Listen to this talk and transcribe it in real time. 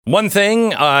One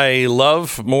thing I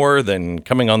love more than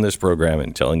coming on this program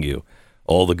and telling you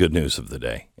all the good news of the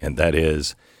day, and that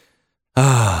is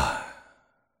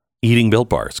eating Built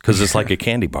Bars, because it's like a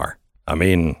candy bar. I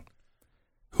mean,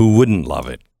 who wouldn't love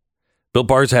it? Built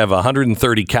Bars have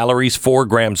 130 calories, 4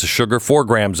 grams of sugar, 4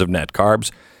 grams of net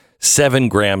carbs, 7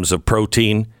 grams of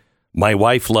protein. My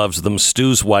wife loves them.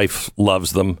 Stu's wife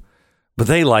loves them. But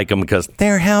they like them because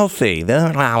they're healthy.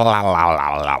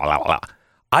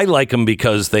 I like them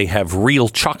because they have real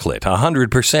chocolate,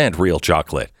 100% real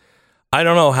chocolate. I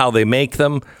don't know how they make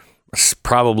them. It's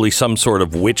probably some sort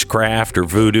of witchcraft or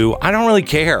voodoo. I don't really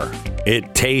care.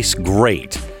 It tastes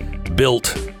great.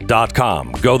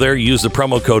 Built.com. Go there, use the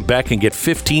promo code Beck and get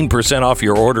 15% off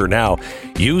your order now.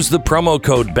 Use the promo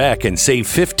code Beck and save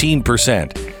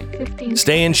 15%.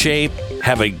 Stay in shape,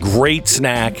 have a great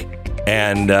snack,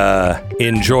 and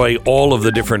enjoy all of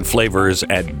the different flavors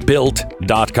at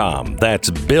Built.com. That's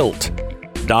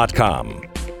Built.com.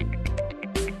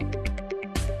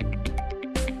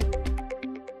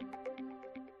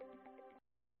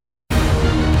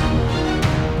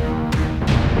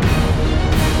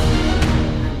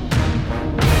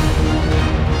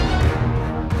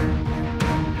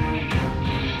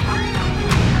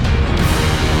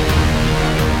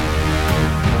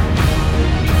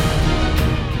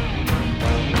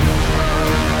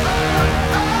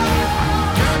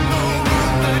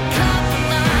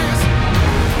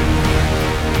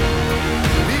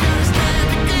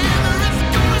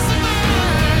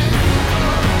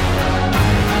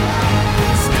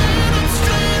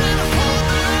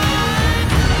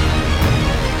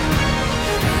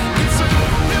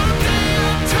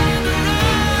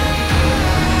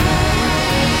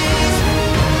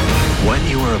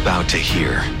 To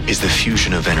hear is the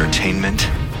fusion of entertainment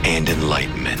and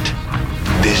enlightenment.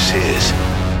 This is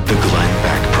the Glenn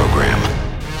Beck Program.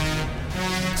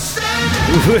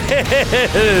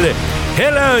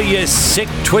 Hello, you sick,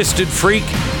 twisted freak.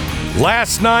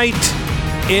 Last night,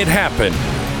 it happened.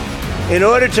 In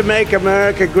order to make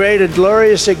America great and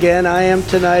glorious again, I am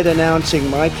tonight announcing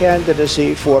my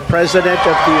candidacy for President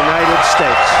of the United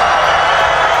States.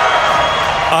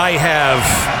 I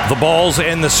have the balls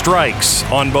and the strikes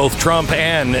on both Trump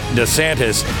and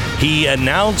DeSantis. He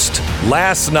announced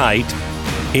last night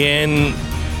in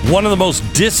one of the most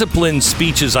disciplined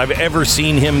speeches I've ever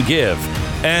seen him give.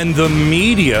 And the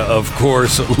media, of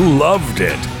course, loved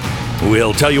it.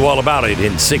 We'll tell you all about it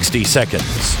in 60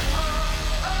 seconds.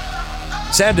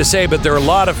 Sad to say, but there are a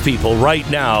lot of people right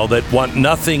now that want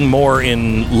nothing more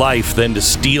in life than to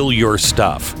steal your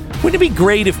stuff. Wouldn't it be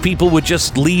great if people would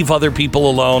just leave other people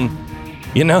alone?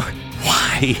 You know,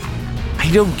 why?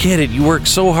 I don't get it. You work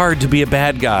so hard to be a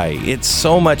bad guy. It's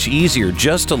so much easier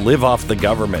just to live off the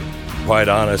government, quite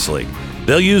honestly.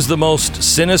 They'll use the most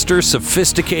sinister,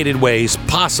 sophisticated ways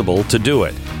possible to do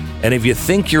it. And if you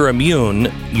think you're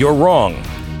immune, you're wrong.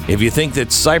 If you think that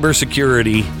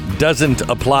cybersecurity doesn't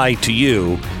apply to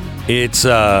you, it's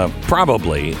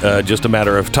probably just a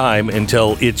matter of time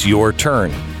until it's your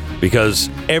turn. Because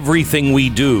everything we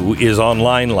do is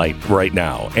online right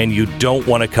now, and you don't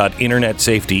want to cut internet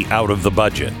safety out of the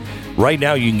budget. Right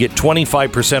now, you can get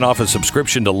 25% off a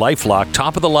subscription to LifeLock,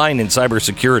 top of the line in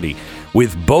cybersecurity,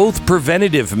 with both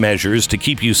preventative measures to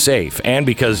keep you safe, and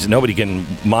because nobody can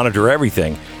monitor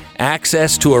everything,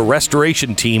 access to a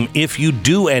restoration team if you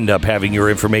do end up having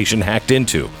your information hacked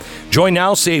into. Join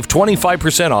now, save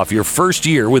 25% off your first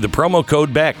year with the promo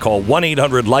code BECK. Call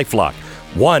 1-800-LifeLock.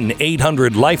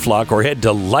 1-800-LifeLock or head to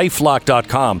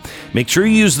lifelock.com. Make sure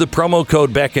you use the promo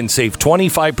code Beck and save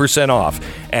 25% off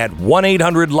at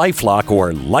 1-800-LifeLock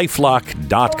or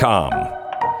lifelock.com.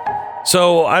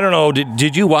 So, I don't know,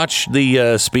 did you watch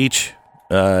the speech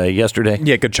yesterday?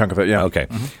 Yeah, good chunk of it, yeah. Okay.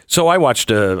 Mm-hmm. So I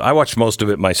watched most of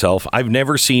it myself. I've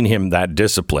never seen him that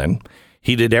disciplined.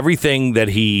 He did everything that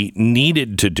he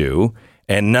needed to do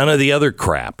and none of the other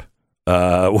crap,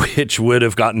 which would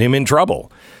have gotten him in trouble.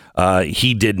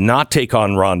 He did not take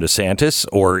on Ron DeSantis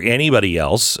or anybody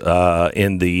else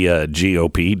in the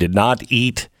GOP, did not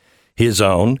eat his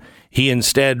own. He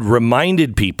instead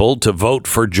reminded people to vote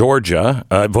in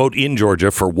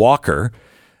Georgia for Walker.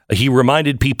 He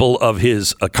reminded people of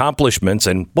his accomplishments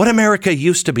and what America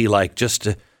used to be like just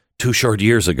 2 short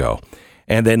years ago,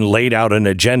 and then laid out an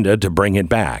agenda to bring it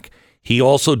back. He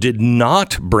also did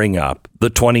not bring up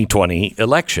the 2020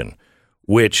 election,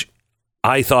 which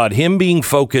I thought him being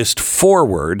focused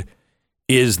forward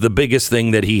is the biggest thing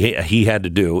that he had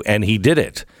to do, and he did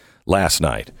it last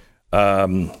night.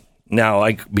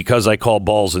 Now, because I call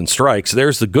balls and strikes,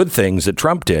 there's the good things that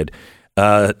Trump did.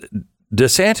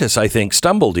 DeSantis, I think,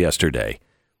 stumbled yesterday.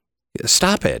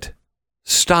 Stop it.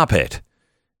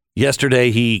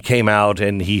 Yesterday, he came out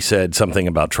and he said something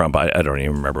about Trump. I don't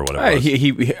even remember what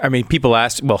it was.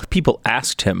 People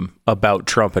asked him about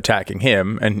Trump attacking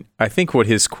him, and I think what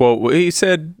his quote, he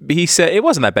said it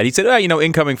wasn't that bad. He said,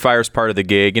 incoming fire is part of the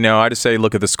gig. I just say,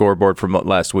 look at the scoreboard from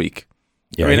last week.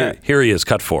 Yeah, here he is,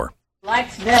 cut 4. I'd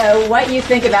like to know what you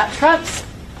think about Trump's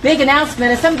big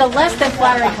announcement and some of the less than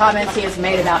flattering comments he has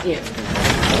made about you.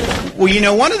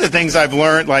 Well, one of the things I've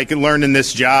learned in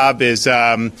this job is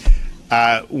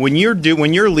when you're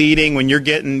leading, when you're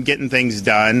getting things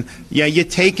done, you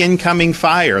take incoming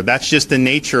fire. That's just the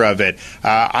nature of it.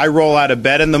 I roll out of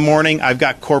bed in the morning. I've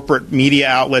got corporate media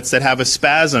outlets that have a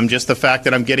spasm, just the fact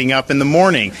that I'm getting up in the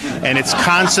morning, and it's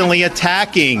constantly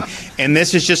attacking. And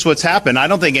this is just what's happened. I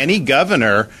don't think any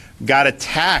governor got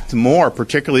attacked more,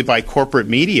 particularly by corporate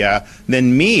media,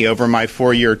 than me over my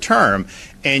 4-year term.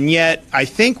 And yet, I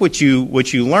think what you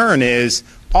learn is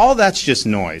all that's just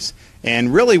noise.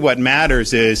 And really what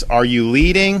matters is, are you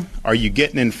leading? Are you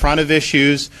getting in front of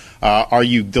issues? Are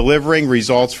you delivering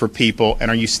results for people?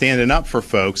 And are you standing up for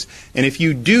folks? And if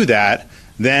you do that,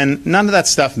 then none of that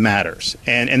stuff matters.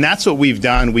 And that's what we've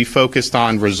done. We focused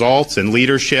on results and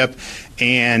leadership.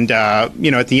 And,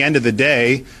 at the end of the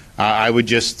day, I would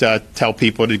just tell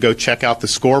people to go check out the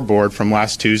scoreboard from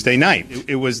last Tuesday night.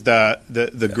 It was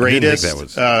the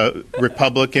greatest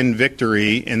Republican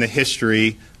victory in the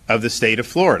history of the state of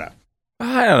Florida.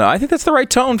 I don't know. I think that's the right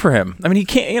tone for him. I mean, he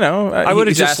can't, I would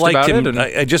have just liked him.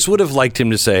 I just would have liked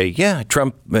him to say, yeah,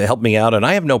 Trump helped me out, and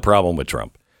I have no problem with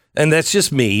Trump. And that's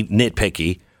just me,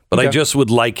 nitpicky. But okay.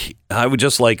 I would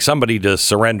just like somebody to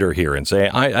surrender here and say,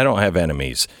 I don't have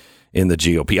enemies in the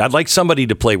GOP. I'd like somebody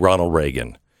to play Ronald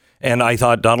Reagan. And I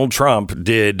thought Donald Trump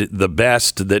did the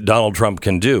best that Donald Trump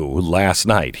can do last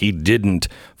night. He didn't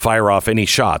fire off any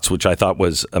shots, which I thought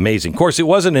was amazing. Of course, it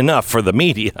wasn't enough for the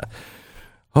media.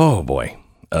 Oh, boy.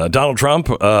 Donald Trump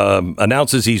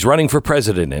announces he's running for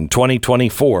president in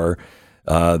 2024.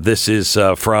 This is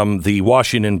from the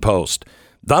Washington Post.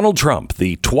 Donald Trump,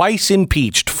 the twice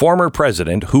impeached former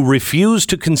president who refused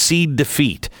to concede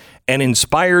defeat and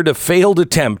inspired a failed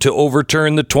attempt to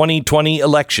overturn the 2020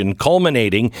 election,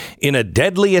 culminating in a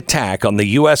deadly attack on the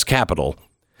U.S. Capitol,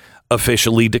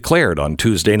 officially declared on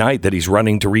Tuesday night that he's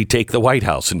running to retake the White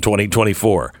House in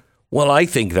 2024. Well, I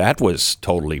think that was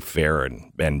totally fair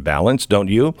and balanced, don't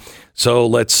you? So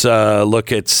let's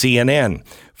look at CNN.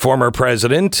 Former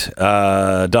President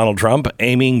Donald Trump,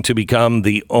 aiming to become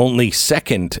the only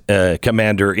second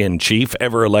commander-in-chief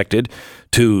ever elected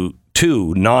to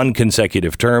 2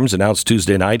 non-consecutive terms, announced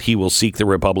Tuesday night he will seek the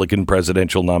Republican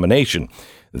presidential nomination.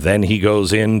 Then he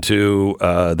goes into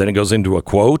a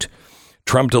quote.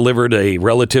 Trump delivered a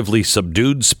relatively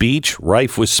subdued speech,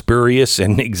 rife with spurious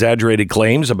and exaggerated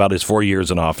claims about his 4 years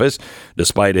in office,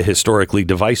 despite a historically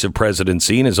divisive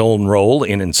presidency and his own role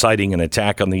in inciting an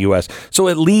attack on the U.S. So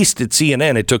at least at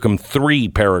CNN, it took him 3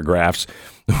 paragraphs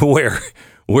where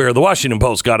the Washington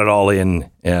Post got it all in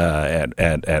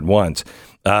at once.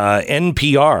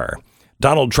 NPR.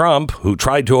 Donald Trump, who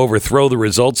tried to overthrow the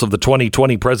results of the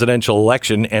 2020 presidential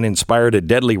election and inspired a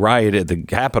deadly riot at the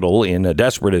Capitol in a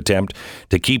desperate attempt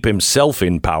to keep himself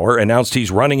in power, announced he's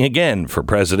running again for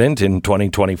president in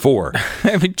 2024.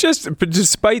 I mean, but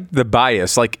despite the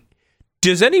bias,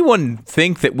 does anyone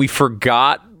think that we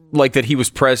forgot that he was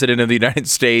president of the United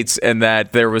States and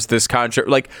that there was this contract?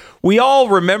 We all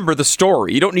remember the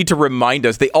story. You don't need to remind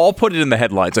us. They all put it in the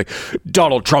headlines.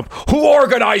 Donald Trump, who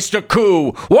organized a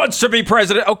coup, wants to be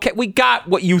president. Okay, we got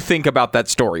what you think about that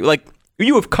story.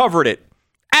 You have covered it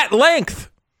at length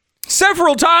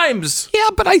several times. Yeah,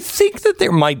 but I think that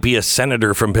there might be a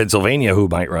senator from Pennsylvania who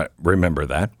might remember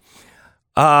that.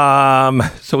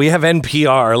 So we have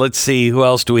NPR. Let's see. Who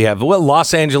else do we have? Well,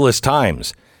 Los Angeles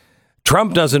Times.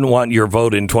 Trump doesn't want your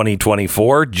vote in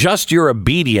 2024, just your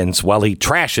obedience while he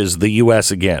trashes the U.S.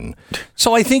 again.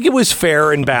 So I think it was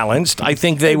fair and balanced. I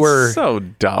think they were so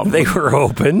dumb. They were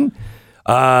open.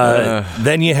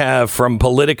 Then you have from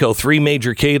Politico, 3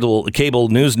 major cable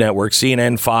news networks,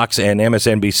 CNN, Fox, and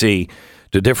MSNBC,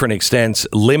 to different extents,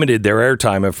 limited their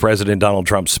airtime of President Donald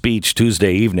Trump's speech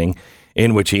Tuesday evening,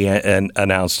 in which he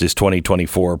announced his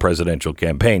 2024 presidential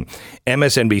campaign.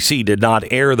 MSNBC did not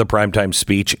air the primetime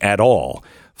speech at all.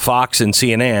 Fox and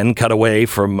CNN cut away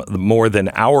from the more than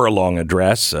hour-long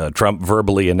address. Trump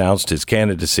verbally announced his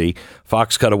candidacy.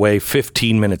 Fox cut away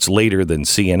 15 minutes later than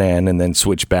CNN and then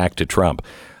switched back to Trump.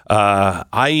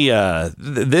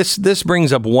 This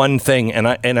brings up one thing, and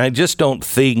I just don't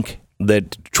think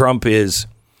that Trump he's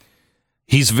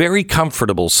very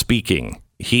comfortable speaking.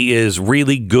 He is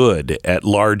really good at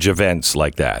large events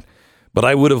like that. But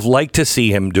I would have liked to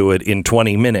see him do it in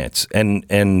 20 minutes.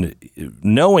 And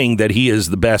knowing that he is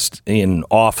the best in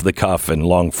off the cuff and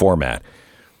long format.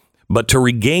 But to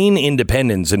regain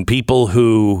independence and people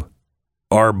who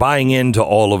are buying into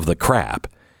all of the crap,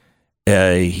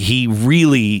 he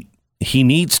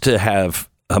needs to have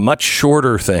a much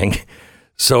shorter thing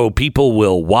so people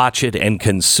will watch it and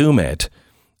consume it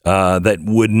that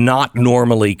would not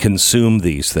normally consume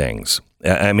these things.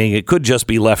 I mean, it could just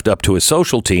be left up to his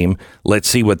social team. Let's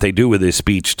see what they do with his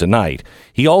speech tonight.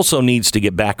 He also needs to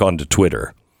get back onto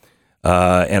Twitter.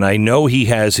 And I know he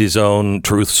has his own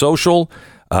Truth Social,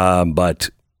 but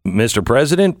Mr.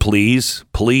 President, please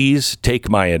take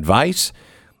my advice.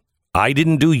 I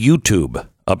didn't do YouTube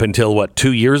up until,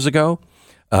 2 years ago?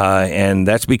 And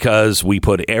that's because we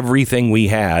put everything we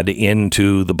had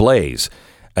into the Blaze.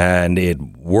 And it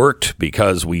worked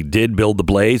because we did build the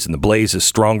Blaze, and the Blaze is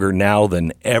stronger now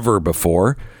than ever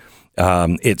before.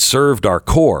 It served our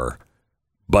core,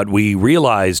 but we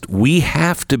realized we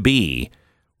have to be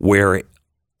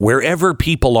wherever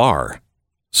people are.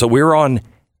 So we're on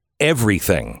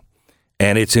everything,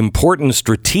 and it's important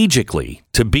strategically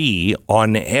to be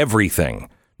on everything,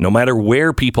 no matter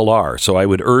where people are. So I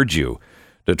would urge you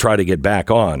to try to get back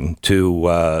on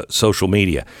to social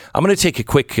media. I'm going to take a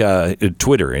quick,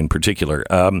 Twitter in particular.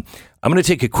 I'm going to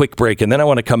take a quick break, and then I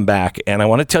want to come back, and I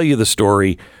want to tell you the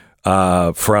story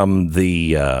from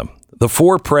the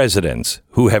 4 presidents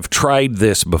who have tried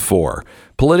this before.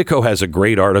 Politico has a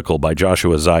great article by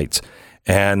Joshua Zeitz,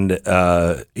 and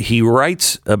he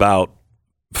writes about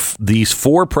these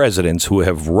 4 presidents who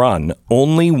have run.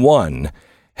 Only one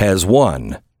has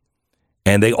won.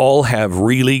 And they all have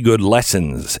really good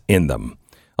lessons in them.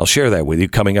 I'll share that with you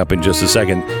coming up in just a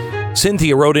second.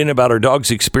 Cynthia wrote in about her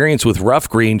dog's experience with Rough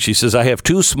Green. She says, I have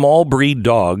 2 small breed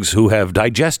dogs who have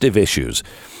digestive issues.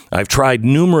 I've tried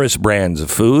numerous brands of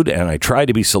food, and I try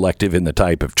to be selective in the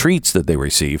type of treats that they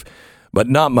receive, but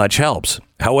not much helps.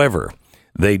 However,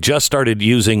 they just started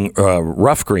using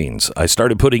Rough Greens. I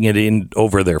started putting it in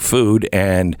over their food,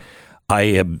 and I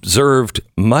observed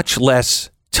much less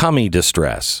tummy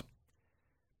distress.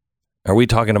 Are we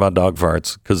talking about dog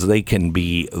farts? Because they can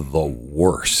be the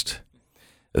worst.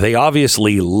 They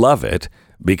obviously love it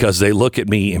because they look at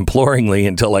me imploringly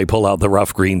until I pull out the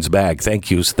Rough Greens bag.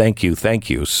 Thank you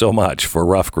so much for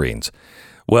Rough Greens.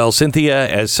 Well, Cynthia,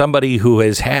 as somebody who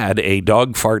has had a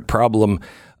dog fart problem,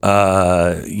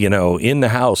 in the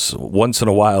house once in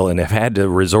a while and have had to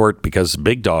resort, because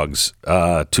big dogs,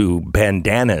 to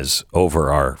bandanas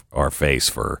over our face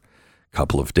for a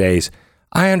couple of days,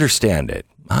 I understand it.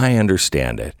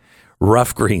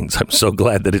 Rough Greens. I'm so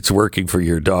glad that it's working for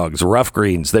your dogs. Rough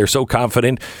Greens. They're so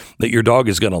confident that your dog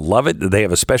is going to love it that they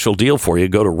have a special deal for you.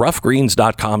 Go to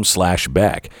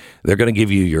roughgreens.com/Beck. They're going to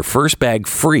give you your first bag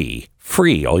free.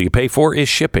 All you pay for is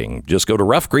shipping. Just go to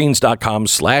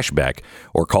roughgreens.com/Beck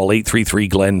or call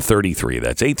 833-GLEN-33.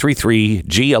 That's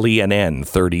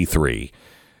 833-GLENN-33.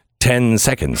 10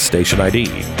 seconds, station ID.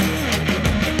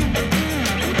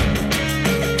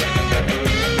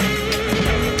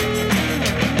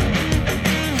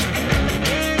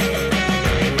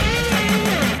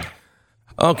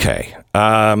 Okay.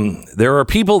 There are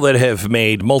people that have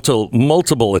made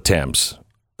multiple attempts,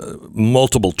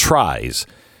 multiple tries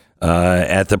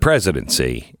at the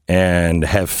presidency and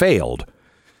have failed.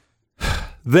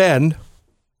 Then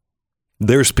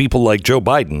there's people like Joe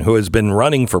Biden, who has been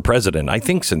running for president, I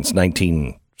think, since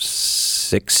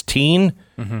 1916,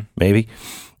 maybe.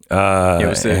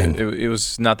 It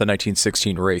was not the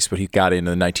 1916 race, but he got into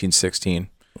the 1916.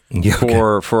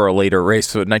 For a later race,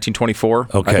 so 1924.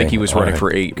 Okay. I think he was running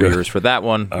for 8 years for that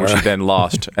one, which he then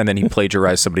lost, and then he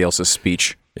plagiarized somebody else's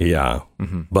speech. Yeah,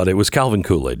 but it was Calvin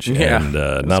Coolidge, and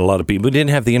not a lot of people didn't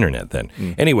have the internet then.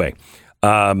 Anyway,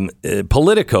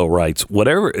 Politico writes,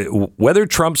 whether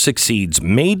Trump succeeds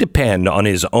may depend on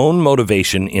his own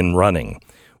motivation in running.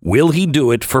 Will he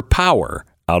do it for power,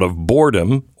 out of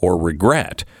boredom or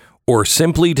regret, or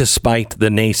simply to spite the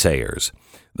naysayers?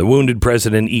 The wounded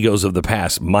president egos of the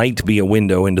past might be a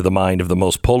window into the mind of the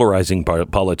most polarizing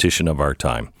politician of our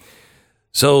time.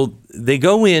 So they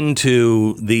go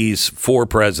into these 4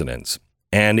 presidents,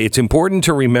 and it's important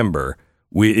to remember,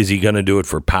 is he going to do it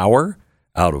for power,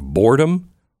 out of boredom,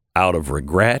 out of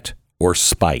regret, or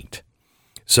spite?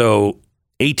 So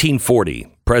 1840,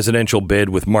 presidential bid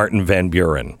with Martin Van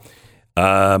Buren.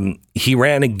 He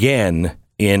ran again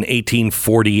in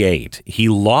 1848. He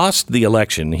lost the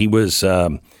election. He was,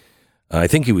 I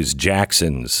think he was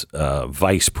Jackson's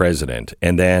vice president.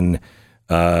 And then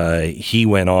he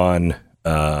went on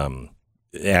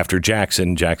after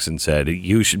Jackson. Jackson said,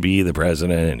 you should be the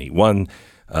president. And he won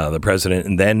the president.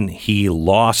 And then he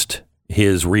lost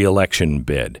his reelection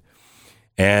bid.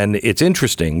 And it's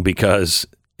interesting because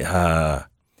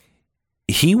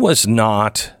he was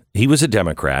a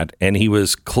Democrat, and he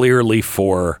was clearly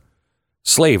for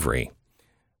slavery.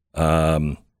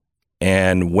 And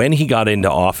when he got into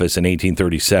office in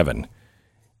 1837,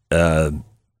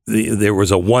 there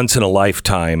was a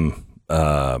once-in-a-lifetime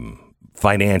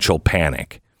financial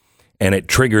panic, and it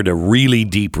triggered a really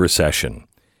deep recession.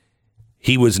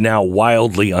 He was now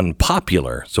wildly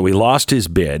unpopular, so he lost his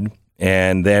bid,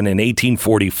 and then in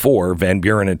 1844, Van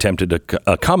Buren attempted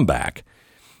a comeback.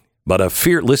 But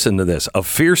listen to this, a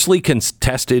fiercely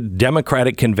contested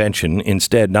Democratic convention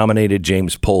instead nominated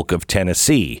James Polk of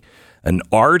Tennessee, an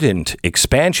ardent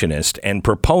expansionist and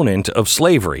proponent of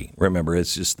slavery. Remember,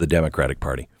 it's just the Democratic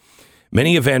Party.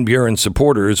 Many of Van Buren's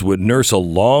supporters would nurse a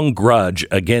long grudge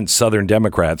against Southern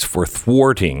Democrats for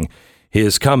thwarting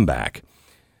his comeback.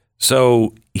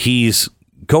 So he's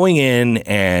going in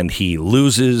and he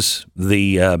loses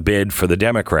the bid for the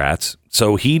Democrats.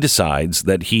 So he decides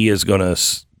that he is going to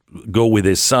go with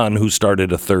his son, who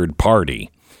started a third party,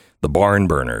 the Barn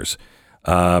Burners.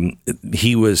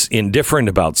 He was indifferent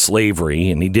about slavery,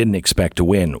 and he didn't expect to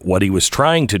win. What he was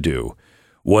trying to do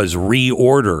was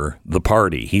reorder the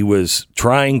party. He was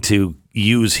trying to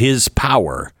use his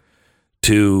power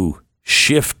to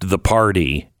shift the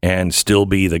party and still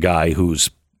be the guy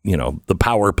who's, the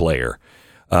power player.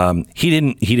 He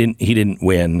didn't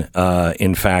win.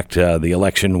 In fact, the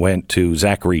election went to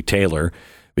Zachary Taylor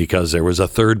because there was a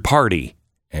third party.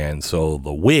 And so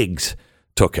the Whigs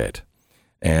took it.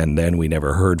 And then we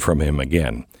never heard from him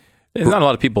again. And not a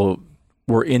lot of people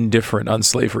were indifferent on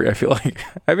slavery. I feel like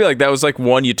that was like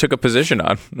one you took a position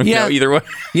on. Yeah. Either way.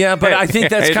 Yeah, but I think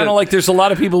that's kind of like there's a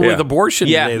lot of people with abortion.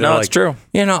 Yeah, today. no, it's true.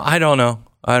 I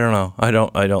don't know. I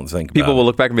don't think people will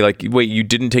look back and be like, "Wait, you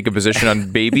didn't take a position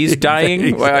on babies dying?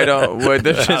 Exactly.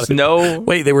 There's just no.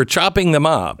 Wait, they were chopping them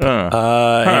up,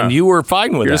 and you were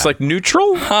fine with You're that. just like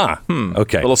neutral,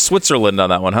 Okay, a little Switzerland on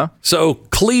that one, huh? So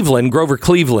Grover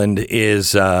Cleveland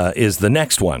is the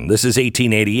next one. This is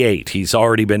 1888. He's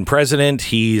already been president.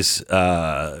 He's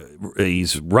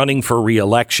running for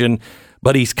re-election.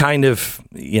 But he's kind of,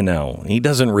 he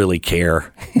doesn't really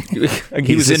care.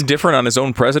 He was indifferent on his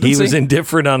own presidency? He was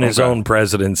indifferent on his own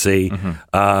presidency.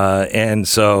 Mm-hmm. And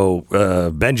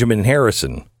so Benjamin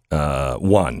Harrison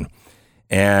won.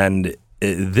 And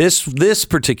this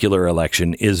particular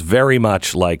election is very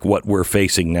much like what we're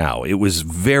facing now. It was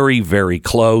very, very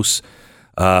close.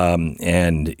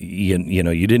 And,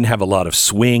 you didn't have a lot of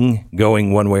swing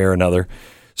going one way or another.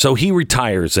 So he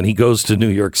retires and he goes to New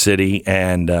York City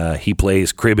and he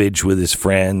plays cribbage with his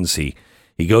friends. He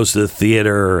goes to the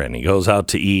theater and he goes out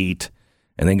to eat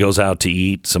and then goes out to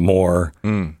eat some more.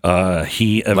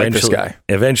 He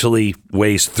eventually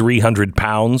weighs 300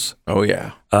 pounds. Oh,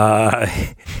 yeah.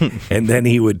 And then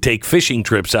he would take fishing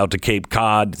trips out to Cape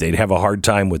Cod. They'd have a hard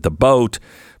time with the boat.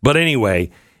 But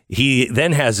anyway, he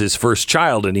then has his first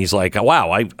child and he's like, wow,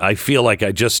 I feel like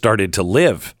I just started to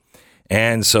live.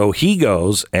 And so he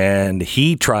goes and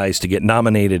he tries to get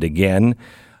nominated again.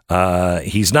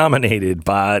 He's nominated,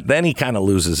 but then he kind of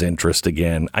loses interest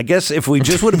again. I guess if we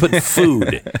just would have put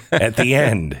food at the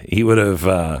end, he would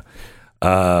have.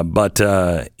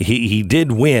 But he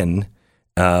did win,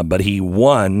 but he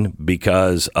won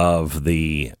because of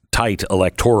the tight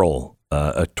electoral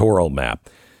map.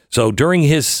 So during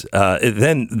his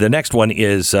then the next one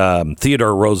is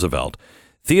Theodore Roosevelt.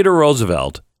 Theodore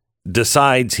Roosevelt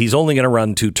decides he's only going to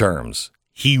run 2 terms.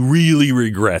 He really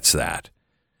regrets that.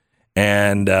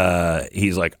 And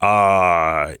he's like,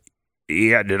 yeah,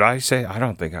 did I say? I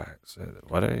don't think I said it.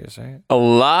 What did I say? A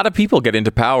lot of people get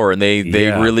into power and they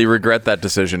really regret that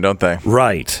decision, don't they?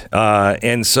 Right.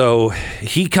 And so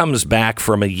he comes back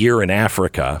from a year in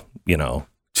Africa,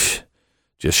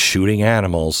 just shooting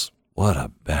animals. What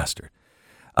a bastard.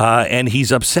 And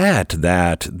he's upset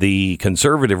that the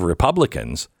conservative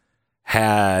Republicans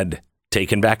had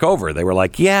taken back over. They were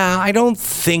like, yeah, I don't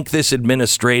think this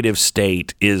administrative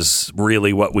state is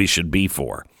really what we should be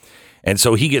for. And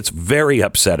so he gets very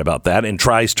upset about that and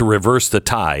tries to reverse the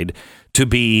tide to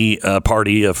be a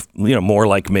party of, more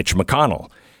like Mitch McConnell.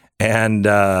 And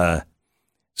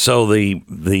so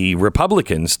the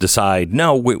Republicans decide,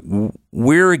 no,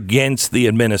 we're against the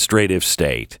administrative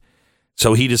state.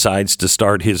 So he decides to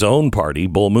start his own party,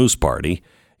 Bull Moose Party.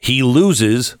 He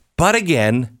loses, but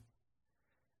again,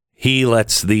 he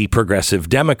lets the progressive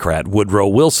Democrat Woodrow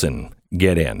Wilson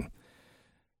get in.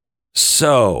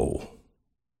 So,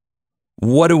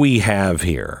 what do we have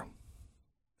here?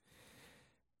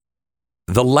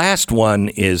 The last one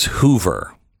is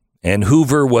Hoover. And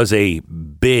Hoover was a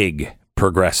big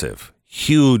progressive,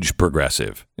 huge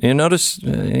progressive. You notice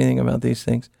anything about these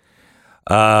things?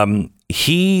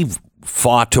 He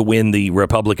fought to win the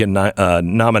Republican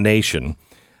nomination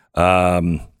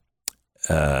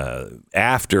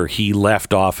after he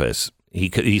left office.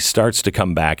 He starts to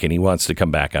come back, and he wants to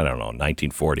come back, I don't know,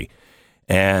 1940.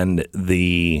 And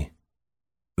the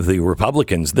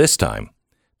Republicans this time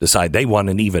decide they want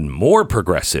an even more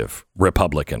progressive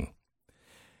Republican.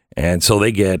 And so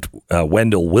they get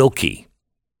Wendell Willkie,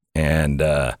 and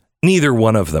neither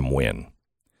one of them win.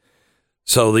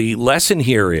 So the lesson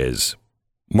here is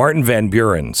Martin Van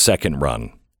Buren's second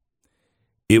run.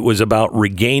 It was about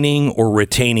regaining or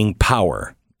retaining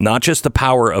power, not just the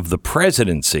power of the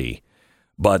presidency,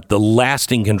 but the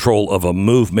lasting control of a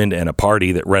movement and a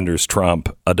party that renders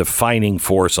Trump a defining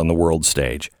force on the world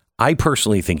stage. I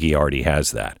personally think he already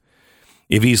has that.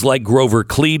 If he's like Grover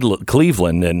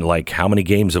Cleveland and like, how many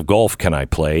games of golf can I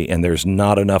play? And there's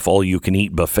not enough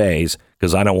all-you-can-eat buffets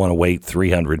because I don't want to weigh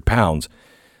 300 pounds.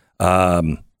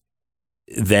 Then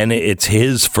it's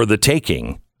his for the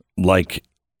taking, like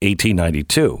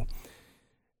 1892.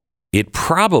 It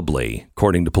probably,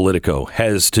 according to Politico,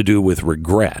 has to do with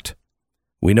regret.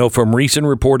 We know from recent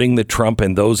reporting that Trump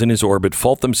and those in his orbit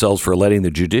fault themselves for letting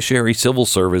the judiciary, civil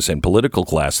service, and political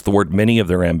class thwart many of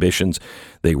their ambitions.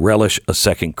 They relish a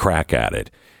second crack at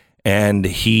it. And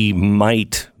he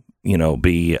might,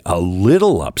 be a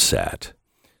little upset.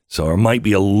 So there might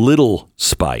be a little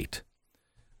spite.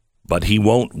 But he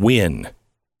won't win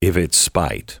if it's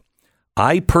spite.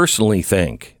 I personally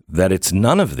think that it's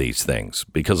none of these things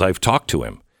because I've talked to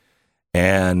him.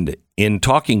 And in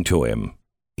talking to him,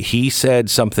 he said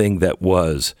something that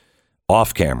was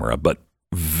off camera, but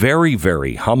very,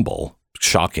 very humble,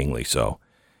 shockingly so,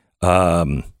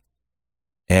 and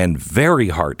very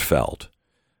heartfelt.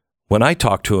 When I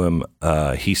talked to him,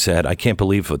 he said, I can't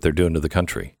believe what they're doing to the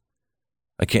country.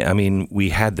 We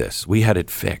had this. We had it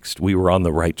fixed. We were on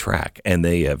the right track, and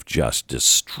they have just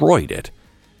destroyed it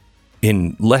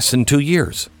in less than 2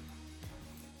 years.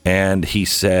 And he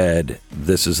said,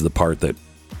 this is the part that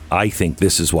I think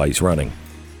this is why he's running.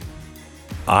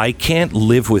 I can't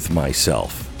live with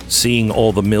myself seeing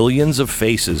all the millions of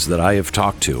faces that I have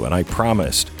talked to, and I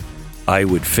promised I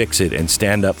would fix it and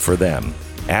stand up for them.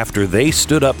 After they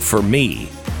stood up for me,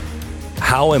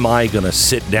 how am I going to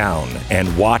sit down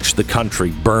and watch the country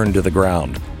burn to the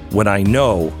ground when I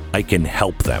know I can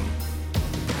help them?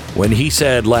 When he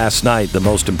said last night, the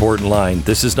most important line,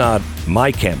 this is not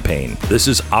my campaign, this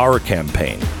is our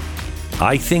campaign,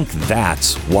 I think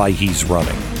that's why he's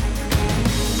running.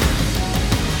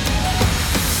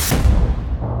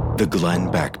 The Glenn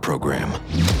Beck Program.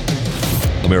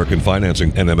 American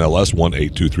Financing, NMLS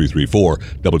 182334,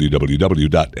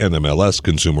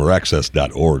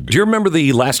 www.nmlsconsumeraccess.org. Do you remember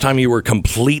the last time you were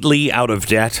completely out of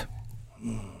debt?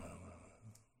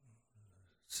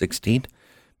 16?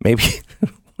 Maybe.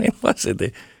 When was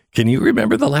it? Can you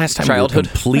remember the last time childhood? You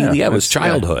were completely? Yeah, it was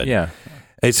childhood. Yeah.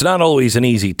 It's not always an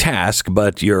easy task,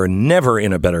 but you're never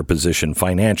in a better position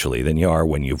financially than you are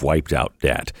when you've wiped out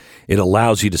debt. It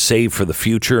allows you to save for the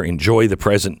future, enjoy the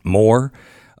present more,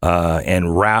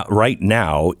 and right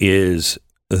now is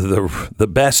the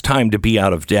best time to be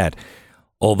out of debt,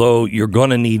 although you're going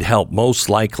to need help most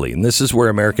likely, and this is where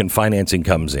American Financing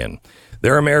comes in.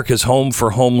 They're America's home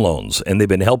for home loans, and they've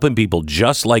been helping people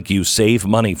just like you save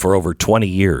money for over 20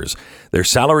 years. Their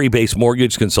salary-based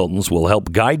mortgage consultants will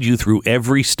help guide you through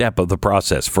every step of the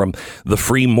process, from the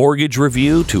free mortgage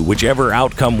review to whichever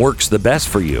outcome works the best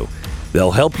for you.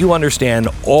 They'll help you understand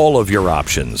all of your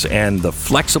options and the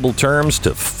flexible terms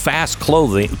to fast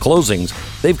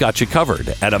closings. They've got you covered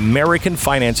at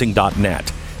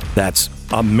AmericanFinancing.net. That's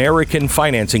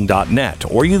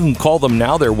AmericanFinancing.net. Or you can call them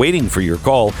now. They're waiting for your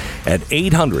call at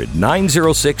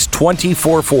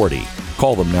 800-906-2440.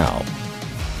 Call them now.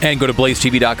 And go to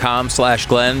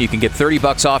blazetv.com/Glenn. You can get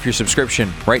 $30 off your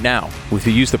subscription right now if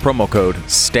you use the promo code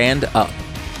STANDUP.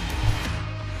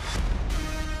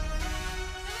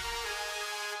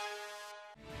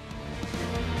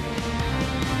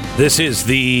 This is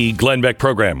the Glenn Beck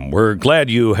Program. We're glad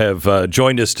you have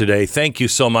joined us today. Thank you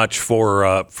so much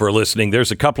for listening. There's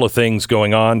a couple of things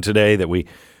going on today that we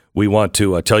want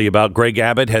to tell you about. Greg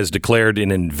Abbott has declared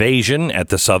an invasion at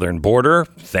the southern border.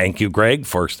 Thank you, Greg,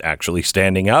 for actually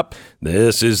standing up.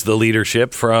 This is the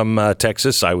leadership from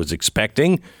Texas I was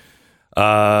expecting.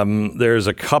 There's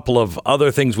a couple of other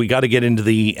things. We got to get into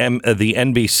the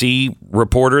NBC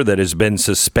reporter that has been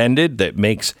suspended that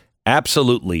makes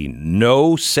absolutely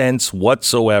no sense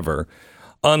whatsoever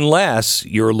unless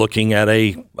you're looking at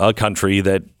a country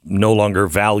that no longer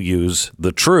values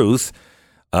the truth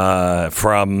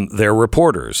from their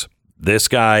reporters. This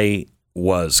guy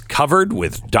was covered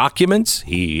with documents.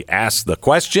 He asked the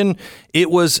question. It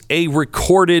was a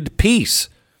recorded piece.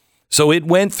 So it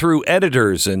went through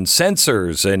editors and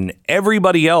censors and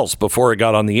everybody else before it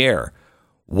got on the air.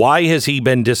 Why has he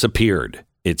been disappeared?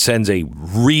 It sends a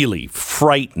really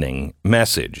frightening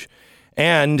message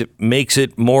and makes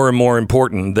it more and more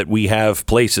important that we have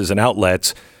places and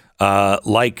outlets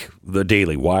like the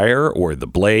Daily Wire or the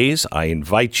Blaze. I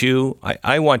invite you.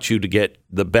 I want you to get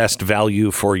the best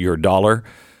value for your dollar.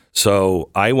 So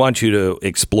I want you to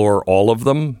explore all of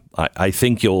them. I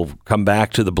think you'll come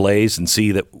back to the Blaze and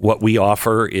see that what we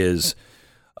offer is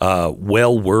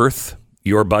well worth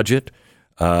your budget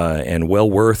and well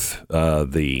worth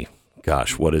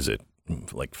what is it?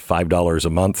 Like $5 a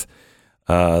month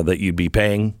that you'd be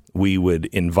paying. We would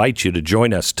invite you to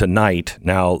join us tonight.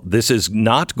 Now, this is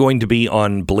not going to be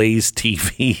on Blaze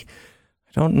TV.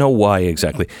 I don't know why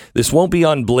exactly. This won't be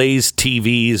on Blaze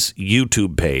TV's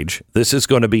YouTube page. This is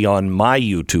going to be on my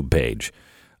YouTube page.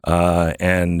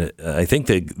 And I think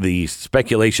the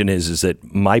speculation is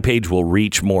that my page will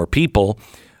reach more people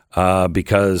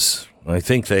because I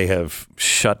think they have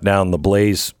shut down the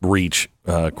Blaze reach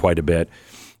quite a bit.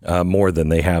 More than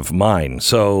they have mine.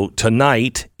 So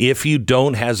tonight, if you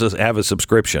don't have a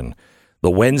subscription, the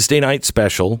Wednesday night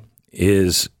special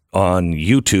is on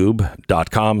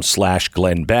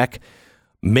youtube.com/Glenn Beck.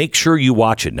 Make sure you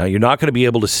watch it. Now, you're not going to be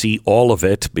able to see all of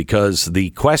it because the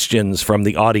questions from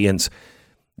the audience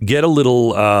get a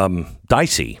little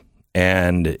dicey.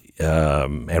 And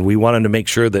we wanted to make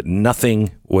sure that nothing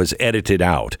was edited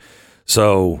out.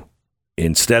 So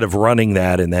instead of running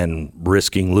that and then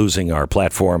risking losing our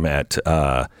platform at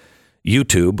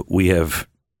YouTube, we've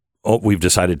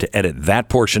decided to edit that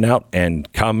portion out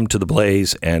and come to the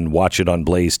Blaze and watch it on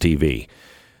Blaze TV.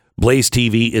 Blaze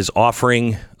TV is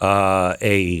offering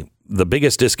the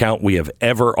biggest discount we have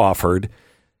ever offered.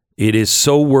 It is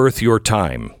so worth your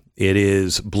time. It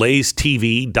is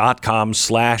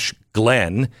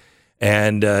blazetv.com/Glenn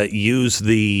and use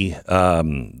the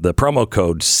promo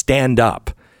code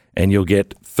STANDUP. And you'll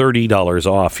get $30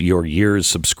 off your year's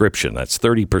subscription. That's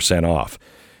 30% off.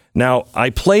 Now, I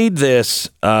played this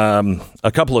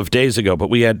a couple of days ago, but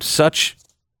we had such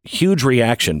huge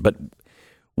reaction. But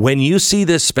when you see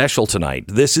this special tonight,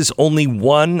 this is only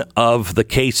one of the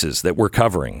cases that we're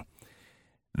covering.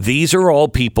 These are all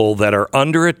people that are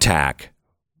under attack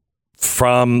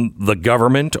from the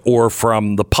government or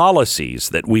from the policies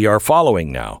that we are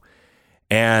following now.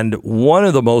 And one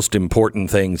of the most important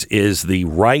things is the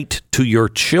right to your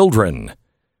children.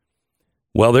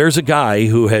 Well, there's a guy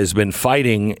who has been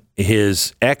fighting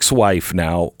his ex-wife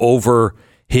now over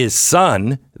his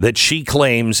son that she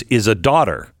claims is a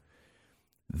daughter.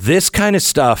 This kind of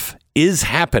stuff is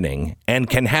happening and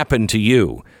can happen to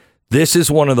you. This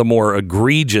is one of the more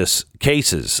egregious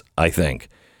cases, I think.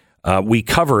 We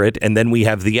cover it, and then we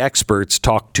have the experts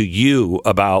talk to you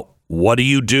about what do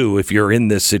you do if you're in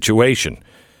this situation?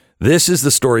 This is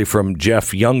the story from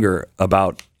Jeff Younger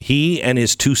about he and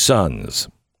his two sons.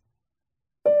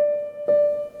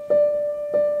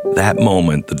 That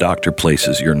moment, the doctor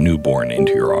places your newborn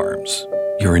into your arms.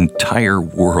 Your entire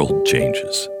world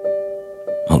changes.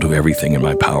 I'll do everything in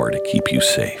my power to keep you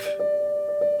safe.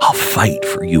 I'll fight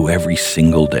for you every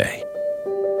single day.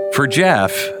 For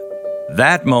Jeff,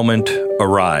 that moment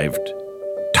arrived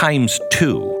times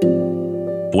 2.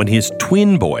 When his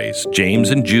twin boys, James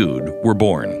and Jude, were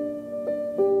born.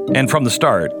 And from the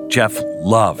start, Jeff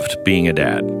loved being a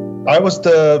dad. I was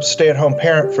the stay-at-home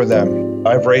parent for them.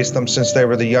 I've raised them since they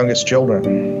were the youngest children.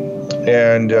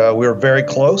 And we were very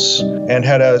close and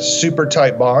had a super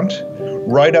tight bond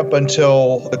right up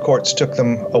until the courts took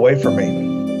them away from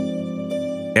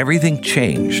me. Everything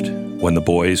changed when the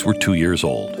boys were 2 years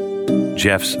old.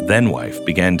 Jeff's then-wife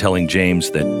began telling James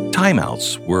that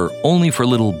timeouts were only for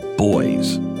little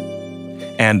boys.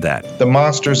 And that the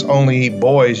monsters only eat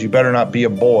boys, you better not be a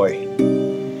boy.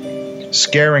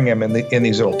 Scaring him in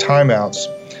these little timeouts.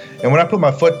 And when I put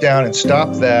my foot down and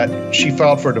stopped that, she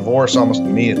filed for divorce almost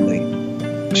immediately.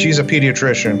 She's a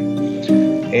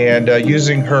pediatrician, and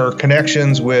using her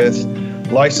connections with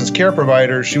licensed care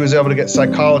providers, she was able to get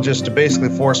psychologists to basically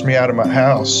force me out of my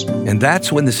house. And that's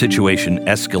when the situation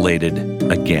escalated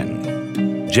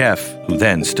again. Jeff, who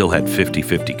then still had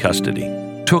 50-50 custody,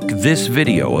 took this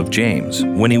video of James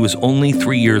when he was only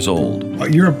 3 years old.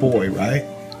 You're a boy, right?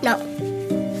 No,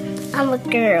 I'm a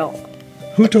girl.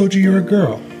 Who told you you're a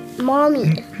girl?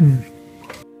 Mommy.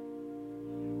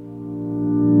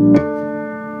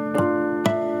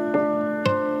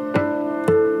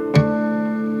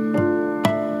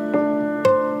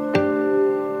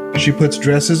 She puts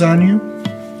dresses on you?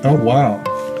 Oh, wow.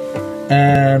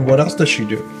 And what else does she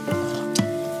do?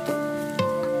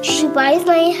 buys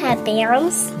my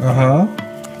headbands.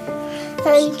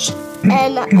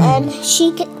 And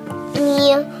she gets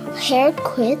me hair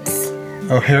clips.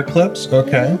 Oh, hair clips?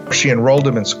 Okay. She enrolled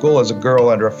him in school as a girl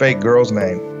under a fake girl's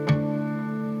name.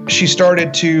 She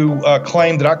started to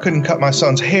claim that I couldn't cut my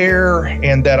son's hair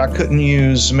and that I couldn't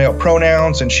use male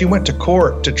pronouns. And she went to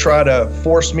court to try to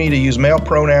force me to use male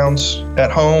pronouns at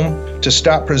home, to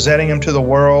stop presenting him to the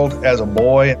world as a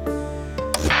boy.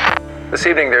 This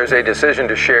evening, there's a decision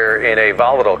to share in a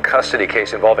volatile custody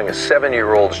case involving a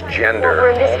 7-year-old's gender.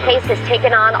 Where this case has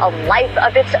taken on a life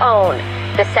of its own.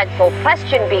 The central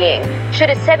question being, should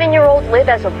a 7-year-old live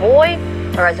as a boy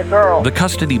or as a girl? The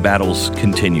custody battles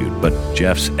continued, but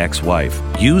Jeff's ex-wife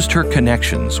used her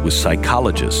connections with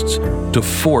psychologists to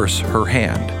force her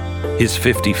hand. His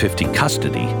 50-50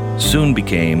 custody soon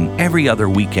became every other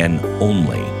weekend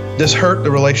only. This hurt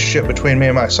the relationship between me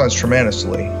and my sons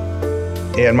tremendously.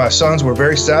 And my sons were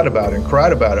very sad about it and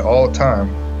cried about it all the time.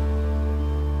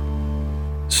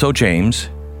 So James,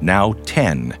 now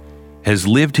 10, has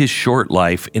lived his short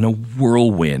life in a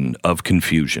whirlwind of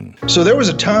confusion. So there was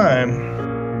a time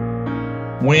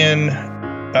when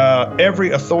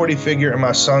every authority figure in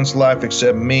my son's life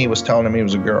except me was telling him he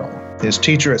was a girl. His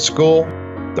teacher at school,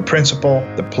 the principal,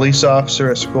 the police officer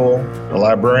at school, the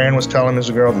librarian was telling him he was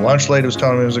a girl, the lunch lady was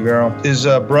telling him he was a girl. His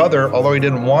brother, although he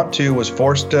didn't want to, was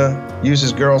forced to use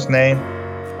his girl's name.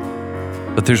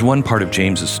 But there's one part of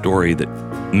James's story that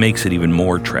makes it even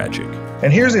more tragic.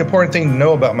 And here's the important thing to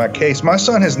know about my case. My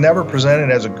son has never presented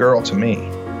as a girl to me.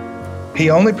 He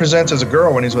only presents as a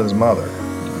girl when he's with his mother.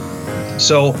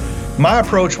 So my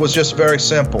approach was just very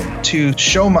simple, to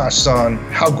show my son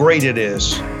how great it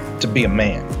is to be a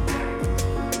man.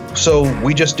 So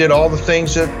we just did all the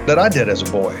things that I did as a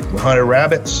boy. We hunted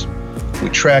rabbits, we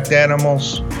tracked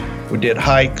animals, we did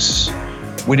hikes.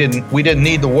 We didn't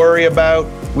need to worry about.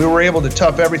 We were able to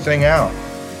tough everything out.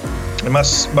 And my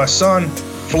son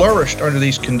flourished under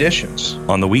these conditions.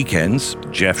 On the weekends,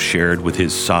 Jeff shared with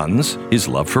his sons his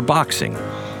love for boxing.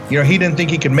 You know, he didn't think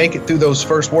he could make it through those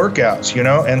first workouts, you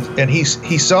know, and he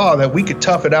saw that we could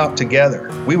tough it out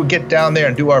together. We would get down there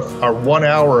and do our 1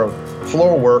 hour of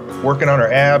floor work, working on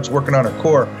our abs, working on our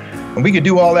core, and we could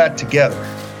do all that together.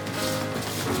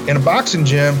 In a boxing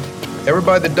gym,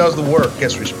 everybody that does the work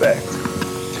gets respect.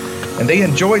 And they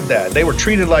enjoyed that. They were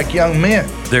treated like young men.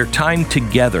 Their time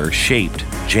together shaped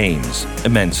James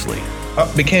immensely.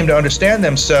 Became to understand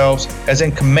themselves as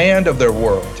in command of their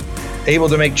world, able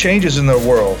to make changes in their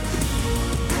world.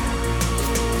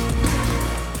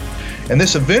 And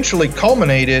this eventually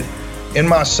culminated in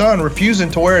my son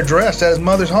refusing to wear a dress at his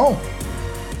mother's home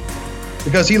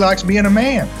because he likes being a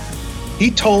man. He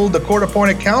told the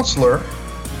court-appointed counselor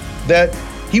that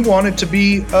he wanted to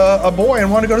be a boy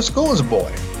and wanted to go to school as a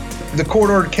boy. The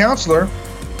court-ordered counselor,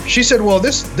 she said, well,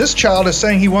 this child is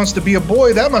saying he wants to be a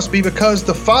boy. That must be because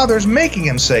the father's making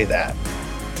him say that.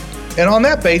 And on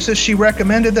that basis, she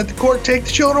recommended that the court take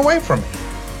the children away from me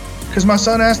because my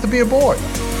son has to be a boy.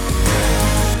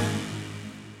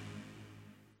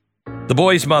 The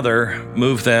boy's mother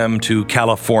moved them to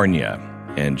California,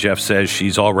 and Jeff says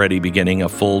she's already beginning a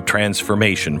full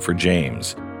transformation for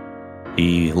James.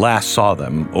 He last saw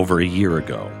them over a year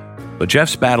ago. But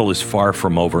Jeff's battle is far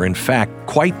from over. In fact,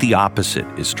 quite the opposite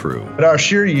is true. But I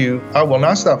assure you, I will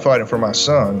not stop fighting for my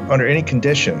son under any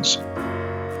conditions.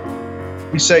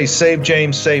 We say, save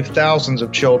James, save thousands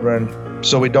of children,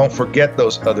 so we don't forget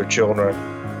those other children.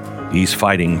 He's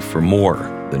fighting for more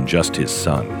than just his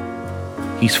son.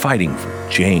 He's fighting for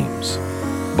James,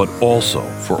 but also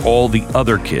for all the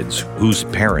other kids whose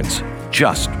parents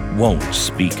just won't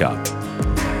speak up.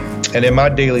 And in my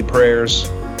daily prayers,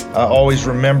 I always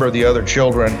remember the other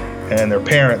children and their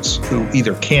parents who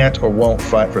either can't or won't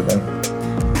fight for them.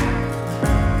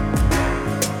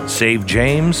 Save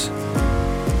James.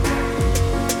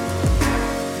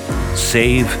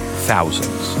 Save thousands.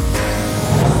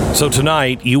 So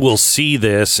tonight you will see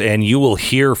this and you will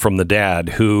hear from the dad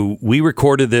who we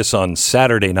recorded this on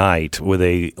Saturday night with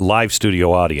a live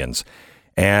studio audience.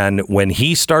 And when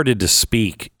he started to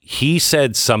speak, he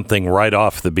said something right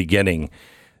off the beginning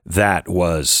that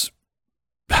was,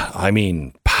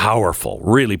 powerful,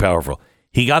 really powerful.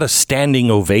 He got a standing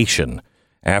ovation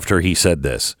after he said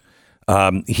this.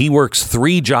 He works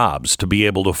 3 jobs to be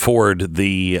able to afford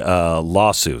the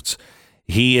lawsuits.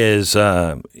 It's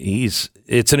an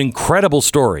incredible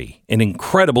story,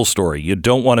 you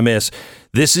don't want to miss.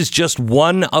 This is just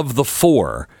one of the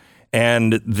 4.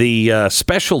 And the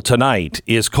special tonight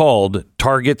is called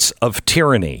Targets of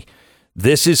Tyranny.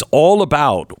 This is all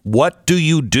about what do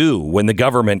you do when the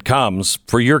government comes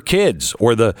for your kids,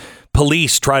 or the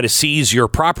police try to seize your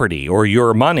property or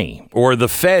your money, or the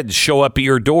feds show up at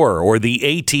your door, or the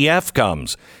ATF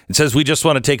comes and says, we just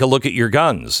want to take a look at your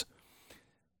guns.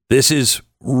 This is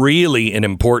really an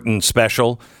important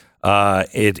special.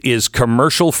 It is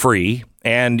commercial free,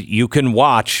 and you can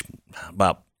watch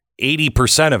about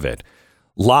 80% of it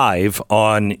live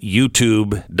on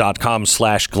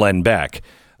youtube.com/Glenn Beck.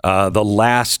 The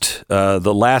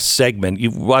last segment,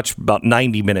 you watch about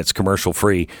 90 minutes commercial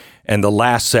free, and the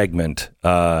last segment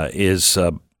is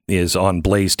on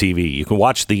Blaze TV. You can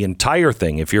watch the entire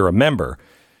thing if you're a member,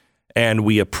 and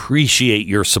we appreciate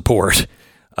your support,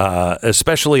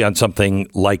 especially on something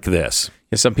like this.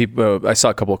 Yeah, some people, I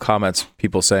saw a couple of comments,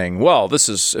 people saying, well,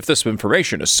 if this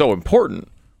information is so important,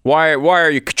 why are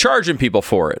you charging people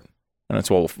for it? And it's,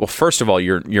 well, first of all,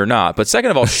 you're not. But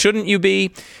second of all, shouldn't you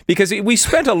be? Because we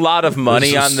spent a lot of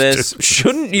money on this.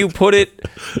 Shouldn't you put it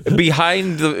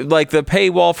behind the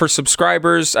paywall for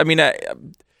subscribers? I mean, I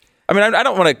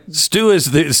don't want to. Stu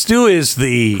is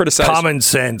the common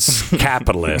sense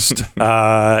capitalist,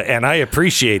 and I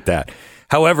appreciate that.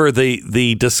 However,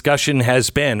 the discussion has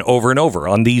been over and over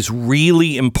on these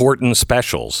really important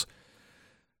specials.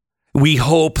 We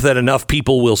hope that enough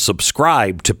people will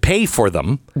subscribe to pay for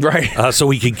them, right? So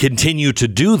we can continue to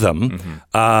do them.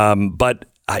 Mm-hmm. But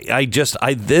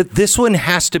this one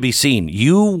has to be seen.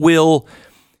 You will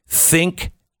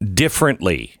think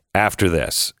differently after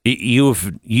this.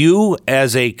 You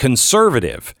as a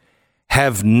conservative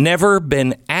have never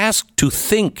been asked to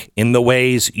think in the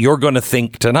ways you're going to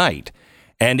think tonight,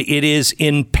 and it is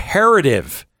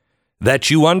imperative that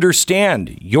you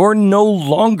understand you're no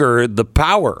longer the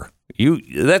power.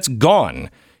 That's gone.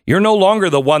 You're no longer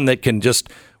the one that can just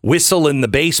whistle in the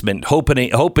basement,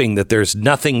 hoping that there's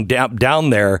nothing down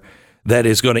there that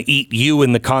is going to eat you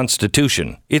in the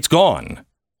Constitution. It's gone.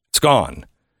 It's gone.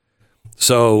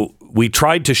 So we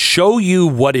tried to show you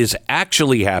what is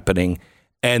actually happening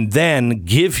and then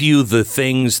give you the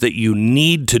things that you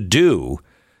need to do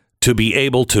to be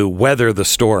able to weather the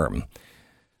storm.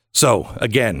 So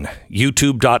again,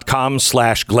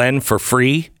 youtube.com/Glenn for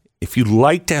free. If you'd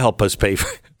like to help us pay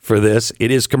for this, it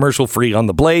is commercial free on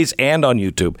the Blaze and on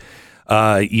YouTube.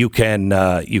 You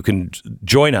can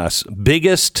join us.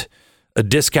 Biggest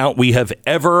discount we have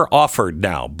ever offered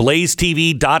now.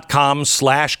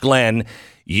 BlazeTV.com/Glenn.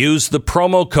 Use the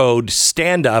promo code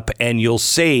STANDUP and you'll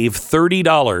save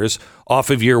 $30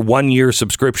 off of your 1-year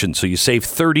subscription. So you save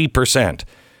 30%.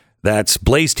 That's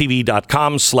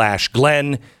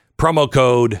BlazeTV.com/Glenn. Promo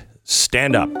code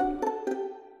STANDUP.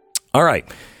 All right.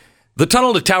 The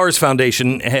Tunnel to Towers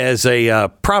Foundation has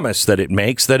a promise that it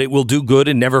makes that it will do good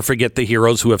and never forget the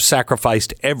heroes who have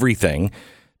sacrificed everything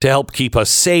to help keep us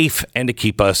safe and to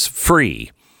keep us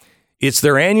free. It's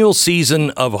their annual season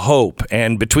of hope,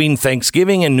 and between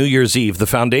Thanksgiving and New Year's Eve, the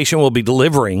foundation will be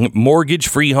delivering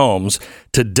mortgage-free homes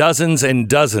to dozens and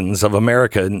dozens of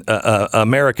America's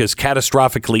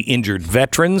catastrophically injured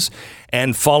veterans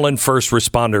and fallen first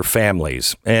responder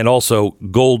families, and also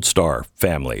Gold Star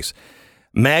families.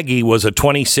 Maggie was a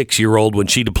 26-year-old when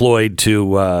she deployed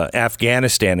to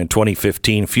Afghanistan in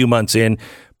 2015, a few months in,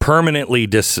 permanently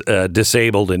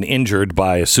disabled and injured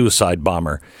by a suicide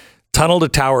bomber. Tunnel to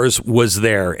Towers was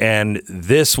there, and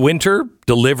this winter,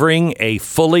 delivering a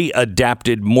fully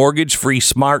adapted mortgage-free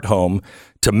smart home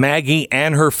to Maggie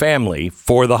and her family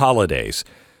for the holidays.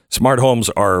 Smart homes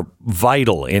are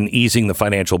vital in easing the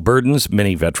financial burdens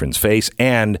many veterans face,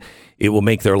 and it will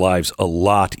make their lives a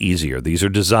lot easier. These are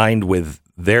designed with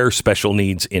their special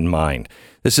needs in mind.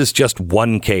 This is just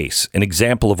one case, an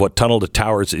example of what Tunnel to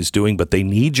Towers is doing, but they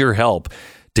need your help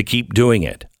to keep doing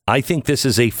it. I think this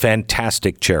is a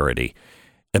fantastic charity.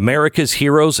 America's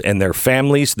heroes and their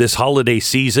families this holiday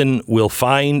season will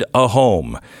find a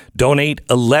home. Donate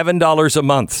 $11 a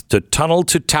month to Tunnel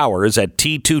to Towers at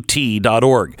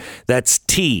T2T.org. That's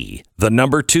T, the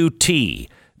number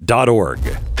 2T.org.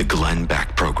 The Glenn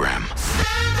Beck Program.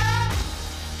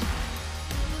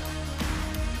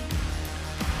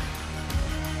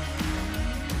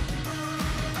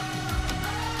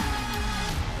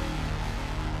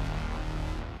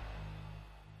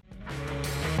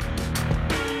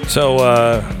 So,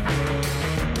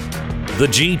 the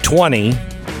G20,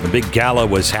 the big gala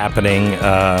was happening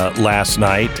last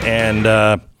night, and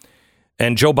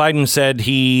Joe Biden said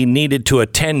he needed to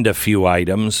attend a few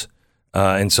items,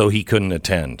 and so he couldn't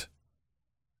attend.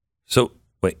 So,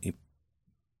 wait,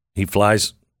 he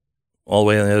flies all the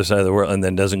way on the other side of the world and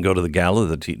then doesn't go to the gala,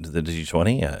 the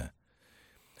G20?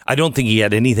 I don't think he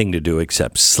had anything to do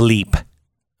except sleep.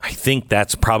 I think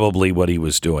that's probably what he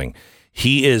was doing.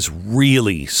 he is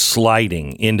really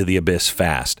sliding into the abyss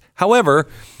fast. However,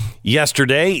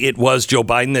 yesterday it was Joe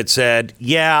Biden that said,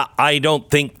 yeah, I don't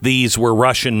think these were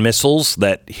Russian missiles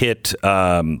that hit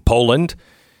Poland.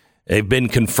 They've been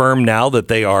confirmed now that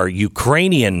they are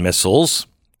Ukrainian missiles,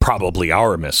 probably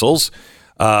our missiles,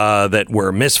 that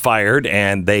were misfired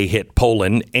and they hit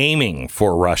Poland aiming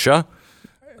for Russia.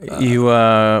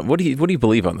 What do you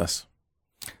believe on this?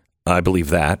 I believe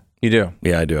that. You do?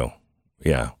 Yeah, I do.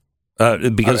 Yeah.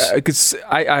 Because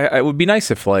it would be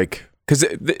nice if, like, because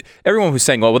everyone who's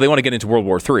saying, well, they want to get into World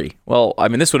War III. Well, I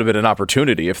mean, this would have been an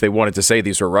opportunity if they wanted to say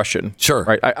these were Russian. Sure.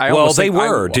 Right? They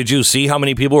were. Did you see how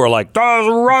many people were like, that's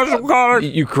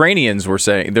Russian? Ukrainians were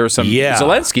saying, there was some,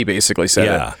 Zelensky basically said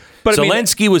it. But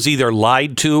Zelensky was either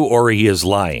lied to or he is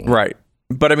lying. Right.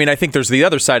 But I mean, I think there's the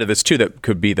other side of this too that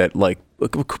could be that, like,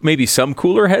 maybe some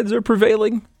cooler heads are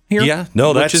prevailing here. Yeah,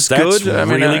 no, that's good. I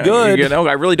mean, really good. You know,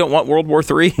 I really don't want World War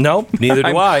III. No, neither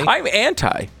do I. I'm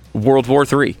anti World War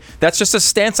III. That's just a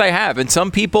stance I have, and some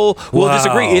people will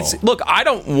disagree. Look, I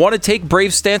don't want to take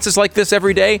brave stances like this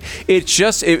every day. It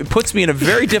puts me in a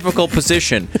very difficult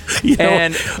position.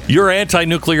 You're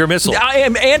anti-nuclear missile. I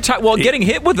am anti. Well, getting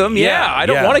hit with them. Yeah, I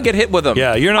don't want to get hit with them.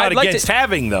 Yeah, you're not against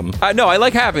having them. No, I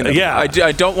like having them. Yeah,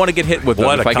 I don't want to get hit with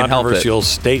them if I can help it. What a controversial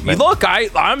statement. Look,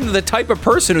 I'm the type of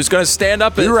person who's going to stand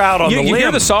up. You're out on the limb. You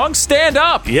hear the song? Stand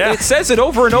up. Yeah, it says it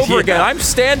over and over again. I'm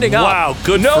standing up. Wow,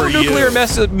 good for you. No nuclear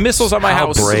missiles on my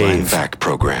house. Glenn Beck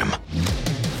program.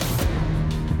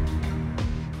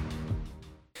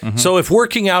 Mm-hmm. So if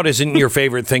working out isn't your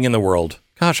favorite thing in the world,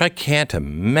 gosh, I can't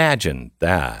imagine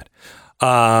that.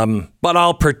 But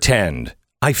I'll pretend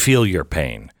I feel your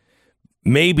pain.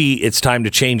 Maybe it's time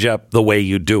to change up the way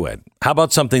you do it. How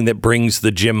about something that brings the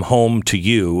gym home to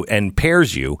you and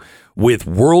pairs you with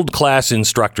world-class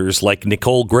instructors like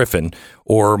Nicole Griffin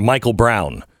or Michael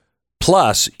Brown?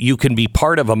 Plus, you can be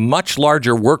part of a much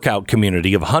larger workout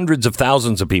community of hundreds of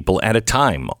thousands of people at a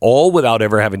time, all without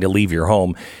ever having to leave your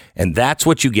home. And that's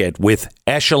what you get with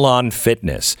Echelon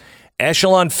Fitness.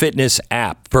 Echelon Fitness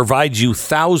app provides you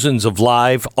thousands of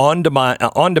live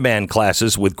on-demand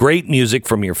classes with great music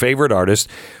from your favorite artist.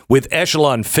 With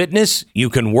Echelon Fitness,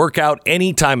 you can work out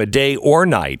any time of day or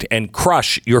night and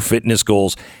crush your fitness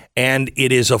goals. And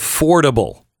it is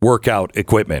affordable workout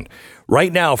equipment.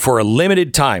 Right now, for a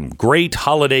limited time, great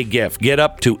holiday gift. Get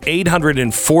up to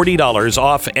 $840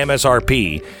 off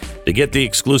MSRP. To get the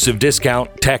exclusive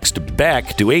discount, text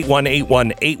BECK to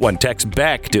 818181. Text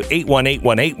BECK to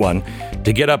 818181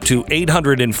 to get up to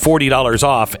 $840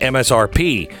 off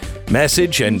MSRP.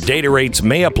 Message and data rates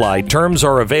may apply. Terms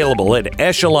are available at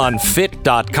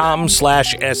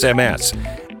echelonfit.com/SMS.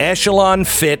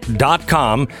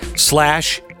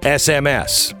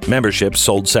 echelonfit.com/SMS. Memberships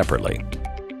sold separately.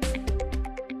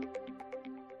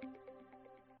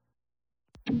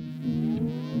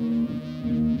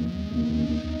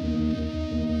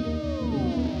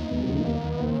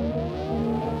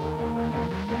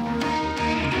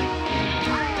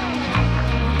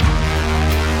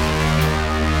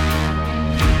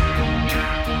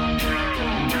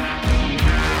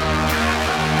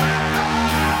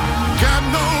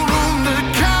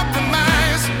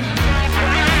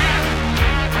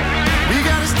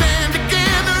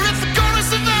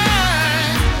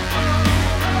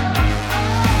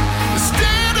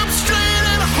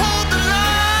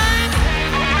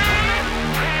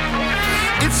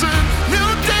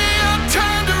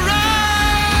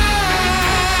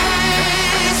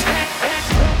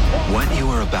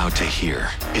 Here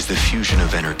is the fusion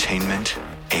of entertainment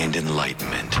and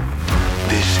enlightenment.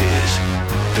 This is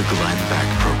the Glenn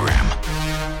Beck program.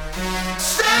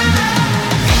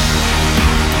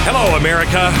 Hello,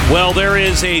 America. Well, there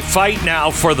is a fight now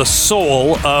for the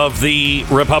soul of the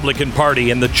Republican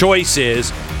Party, and the choice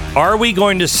is, are we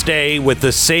going to stay with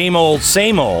the same old,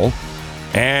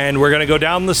 and we're going to go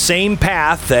down the same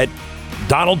path that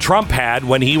Donald Trump had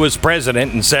when he was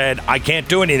president and said, I can't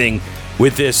do anything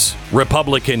with this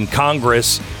Republican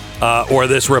Congress or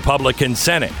this Republican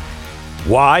Senate.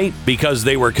 Why? Because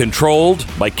they were controlled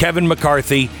by Kevin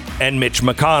McCarthy and Mitch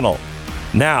McConnell.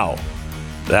 Now,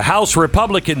 the House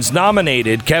Republicans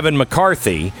nominated Kevin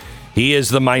McCarthy. He is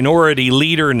the minority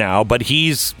leader now, but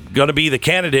he's going to be the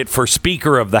candidate for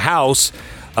Speaker of the House.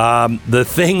 The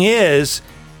thing is,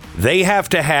 they have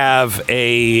to have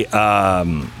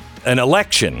an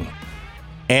election.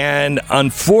 And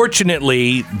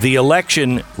unfortunately, the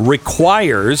election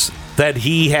requires that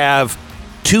he have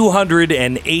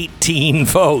 218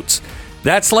 votes.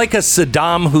 That's like a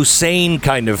Saddam Hussein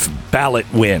kind of ballot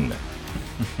win.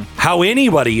 How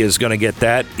anybody is going to get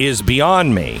that is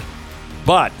beyond me.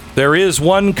 But There is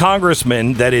one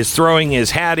congressman that is throwing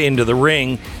his hat into the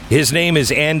ring. His name is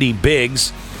Andy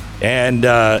Biggs,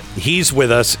 and he's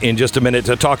with us in just a minute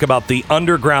to talk about the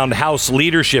underground House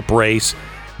leadership race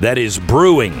that is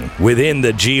brewing within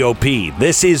the GOP.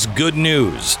 This is good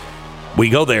news. We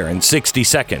go there in 60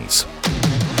 seconds.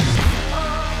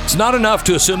 It's not enough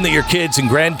to assume that your kids and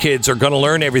grandkids are going to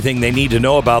learn everything they need to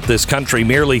know about this country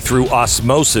merely through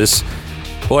osmosis.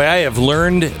 Boy, I have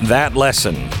learned that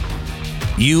lesson.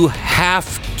 You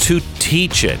have to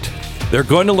teach it. They're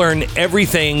going to learn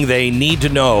everything they need to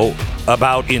know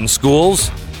about in schools?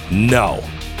 No.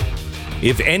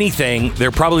 If anything,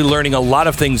 they're probably learning a lot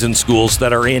of things in schools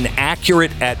that are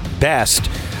inaccurate at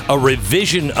best, a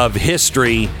revision of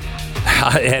history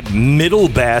at middle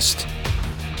best,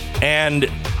 and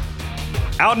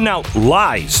out-and-out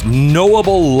lies,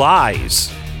 knowable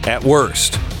lies at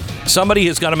worst. Somebody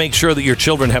has got to make sure that your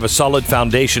children have a solid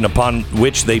foundation upon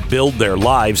which they build their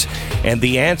lives, and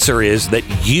the answer is that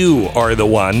you are the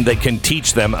one that can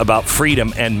teach them about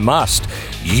freedom and must.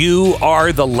 You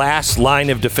are the last line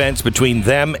of defense between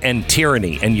them and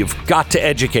tyranny, and you've got to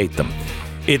educate them.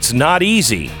 It's not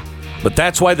easy, but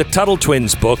that's why the Tuttle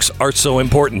Twins books are so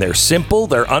important. They're simple,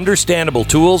 they're understandable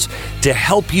tools to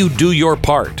help you do your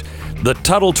part. The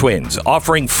Tuttle Twins,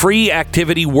 offering free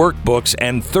activity workbooks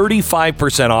and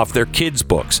 35% off their kids'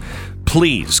 books.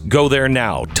 Please go there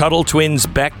now,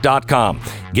 TuttleTwinsBeck.com.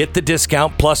 Get the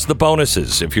discount plus the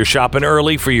bonuses. If you're shopping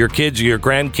early for your kids or your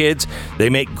grandkids,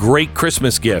 they make great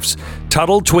Christmas gifts.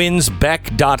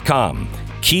 TuttleTwinsBeck.com.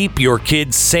 Keep your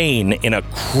kids sane in a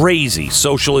crazy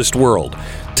socialist world.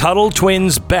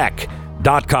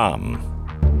 TuttleTwinsBeck.com.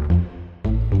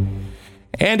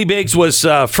 Andy Biggs was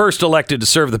first elected to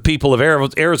serve the people of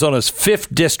Arizona's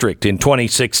 5th District in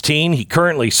 2016. He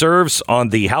currently serves on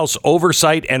the House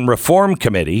Oversight and Reform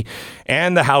Committee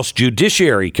and the House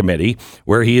Judiciary Committee,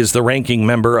 where he is the ranking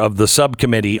member of the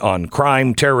Subcommittee on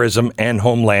Crime, Terrorism, and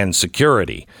Homeland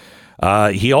Security.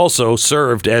 He also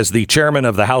served as the chairman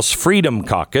of the House Freedom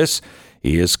Caucus.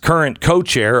 He is current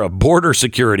co-chair of Border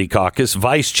Security Caucus,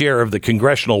 vice chair of the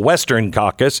Congressional Western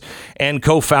Caucus, and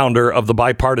co-founder of the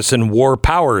Bipartisan War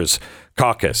Powers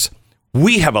Caucus.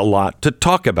 We have a lot to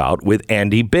talk about with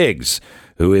Andy Biggs,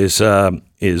 who is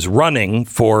running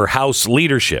for House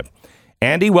leadership.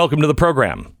 Andy, welcome to the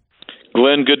program.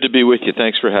 Glenn, good to be with you.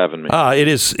 Thanks for having me. It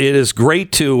is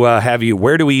great to have you.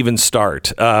 Where do we even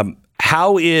start? What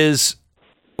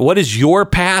is your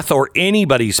path or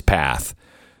anybody's path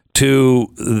to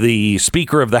the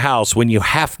Speaker of the House when you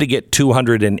have to get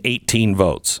 218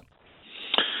 votes?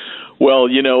 Well,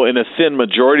 in a thin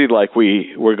majority like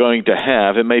we're going to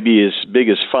have, it may be as big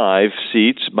as 5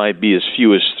 seats, might be as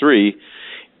few as 3.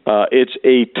 It's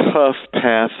a tough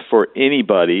path for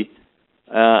anybody.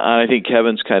 I think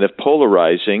Kevin's kind of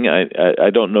polarizing.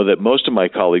 I don't know that most of my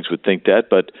colleagues would think that,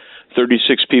 but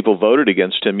 36 people voted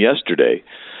against him yesterday.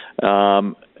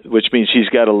 Which means he's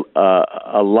got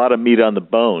a lot of meat on the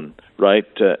bone, right?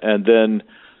 And then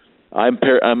I'm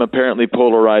apparently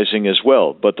polarizing as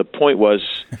well. But the point was,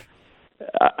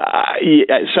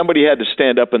 somebody had to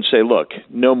stand up and say, look,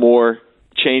 no more,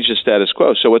 change the status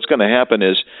quo. So what's going to happen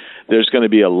is there's going to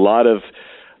be a lot of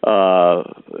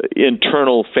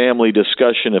internal family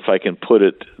discussion, if I can put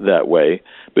it that way,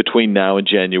 between now and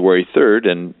January 3rd.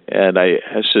 And I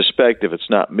suspect if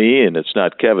it's not me and it's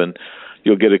not Kevin,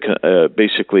 you'll get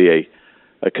basically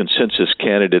a consensus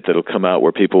candidate that'll come out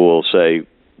where people will say,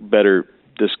 better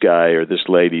this guy or this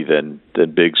lady than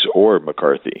Biggs or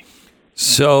McCarthy.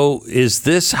 So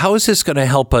how is this going to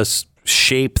help us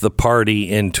shape the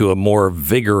party into a more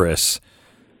vigorous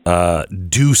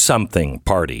do something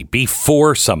party, be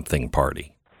for something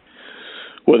party?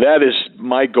 Well, that is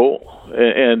my goal.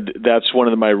 And that's one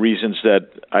of my reasons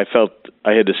that I felt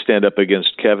I had to stand up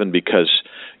against Kevin, because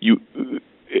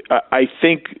I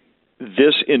think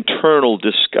this internal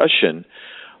discussion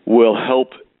will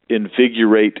help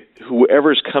invigorate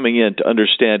whoever's coming in to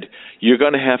understand you're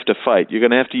going to have to fight. You're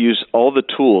going to have to use all the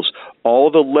tools, all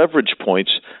the leverage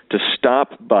points to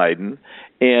stop Biden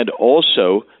and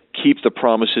also keep the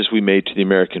promises we made to the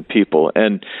American people.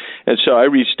 And so I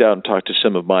reached out and talked to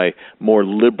some of my more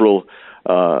liberal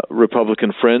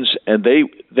Republican friends, and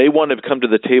they want to come to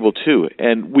the table too.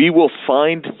 And we will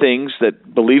find things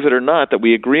that, believe it or not, that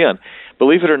we agree on.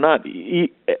 Believe it or not,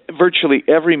 virtually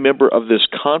every member of this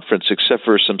conference, except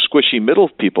for some squishy middle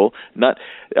people, not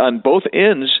on both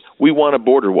ends, we want a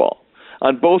border wall.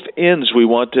 On both ends, we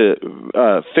want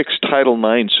to fix Title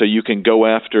IX so you can go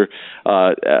after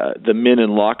the men in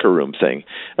locker room thing.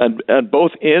 And on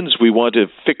both ends, we want to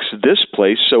fix this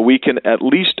place so we can at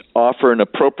least offer an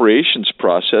appropriations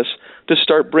process to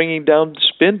start bringing down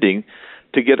spending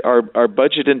to get our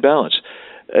budget in balance.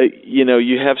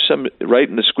 You have some right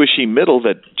in the squishy middle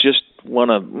that just want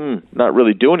to not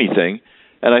really do anything.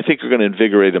 And I think we're going to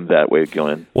invigorate them that way,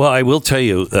 Glenn. Well, I will tell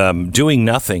you, doing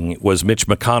nothing was Mitch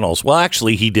McConnell's. Well,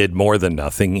 actually, he did more than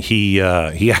nothing. He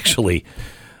actually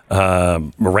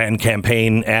ran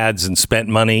campaign ads and spent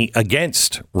money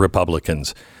against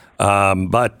Republicans.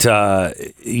 But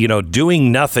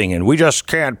doing nothing and we just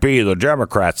can't be the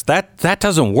Democrats, that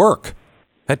doesn't work.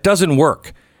 That doesn't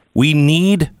work. We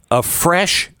need a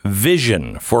fresh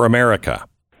vision for America.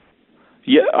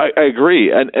 Yeah, I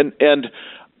agree. And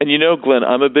Glenn,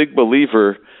 I'm a big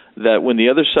believer that when the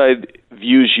other side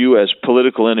views you as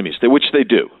political enemies, which they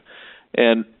do,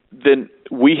 and then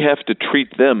we have to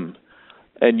treat them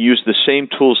and use the same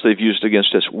tools they've used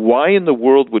against us. Why in the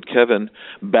world would Kevin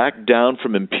back down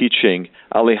from impeaching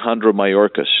Alejandro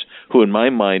Mayorkas, who in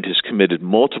my mind has committed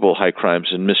multiple high crimes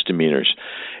and misdemeanors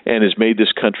and has made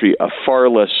this country a far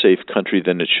less safe country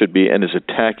than it should be and is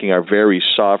attacking our very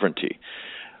sovereignty?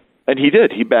 And he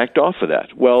did. He backed off of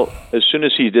that. Well, as soon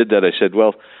as he did that, I said,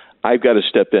 well, I've got to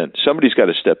step in. Somebody's got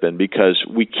to step in because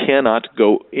we cannot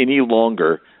go any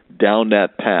longer down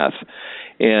that path.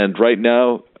 And right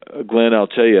now, Glenn, I'll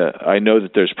tell you, I know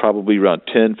that there's probably around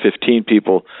 10, 15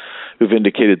 people who've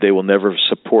indicated they will never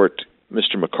support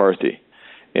Mr. McCarthy.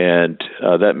 And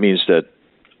that means that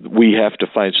we have to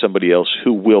find somebody else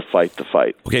who will fight the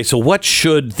fight. Okay, so what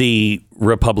should the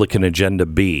Republican agenda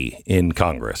be in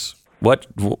Congress?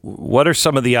 What are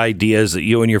some of the ideas that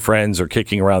you and your friends are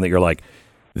kicking around that you're like,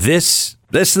 this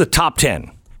is the top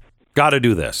 10. Got to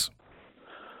do this.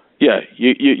 Yeah,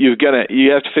 you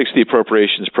have to fix the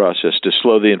appropriations process to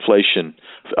slow the inflation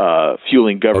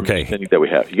fueling government spending that we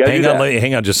have. You got to do that.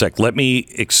 Hang on just a sec. Let me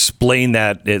explain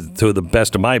that to the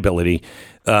best of my ability.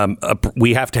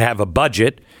 We have to have a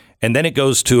budget, and then it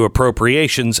goes to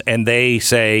appropriations, and they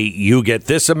say you get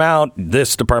this amount,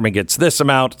 this department gets this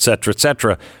amount, et cetera, et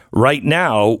cetera. Right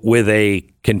now, with a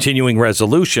continuing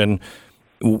resolution,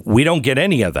 we don't get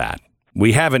any of that.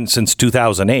 We haven't since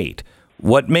 2008.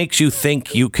 What makes you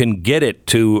think you can get it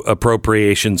to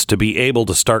appropriations to be able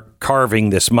to start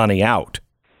carving this money out?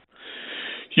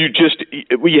 You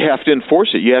have to enforce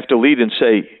it. You have to lead and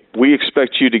say, we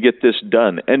expect you to get this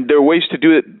done. And there are ways to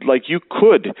do it. Like you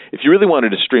could, if you really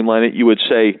wanted to streamline it, you would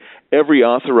say every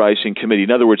authorizing committee, in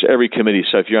other words, every committee.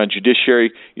 So if you're on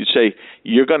judiciary, you'd say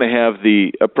you're going to have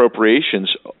the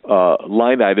appropriations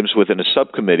line items within a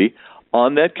subcommittee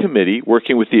on that committee,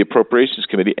 working with the Appropriations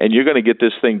Committee, and you're going to get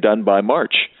this thing done by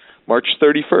March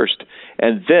 31st.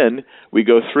 And then we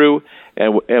go through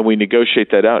and we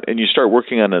negotiate that out, and you start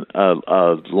working on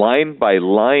a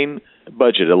line-by-line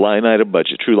budget, a line item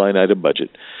budget, true line item budget,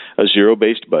 a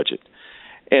zero-based budget.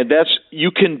 And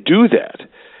you can do that.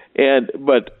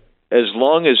 But as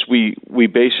long as we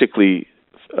basically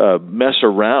mess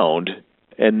around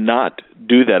and not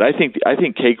do that. I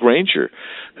think Kate Granger,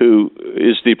 who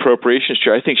is the appropriations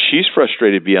chair, I think she's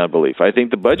frustrated beyond belief. I think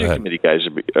the budget committee guys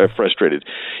are frustrated.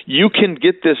 You can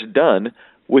get this done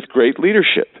with great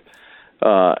leadership.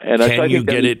 Can you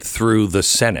get it through the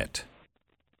Senate?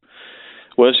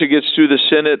 Once it gets through the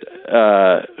Senate,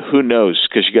 who knows?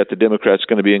 Because you got the Democrats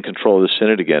going to be in control of the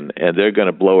Senate again, and they're going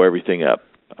to blow everything up.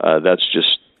 That's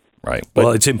just right.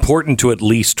 Well, it's important to at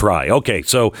least try. Okay,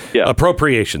 so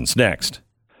appropriations next.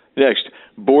 Next,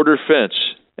 border fence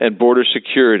and border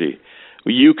security.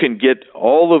 You can get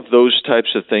all of those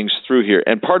types of things through here.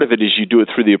 And part of it is you do it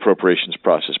through the appropriations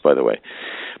process, by the way.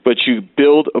 But you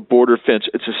build a border fence.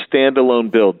 It's a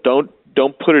standalone bill.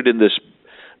 Don't put it in this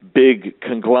big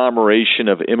conglomeration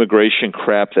of immigration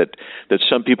crap that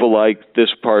some people like, this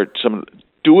part.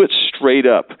 Do it straight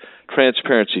up,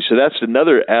 transparency. So that's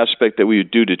another aspect that we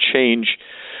would do to change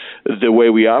the way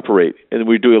we operate, and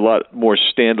we do a lot more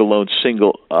standalone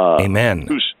single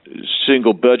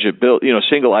budget bill,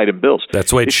 single item bills.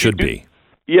 That's the way it should be.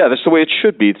 Yeah, that's the way it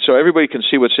should be. So everybody can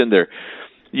see what's in there.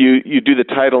 You do the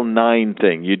Title IX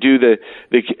thing. You do the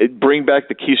bring back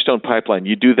the Keystone Pipeline.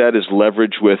 You do that as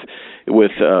leverage with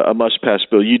a must-pass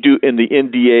bill. You do in the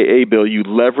NDAA bill. You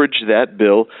leverage that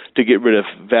bill to get rid of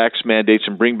vax mandates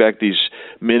and bring back these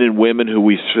men and women who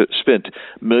we spent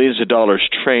millions of dollars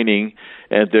training,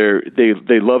 and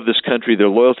they love this country. They're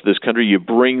loyal to this country. You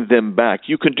bring them back.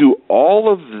 You can do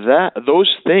all of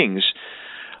those things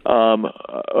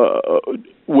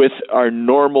with our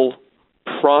normal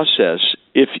process.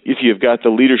 If you've got the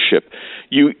leadership,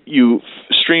 you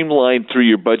streamline through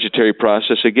your budgetary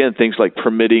process, again, things like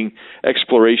permitting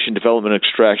exploration, development,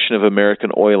 extraction of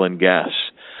American oil and gas.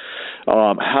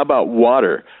 How about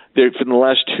water? For the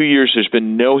last 2 years, there's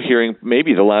been no hearing.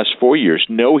 Maybe the last 4 years,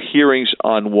 no hearings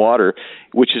on water,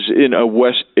 which is in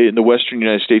the Western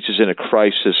United States is in a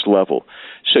crisis level.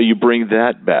 So you bring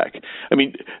that back. I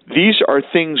mean, these are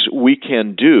things we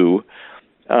can do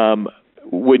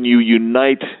when you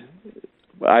unite.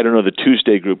 I don't know, the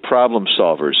Tuesday Group problem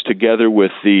solvers together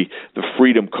with the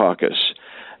Freedom Caucus.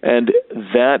 And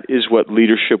that is what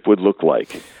leadership would look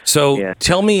like. So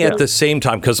tell me at the same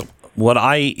time, because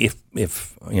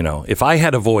if I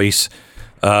had a voice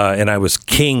and I was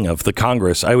king of the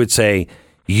Congress, I would say,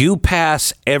 you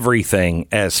pass everything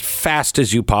as fast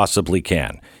as you possibly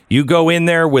can. You go in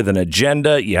there with an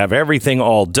agenda. You have everything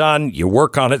all done. You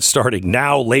work on it starting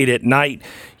now, late at night.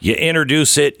 You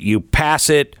introduce it. You pass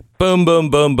it. Boom, boom,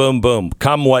 boom, boom, boom.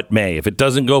 Come what may. If it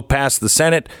doesn't go past the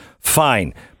Senate,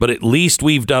 fine. But at least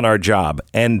we've done our job.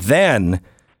 And then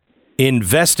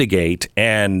investigate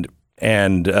and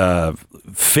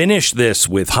finish this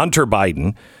with Hunter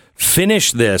Biden.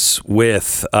 Finish this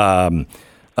with COVID.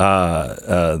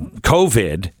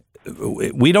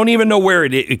 We don't even know where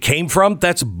it came from.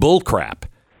 That's bullcrap.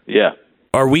 Yeah.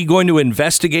 Are we going to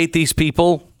investigate these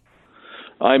people?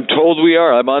 I'm told we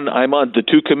are. I'm on the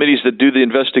two committees that do the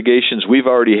investigations. We've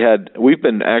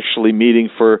been actually meeting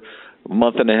for a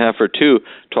month and a half or two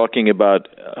talking about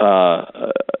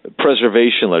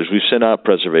preservation letters. We've sent out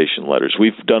preservation letters.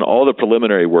 We've done all the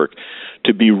preliminary work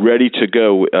to be ready to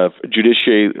go.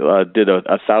 Judiciary did a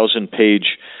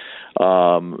 1,000-page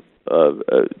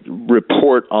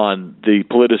report on the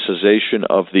politicization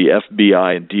of the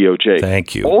FBI and DOJ.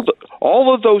 Thank you.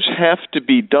 All of those have to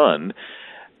be done,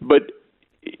 but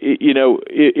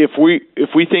if we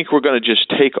think we're going to just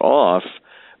take off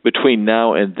between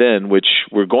now and then, which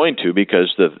we're going to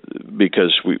because that's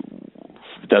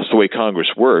the way Congress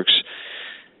works,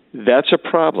 that's a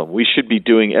problem. We should be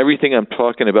doing everything I'm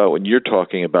talking about when you're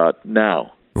talking about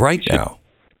now. Right now.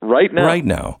 Right now. Right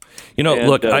now.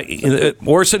 Look,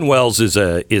 Orson Welles is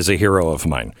a hero of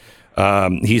mine.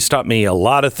 He's taught me a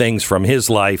lot of things from his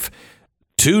life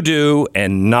to do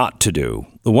and not to do.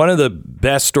 One of the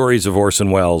best stories of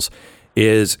Orson Welles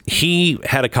is he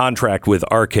had a contract with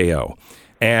RKO,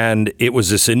 and it was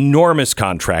this enormous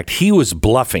contract. He was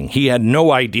bluffing. He had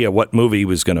no idea what movie he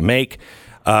was going to make.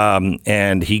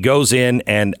 And he goes in,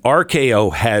 and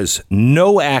RKO has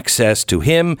no access to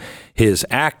him, his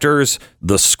actors,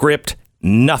 the script,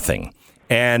 nothing.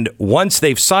 And once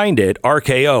they've signed it,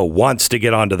 RKO wants to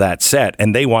get onto that set,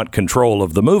 and they want control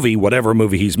of the movie, whatever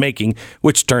movie he's making,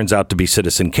 which turns out to be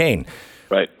Citizen Kane.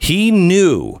 Right. He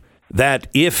knew that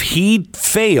if he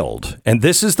failed, and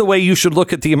this is the way you should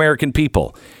look at the American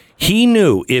people, he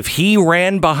knew if he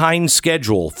ran behind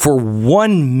schedule for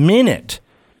 1 minute,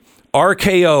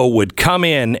 RKO would come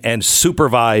in and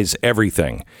supervise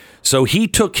everything. So he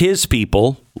took his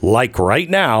people, like right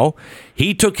now,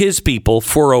 he took his people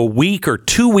for a week or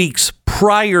 2 weeks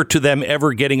prior to them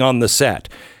ever getting on the set.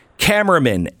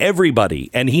 Cameramen, everybody.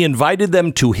 And he invited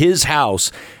them to his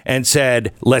house and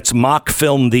said, let's mock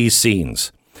film these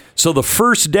scenes. So the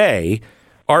first day,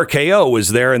 RKO was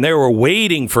there and they were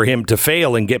waiting for him to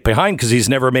fail and get behind because he's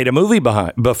never made a movie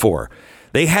before.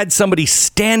 They had somebody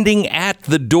standing at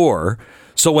the door,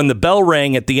 so when the bell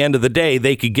rang at the end of the day,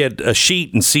 they could get a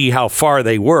sheet and see how far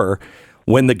they were.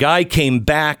 When the guy came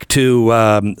back to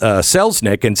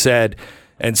Selznick and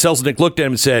Selznick looked at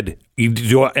him and said,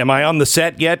 am I on the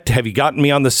set yet? Have you gotten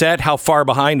me on the set? How far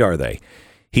behind are they?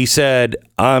 He said,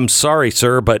 I'm sorry,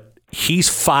 sir, but he's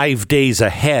 5 days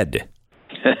ahead.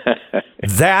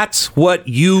 That's what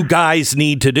you guys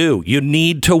need to do. You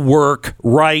need to work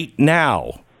right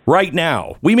now. Right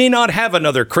now. We may not have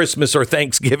another Christmas or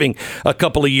Thanksgiving a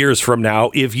couple of years from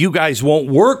now if you guys won't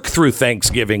work through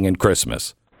Thanksgiving and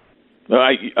Christmas.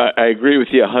 I agree with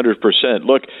you 100%.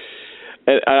 Look,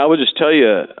 I will just tell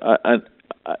you,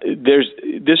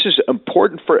 this is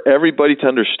important for everybody to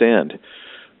understand.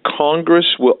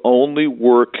 Congress will only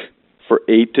work for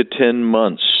 8 to 10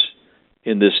 months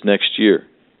in this next year.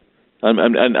 And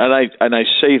I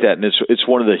say that, and it's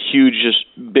one of the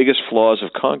biggest flaws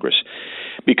of Congress,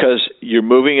 because you're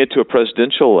moving into a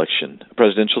presidential election, a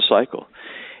presidential cycle,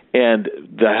 and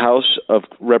the House of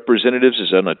Representatives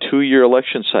is on a 2-year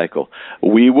election cycle.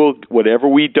 We will, whatever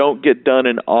we don't get done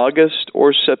in August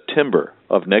or September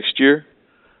of next year,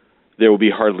 there will be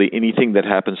hardly anything that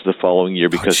happens the following year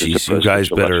because it's a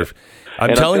presidential election.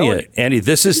 I'm telling you, Andy,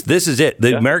 this is it.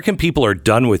 The American people are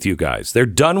done with you guys. They're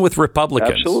done with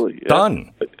Republicans. Absolutely. Yeah.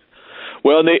 Done.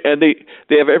 Well, they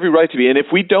have every right to be. And if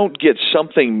we don't get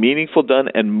something meaningful done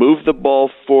and move the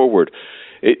ball forward,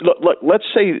 let's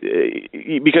say,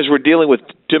 because we're dealing with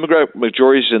Democratic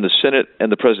majorities in the Senate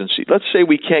and the presidency, let's say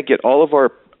we can't get all of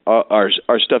our our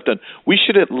stuff done. We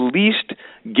should at least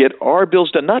get our bills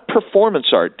done, not performance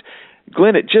art.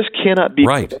 Glenn, it just cannot be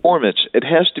performance. It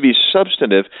has to be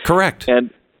substantive. Correct. And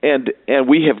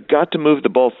we have got to move the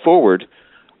ball forward,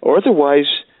 or otherwise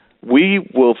we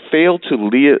will fail to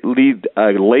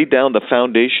lay down the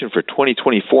foundation for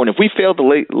 2024. And if we fail to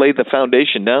lay the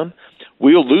foundation down,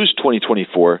 we'll lose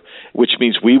 2024, which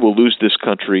means we will lose this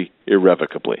country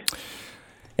irrevocably.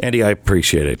 Andy, I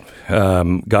appreciate it.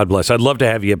 God bless. I'd love to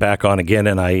have you back on again,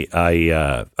 and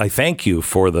I thank you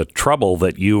for the trouble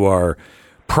that you are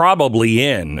probably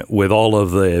in with all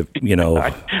of the,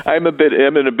 I'm in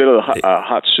a bit of a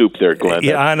hot soup there, Glenn.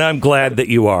 Yeah, and I'm glad that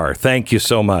you are. Thank you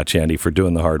so much, Andy, for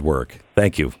doing the hard work.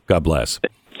 Thank you. God bless.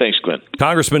 Thanks, Glenn.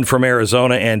 Congressman from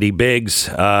Arizona, Andy Biggs.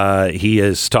 He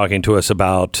is talking to us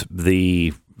about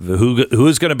who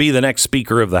is going to be the next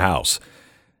Speaker of the House.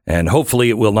 And hopefully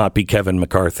it will not be Kevin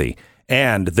McCarthy.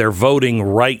 And they're voting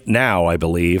right now, I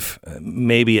believe,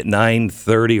 maybe at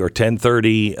 9:30 or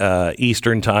 10:30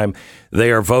 Eastern time.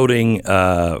 They are voting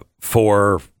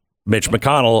for Mitch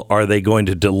McConnell. Are they going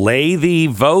to delay the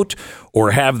vote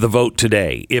or have the vote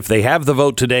today? If they have the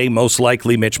vote today, most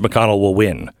likely Mitch McConnell will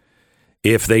win.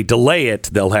 If they delay it,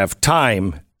 they'll have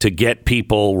time to get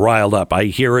people riled up. I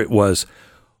hear it was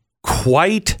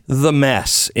quite the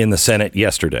mess in the Senate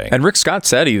yesterday. And Rick Scott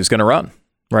said he was going to run.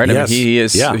 Right. Yes. I mean, he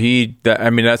is. Yeah.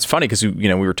 That's funny because,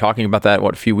 we were talking about that,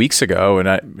 a few weeks ago, and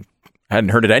I hadn't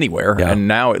heard it anywhere. Yeah. And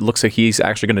now it looks like he's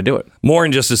actually going to do it. More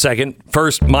in just a second.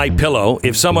 First, MyPillow.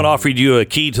 If someone offered you a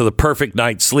key to the perfect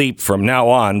night's sleep from now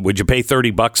on, would you pay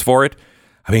 $30 for it?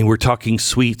 I mean, we're talking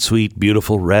sweet, sweet,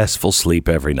 beautiful, restful sleep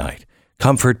every night.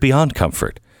 Comfort beyond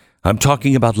comfort. I'm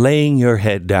talking about laying your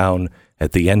head down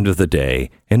at the end of the day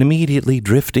and immediately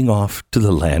drifting off to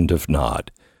the land of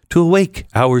Nod, to awake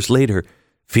hours later,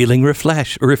 feeling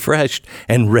refreshed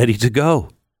and ready to go.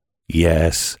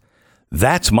 Yes,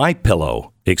 that's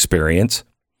MyPillow experience.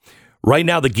 Right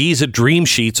now, the Giza Dream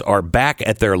Sheets are back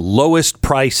at their lowest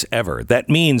price ever. That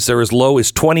means they're as low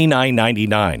as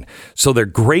 $29.99. So they're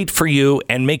great for you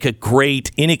and make a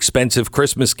great, inexpensive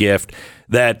Christmas gift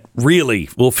that really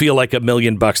will feel like $1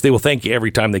 million. They will thank you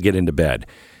every time they get into bed.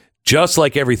 Just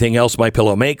like everything else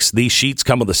MyPillow makes, these sheets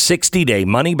come with a 60-day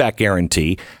money-back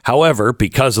guarantee. However,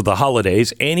 because of the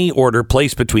holidays, any order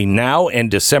placed between now and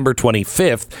December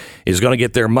 25th is going to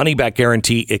get their money-back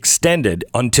guarantee extended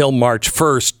until March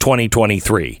 1st,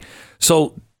 2023.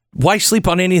 So why sleep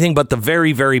on anything but the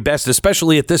very, very best,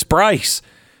 especially at this price?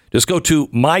 Just go to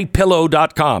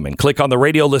MyPillow.com and click on the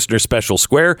radio listener special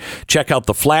square. Check out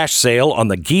the flash sale on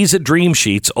the Giza Dream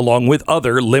Sheets along with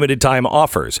other limited time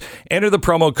offers. Enter the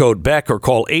promo code Beck or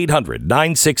call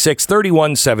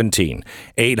 800-966-3117.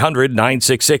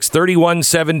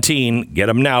 800-966-3117. Get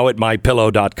them now at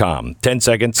MyPillow.com. 10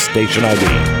 seconds, station ID.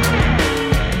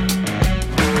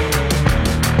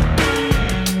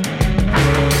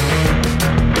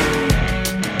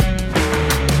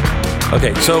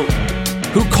 Okay, so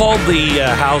who called the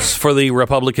House for the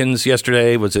Republicans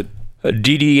yesterday? Was it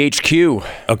DDHQ?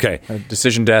 Okay,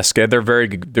 Decision Desk. They're very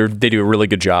good. They do a really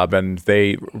good job, and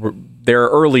they're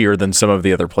earlier than some of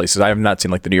the other places. I have not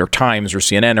seen like the New York Times or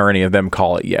CNN or any of them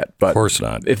call it yet. But of course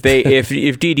not. If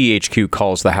DDHQ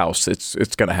calls the House, it's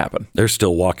going to happen. They're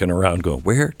still walking around going,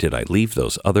 "Where did I leave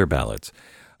those other ballots?"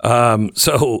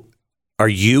 So. Are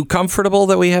you comfortable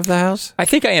that we have the House? I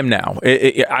think I am now.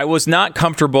 I was not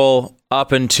comfortable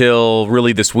up until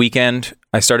really this weekend.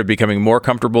 I started becoming more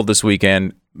comfortable this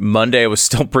weekend. Monday, I was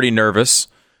still pretty nervous.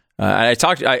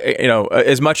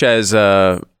 As much as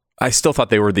I still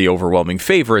thought they were the overwhelming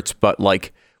favorites, but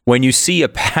like when you see a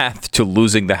path to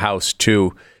losing the House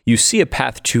too, you see a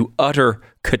path to utter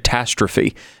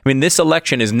catastrophe. I mean, this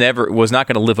election was not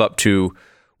going to live up to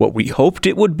what we hoped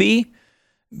it would be,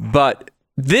 but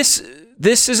this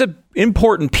is an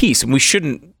important piece, and we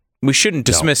shouldn't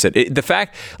dismiss it. The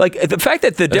fact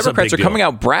that the Democrats are coming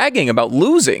out bragging about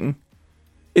losing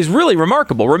is really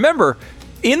remarkable. Remember,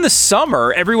 in the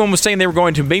summer, everyone was saying they were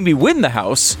going to maybe win the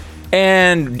House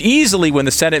and easily win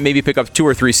the Senate, maybe pick up 2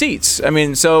 or 3 seats. I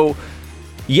mean, so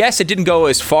yes, it didn't go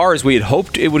as far as we had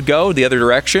hoped it would go the other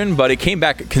direction, but it came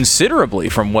back considerably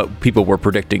from what people were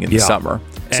predicting in the summer.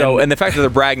 And the fact that they're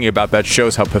bragging about that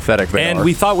shows how pathetic they are. And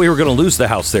we thought we were going to lose the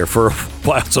House there for a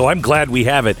while, so I'm glad we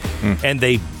have it. And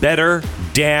they better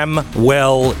damn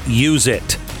well use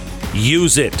it.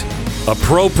 Use it.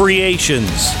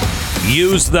 Appropriations.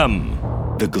 Use them.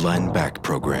 The Glenn Beck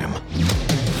Program.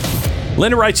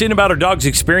 Linda writes in about her dog's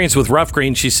experience with Rough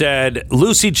Greens. She said,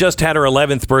 Lucy just had her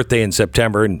 11th birthday in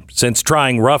September, and since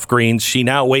trying Rough Greens, she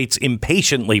now waits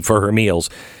impatiently for her meals.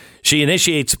 She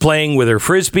initiates playing with her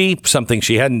Frisbee, something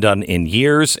she hadn't done in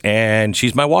years, and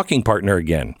she's my walking partner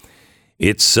again.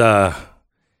 It's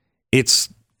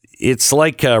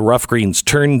like Rough Greens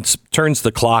turns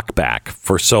the clock back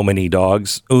for so many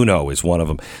dogs. Uno is one of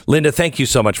them. Linda, thank you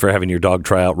so much for having your dog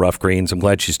try out Rough Greens. I'm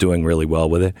glad she's doing really well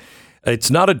with it.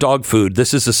 It's not a dog food.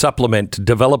 This is a supplement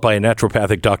developed by a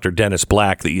naturopathic Dr. Dennis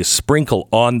Black that you sprinkle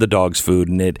on the dog's food,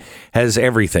 and it has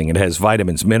everything. It has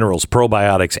vitamins, minerals,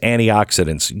 probiotics,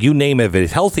 antioxidants. You name it.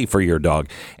 It's healthy for your dog.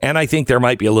 And I think there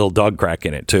might be a little dog crack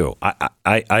in it, too.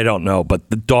 I don't know,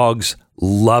 but the dogs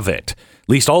love it. At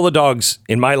least all the dogs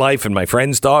in my life and my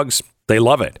friends' dogs, they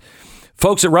love it.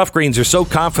 Folks at Rough Greens are so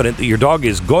confident that your dog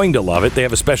is going to love it. They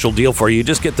have a special deal for you. You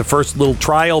just get the first little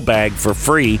trial bag for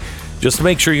free, just to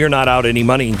make sure you're not out any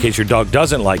money in case your dog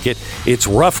doesn't like it. It's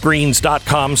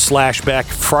roughgreens.com/Beck.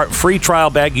 Free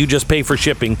trial bag. You just pay for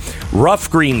shipping.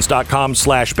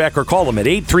 Roughgreens.com/Beck, or call them at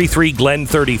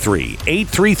 833-GLEN-33.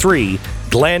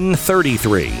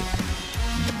 833-GLEN-33.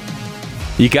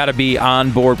 You got to be on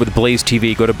board with Blaze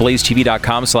TV. Go to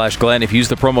blazetv.com/Glenn. If you use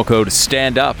the promo code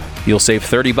STANDUP, you'll save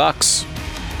 $30.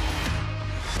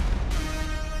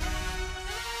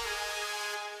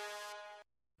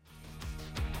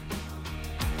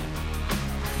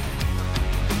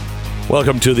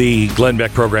 Welcome to the Glenn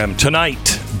Beck program.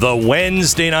 Tonight, the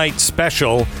Wednesday night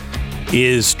special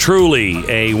is truly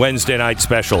a Wednesday night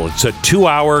special. It's a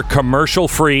 2-hour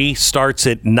commercial-free, starts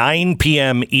at 9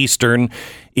 p.m. Eastern.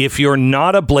 If you're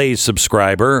not a Blaze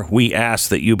subscriber, we ask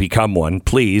that you become one.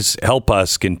 Please help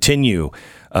us continue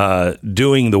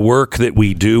doing the work that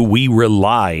we do. We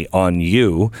rely on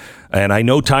you. And I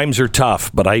know times are tough,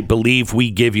 but I believe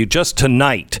we give you, just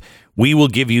tonight, we will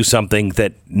give you something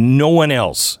that no one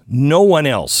else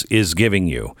is giving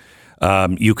you.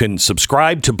 You can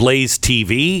subscribe to Blaze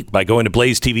TV by going to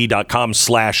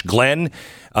blazetv.com/Glenn.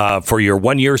 For your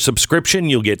 1-year subscription,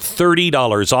 you'll get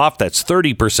 $30 off. That's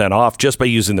 30% off just by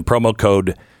using the promo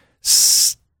code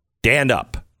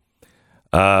STANDUP.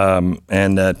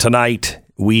 And tonight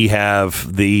we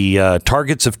have the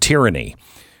targets of tyranny.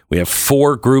 We have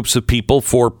 4 groups of people,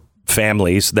 4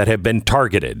 families that have been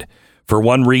targeted for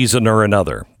one reason or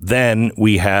another. Then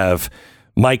we have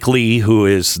Mike Lee, who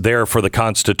is there for the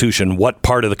Constitution. What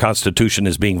part of the Constitution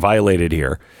is being violated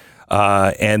here?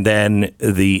 And then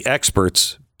the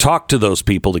experts talk to those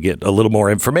people to get a little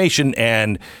more information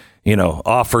and,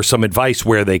 offer some advice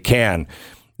where they can.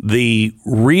 The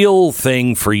real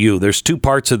thing for you, there's 2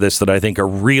 parts of this that I think are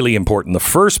really important. The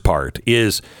first part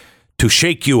is to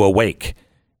shake you awake.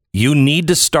 You need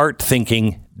to start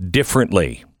thinking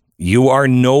differently. You are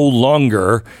no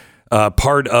longer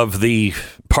part of the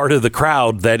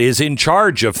crowd that is in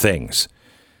charge of things.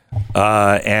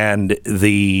 And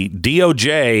the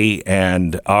DOJ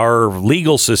and our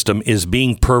legal system is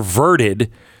being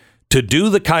perverted to do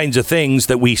the kinds of things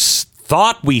that we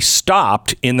thought we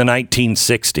stopped in the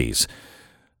 1960s.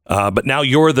 But now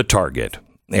you're the target,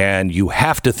 and you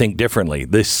have to think differently.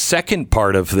 The second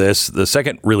part of this, the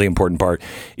second really important part,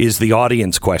 is the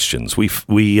audience questions. We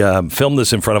filmed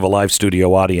this in front of a live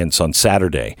studio audience on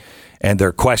Saturday, and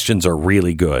their questions are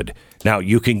really good. Now,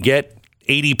 you can get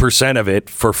 80% of it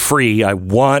for free. I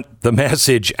want the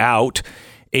message out.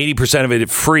 80% of it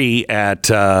free at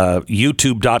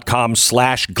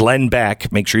youtube.com/Glenn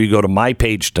Beck. Make sure you go to my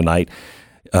page tonight,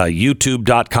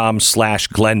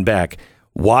 youtube.com/Glenn Beck.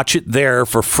 Watch it there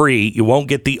for free. You won't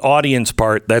get the audience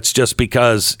part. That's just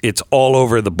because it's all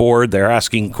over the board. They're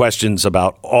asking questions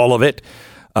about all of it.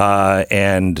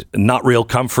 And not real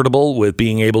comfortable with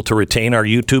being able to retain our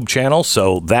YouTube channel.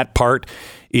 So that part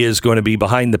is going to be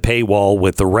behind the paywall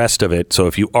with the rest of it. So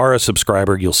if you are a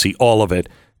subscriber, you'll see all of it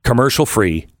commercial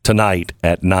free tonight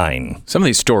at 9. Some of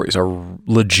these stories are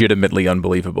legitimately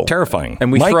unbelievable. Terrifying.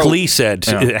 And Mike Lee said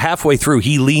halfway through,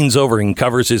 he leans over and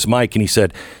covers his mic and he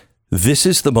said, "This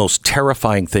is the most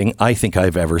terrifying thing I think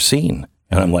I've ever seen."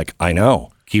 And I'm like, I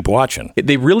know. Keep watching.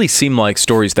 They really seem like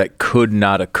stories that could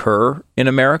not occur in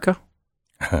America.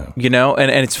 And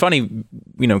it's funny,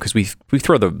 because we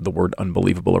throw the word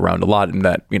unbelievable around a lot, in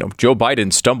that, Joe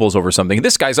Biden stumbles over something.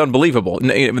 This guy's unbelievable.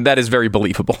 And that is very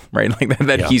believable, right? Like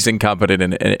that he's incompetent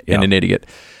and an idiot.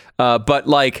 But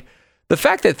like the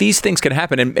fact that these things can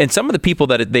happen, and some of the people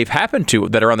that they've happened to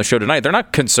that are on the show tonight, they're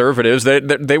not conservatives.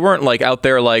 They weren't like out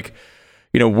there like,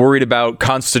 worried about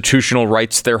constitutional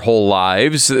rights their whole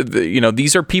lives.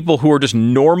 These are people who are just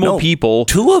normal people.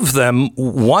 2 of them,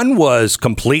 one was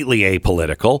completely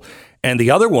apolitical, and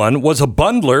the other one was a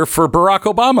bundler for Barack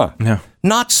Obama. No.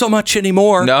 Not so much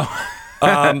anymore. No.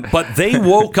 But they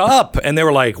woke up and they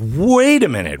were like, wait a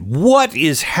minute, what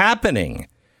is happening?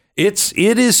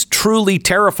 It is truly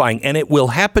terrifying, and it will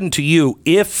happen to you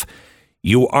if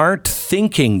you aren't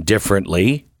thinking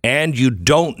differently and you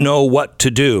don't know what to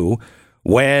do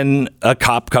when a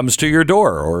cop comes to your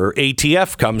door or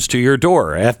ATF comes to your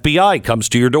door, FBI comes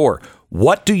to your door.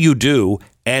 What do you do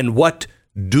and what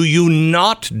do you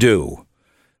not do?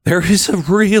 There is a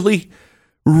really,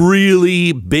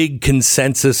 really big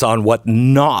consensus on what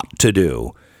not to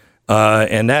do.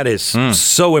 And that is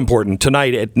so important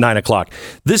tonight at 9 o'clock.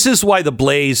 This is why The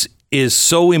Blaze is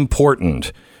so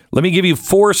important. Let me give you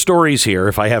 4 stories here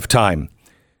if I have time.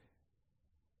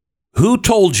 Who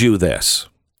told you this?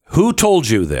 Who told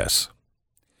you this?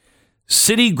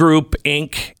 Citigroup,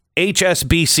 Inc.,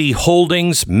 HSBC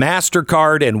Holdings,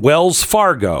 MasterCard, and Wells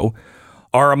Fargo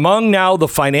are among now the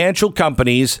financial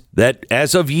companies that,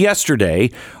 as of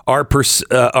yesterday, are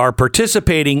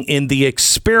participating in the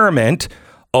experiment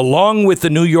along with the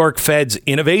New York Fed's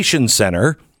Innovation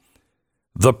Center,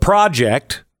 the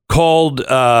project called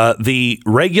the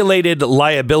Regulated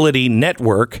Liability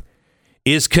Network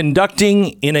is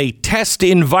conducting in a test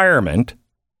environment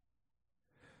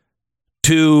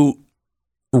to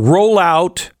roll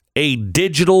out a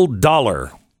digital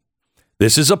dollar.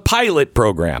 This is a pilot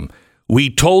program. We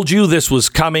told you this was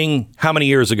coming how many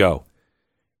years ago?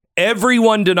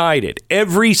 Everyone denied it.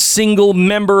 Every single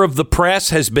member of the press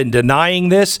has been denying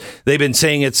this. They've been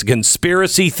saying it's a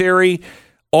conspiracy theory.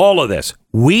 All of this.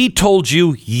 We told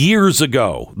you years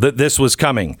ago that this was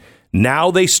coming.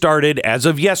 Now they started, as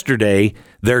of yesterday,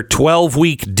 their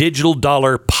 12-week digital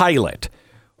dollar pilot.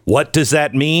 What does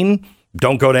that mean?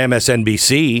 Don't go to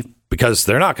MSNBC because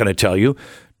they're not going to tell you.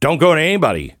 Don't go to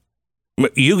anybody.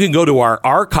 You can go to our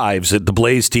archives at The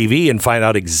Blaze TV and find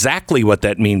out exactly what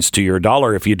that means to your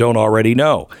dollar if you don't already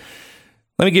know.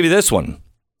 Let me give you this one.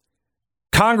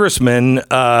 Congress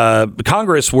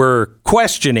were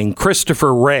questioning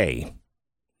Christopher Wray.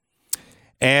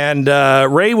 And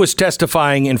Wray was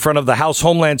testifying in front of the House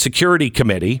Homeland Security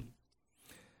Committee.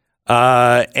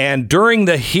 And during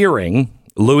the hearing,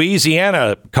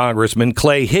 Louisiana Congressman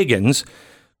Clay Higgins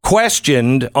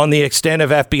questioned on the extent of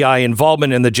FBI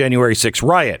involvement in the January 6th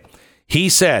riot. He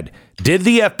said, did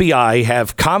the FBI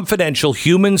have confidential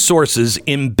human sources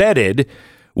embedded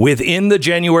within the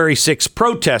January 6th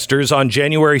protesters on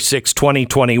January 6,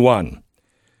 2021?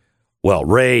 Well,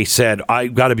 Wray said,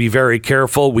 I've got to be very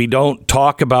careful. We don't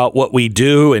talk about what we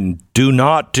do and do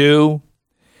not do.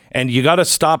 And you got to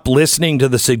stop listening to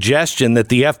the suggestion that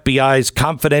the FBI's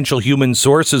confidential human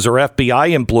sources or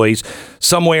FBI employees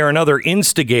some way or another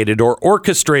instigated or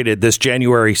orchestrated this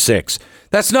January 6th.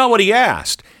 That's not what he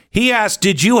asked. He asked,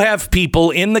 did you have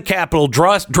people in the Capitol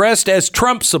dressed as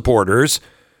Trump supporters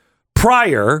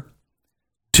prior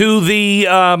to the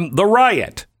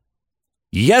riot?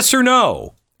 Yes or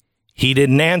no? He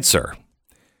didn't answer.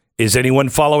 Is anyone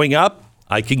following up?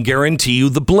 I can guarantee you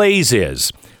the Blaze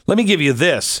is. Let me give you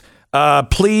this.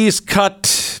 Please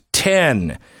cut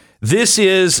 10. This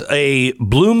is a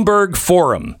Bloomberg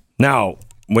forum. Now,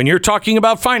 when you're talking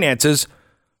about finances,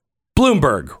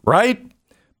 Bloomberg, right?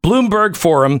 Bloomberg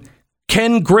forum,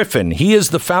 Ken Griffin. He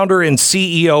is the founder and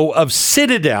CEO of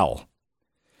Citadel.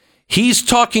 He's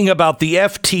talking about the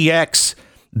FTX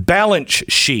balance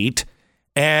sheet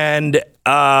and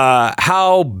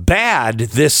how bad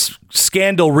this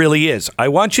scandal really is. I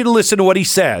want you to listen to what he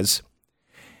says.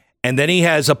 And then he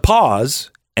has a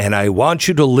pause, and I want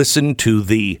you to listen to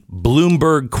the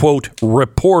Bloomberg, quote,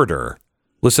 reporter.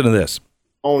 Listen to this.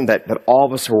 That all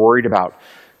of us are worried about.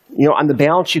 You know, on the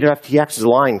balance sheet of FTX is a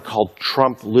line called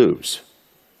Trump lose.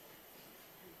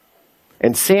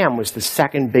 And Sam was the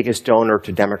second biggest donor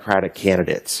to Democratic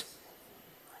candidates.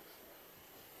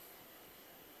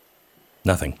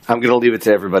 Nothing. I'm going to leave it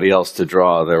to everybody else to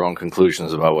draw their own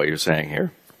conclusions about what you're saying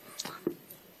here.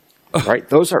 Right?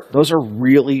 Those are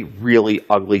really, really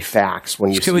ugly facts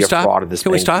when you see a fraud of this.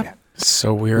 Can we stop?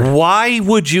 So weird. Why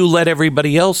would you let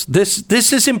everybody else?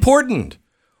 This is important.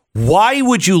 Why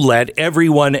would you let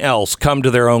everyone else come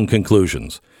to their own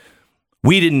conclusions?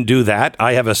 We didn't do that.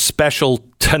 I have a special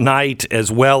tonight as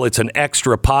well. It's an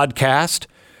extra podcast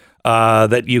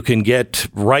that you can get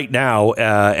right now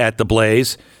at The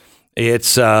Blaze.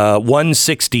 It's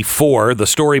 164, the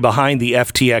story behind the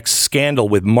FTX scandal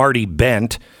with Marty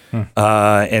Bent.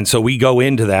 And so we go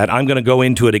into that. I'm going to go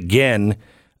into it again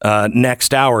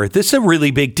next hour. This is a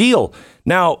really big deal.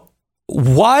 Now,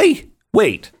 why?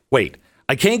 Wait.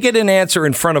 I can't get an answer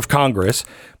in front of Congress.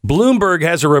 Bloomberg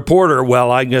has a reporter.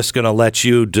 Well, I'm just going to let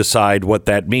you decide what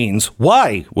that means.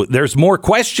 Why? There's more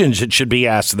questions that should be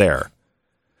asked there.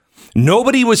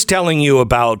 Nobody was telling you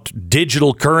about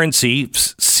digital currency,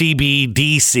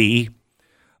 CBDC,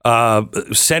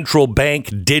 central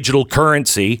bank digital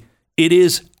currency. It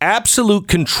is absolute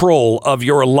control of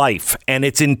your life, and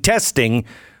it's in testing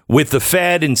with the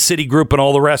Fed and Citigroup and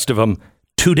all the rest of them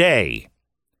today.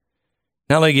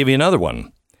 Now let me give you another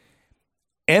one.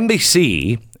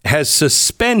 NBC has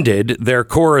suspended their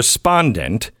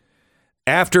correspondent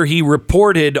after he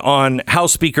reported on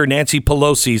House Speaker Nancy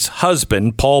Pelosi's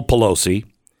husband, Paul Pelosi.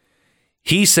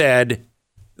 He said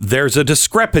there's a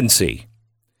discrepancy.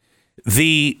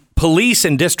 The police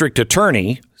and district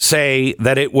attorney say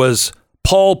that it was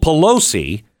Paul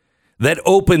Pelosi that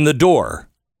opened the door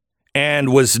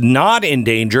and was not in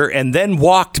danger and then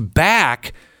walked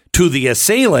back to the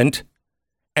assailant.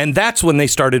 And that's when they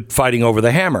started fighting over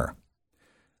the hammer.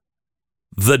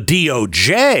 The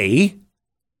DOJ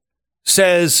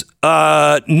says,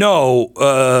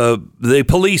 no, the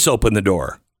police opened the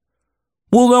door.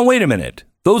 Well, no, wait a minute.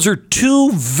 Those are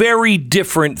two very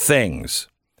different things.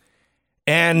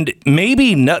 And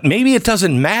maybe it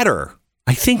doesn't matter.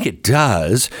 I think it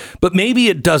does, but maybe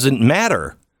it doesn't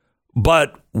matter.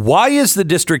 But why is the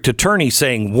district attorney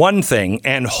saying one thing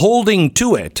and holding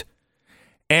to it,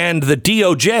 and the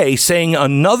DOJ saying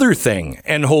another thing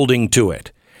and holding to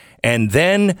it? And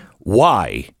then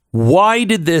why? Why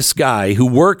did this guy who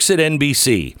works at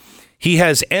NBC, he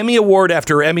has Emmy Award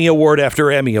after Emmy Award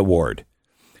after Emmy Award.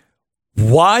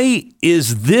 Why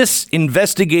is this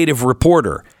investigative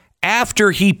reporter,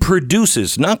 after he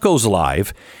produces, not goes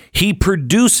live, he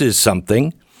produces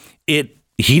something, he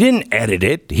didn't edit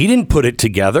it, he didn't put it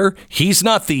together, he's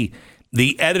not the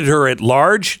editor at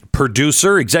large,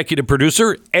 producer, executive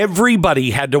producer,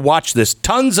 everybody had to watch this.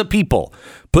 Tons of people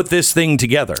put this thing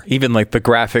together. Even like the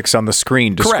graphics on the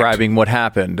screen describing what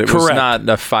happened. It was not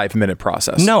a 5-minute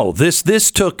process. No, this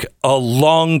took a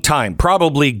long time,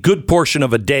 probably a good portion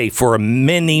of a day for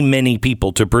many, many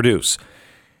people to produce.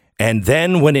 And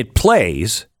then when it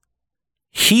plays,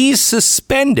 he's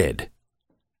suspended.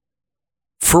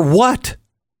 For what?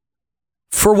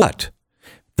 For what?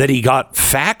 That he got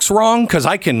facts wrong? Because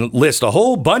I can list a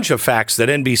whole bunch of facts that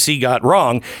NBC got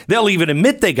wrong. They'll even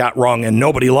admit they got wrong and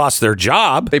nobody lost their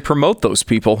job. They promote those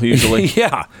people usually.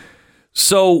 Yeah.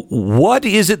 So what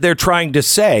is it they're trying to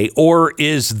say? Or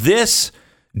is this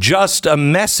just a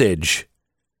message?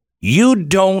 You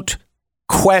don't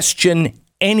question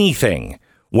anything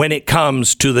when it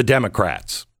comes to the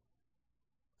Democrats.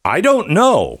 I don't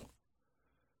know.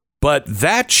 But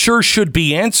that sure should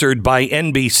be answered by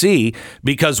NBC,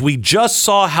 because we just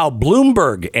saw how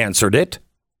Bloomberg answered it.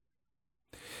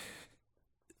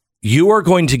 You are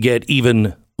going to get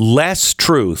even less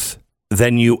truth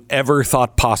than you ever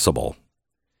thought possible.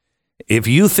 If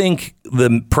you think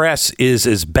the press is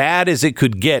as bad as it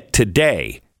could get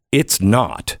today, it's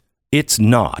not. It's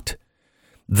not.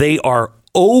 They are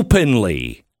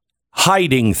openly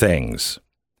hiding things.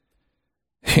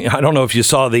 I don't know if you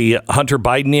saw the Hunter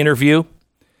Biden interview.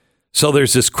 So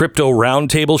there's this crypto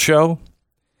roundtable show,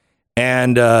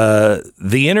 and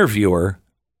the interviewer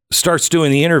starts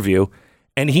doing the interview,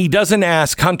 and he doesn't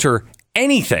ask Hunter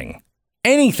anything.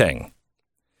 And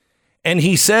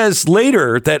he says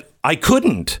later that I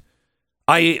couldn't.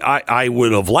 I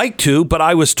would have liked to, but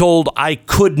I was told I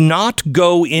could not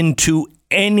go into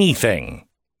anything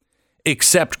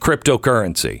except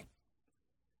cryptocurrency.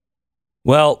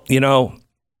 Well, you know,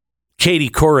 Katie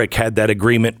Couric had that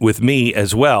agreement with me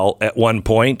as well at one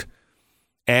point,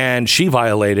 and she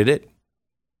violated it.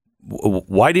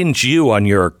 Why didn't you on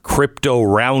your crypto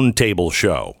roundtable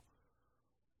show?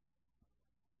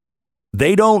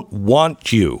 They don't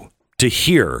want you to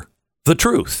hear the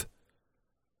truth.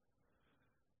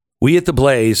 We at The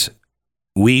Blaze,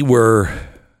 we were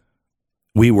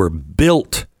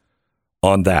built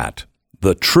on that.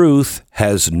 The truth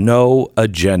has no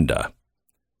agenda.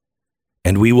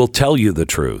 And we will tell you the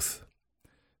truth,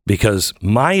 because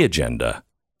my agenda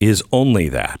is only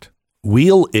that.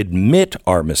 We'll admit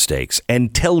our mistakes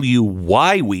and tell you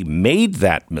why we made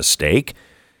that mistake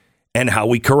and how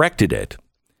we corrected it.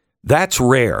 That's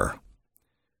rare.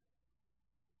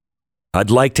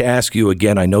 I'd like to ask you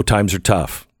again, I know times are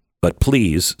tough, but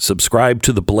please subscribe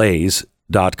to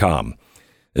theblaze.com.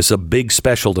 It's a big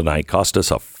special tonight, cost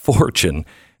us a fortune,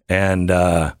 and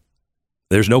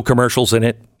there's no commercials in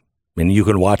it. And you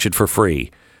can watch it for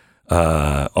free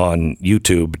on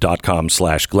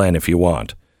youtube.com/Glenn if you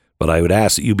want. But I would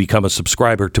ask that you become a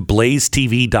subscriber to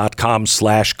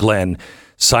blazetv.com/Glenn.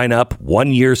 Sign up,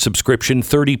 1-year subscription,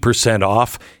 30%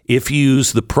 off if you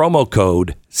use the promo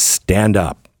code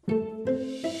STANDUP.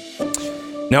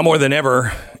 Now more than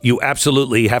ever, you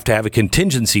absolutely have to have a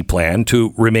contingency plan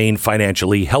to remain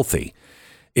financially healthy.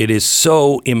 It is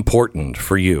so important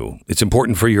for you. It's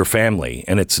important for your family,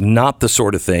 and it's not the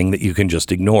sort of thing that you can just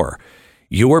ignore.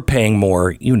 You are paying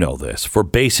more, you know this, for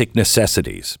basic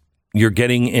necessities. You're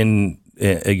getting in,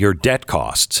 your debt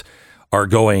costs are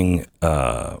going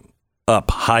up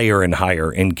higher and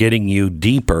higher and getting you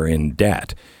deeper in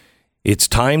debt. It's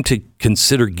time to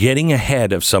consider getting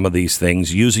ahead of some of these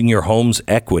things using your home's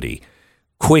equity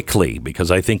quickly,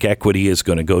 because I think equity is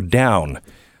going to go down.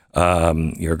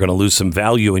 You're going to lose some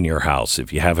value in your house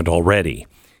if you haven't already.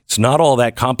 It's not all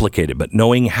that complicated, but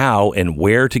knowing how and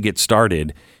where to get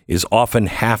started is often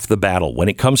half the battle. When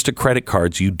it comes to credit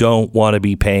cards, you don't want to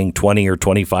be paying 20 or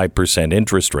 25%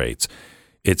 interest rates.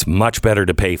 It's much better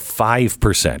to pay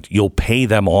 5%. You'll pay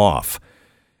them off.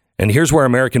 And here's where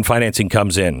American Financing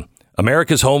comes in.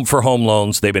 America's home for home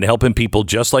loans. They've been helping people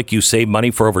just like you save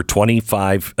money for over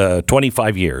 25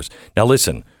 years. Now,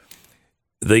 listen,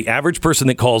 the average person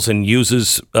that calls and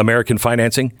uses American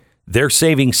Financing, they're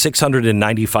saving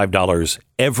 $695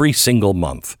 every single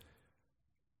month.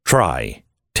 Try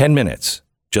 10 minutes.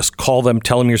 Just call them,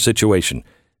 tell them your situation.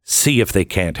 See if they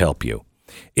can't help you.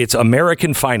 It's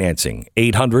American Financing,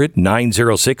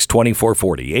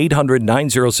 800-906-2440,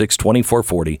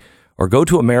 800-906-2440, or go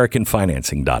to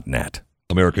AmericanFinancing.net.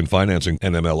 American Financing,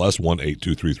 NMLS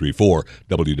 182334,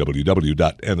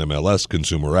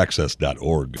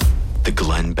 www.nmlsconsumeraccess.org. The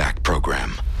Glenn Beck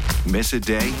Program. Miss a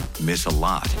day, miss a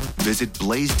lot. Visit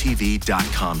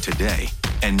blazetv.com today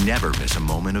and never miss a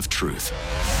moment of truth.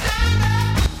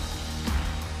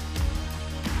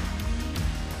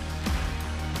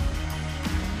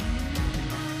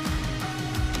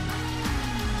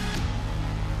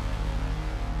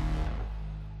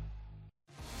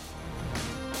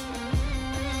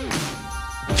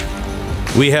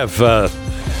 We have the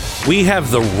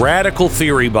radical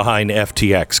theory behind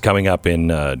FTX coming up in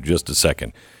just a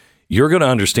second. You're going to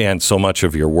understand so much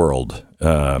of your world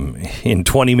in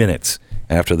 20 minutes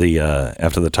after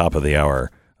the top of the hour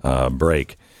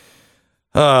break.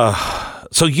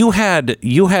 So you had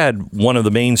one of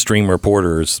the mainstream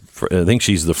reporters. I think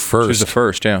she's the first. She's the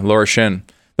first, yeah, Laura Shin,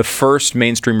 the first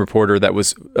mainstream reporter that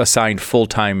was assigned full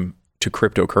time to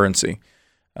cryptocurrency.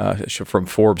 From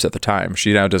Forbes at the time.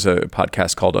 She now does a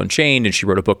podcast called Unchained, and she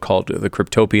wrote a book called The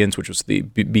Cryptopians, which was the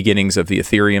beginnings of the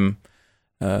Ethereum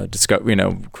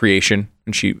creation.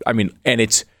 And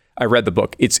I read the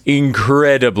book. It's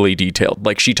incredibly detailed.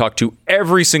 Like, she talked to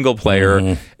every single player,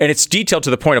 and it's detailed to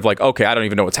the point of like, okay, I don't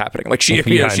even know what's happening. Like, she's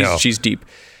deep.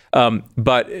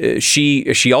 But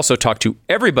she also talked to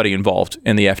everybody involved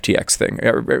in the FTX thing,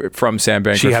 from Sam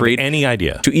Bankman-Fried. She have any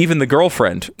idea? To even the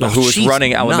girlfriend who was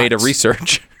running Alameda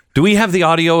Research. Do we have the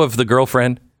audio of the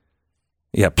girlfriend?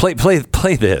 Yeah, play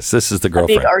this. This is the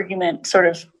girlfriend. A big argument sort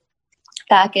of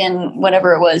back in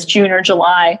whenever it was, June or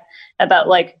July, about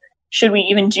like, should we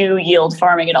even do yield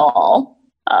farming at all?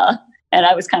 And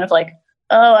I was kind of like,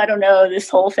 oh, I don't know. This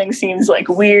whole thing seems like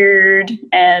weird.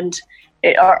 And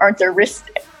aren't there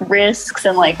risks?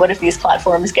 And like, what if these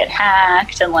platforms get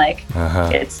hacked? And like,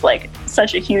 it's like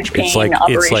such a huge pain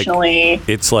operationally.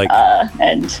 It's like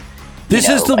and this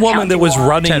is the woman that was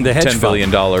running the hedge fund. $10 billion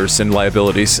in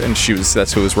liabilities, and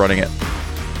that's who was running it.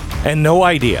 And no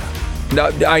idea. No,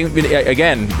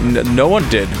 no one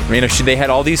did. I mean, they had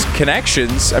all these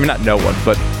connections. I mean, not no one,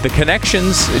 but the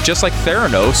connections, just like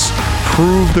Theranos,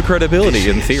 prove the credibility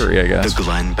in theory, I guess. The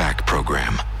Glenn Beck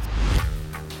Program.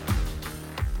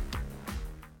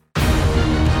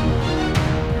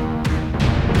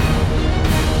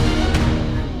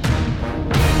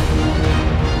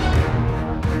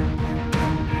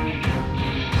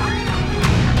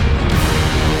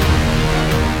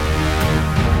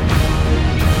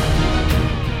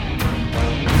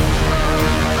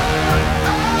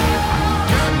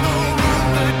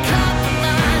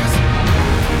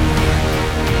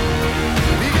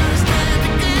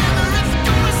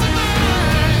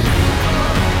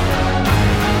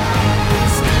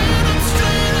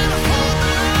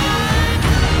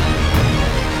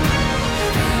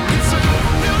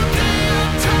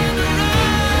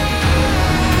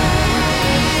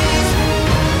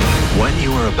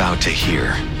 To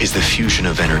hear is the fusion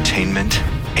of entertainment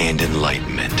and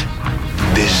enlightenment.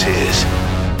 This is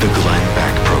the Glenn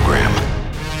Beck Program.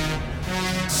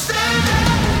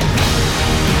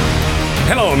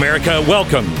 Hello, America.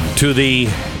 Welcome to the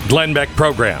Glenn Beck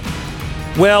Program.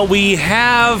 Well, we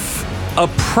have a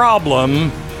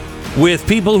problem with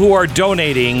people who are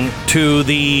donating to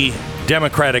the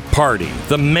Democratic Party,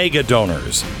 the mega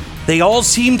donors. They all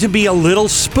seem to be a little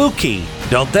spooky,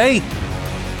 don't they?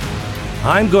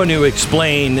 I'm going to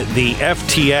explain the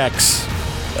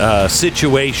FTX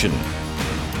situation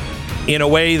in a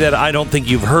way that I don't think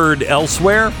you've heard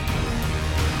elsewhere,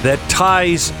 that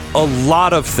ties a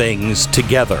lot of things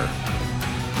together.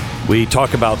 We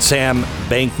talk about Sam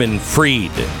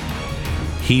Bankman-Fried.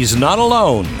 He's not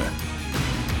alone.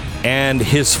 And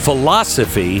his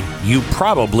philosophy you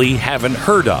probably haven't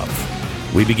heard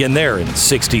of. We begin there in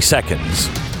 60 seconds.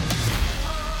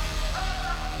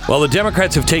 Well, the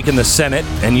Democrats have taken the Senate,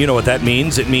 and you know what that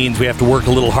means. It means we have to work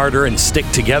a little harder and stick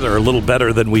together a little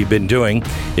better than we've been doing.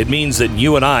 It means that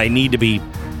you and I need to be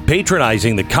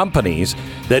patronizing the companies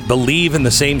that believe in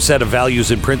the same set of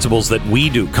values and principles that we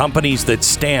do. Companies that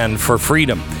stand for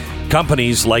freedom.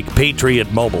 Companies like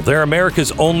Patriot Mobile. They're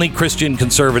America's only Christian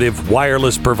conservative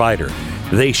wireless provider.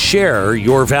 They share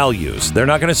your values. They're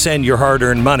not going to send your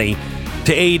hard-earned money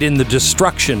to aid in the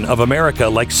destruction of America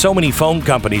like so many phone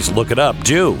companies, look it up,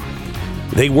 do.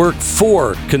 They work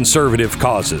for conservative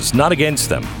causes, not against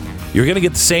them. You're going to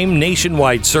get the same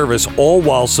nationwide service, all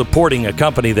while supporting a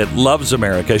company that loves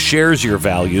America, shares your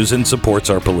values, and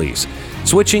supports our police.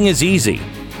 Switching is easy.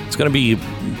 It's going to be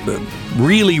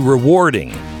really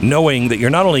rewarding knowing that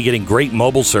you're not only getting great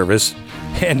mobile service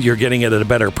and you're getting it at a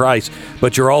better price,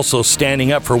 but you're also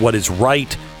standing up for what is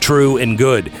right, true, and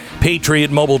good.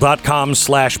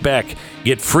 PatriotMobile.com/Beck.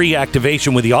 Get free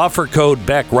activation with the offer code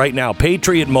Beck right now.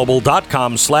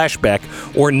 PatriotMobile.com/Beck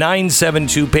or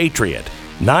 972-PATRIOT.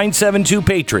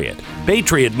 972-PATRIOT.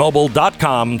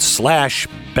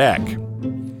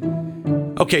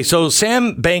 PatriotMobile.com/Beck. Okay, so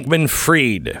Sam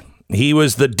Bankman-Fried. He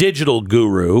was the digital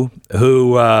guru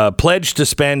who pledged to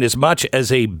spend as much as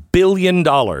 $1 billion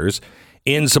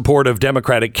in support of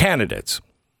Democratic candidates.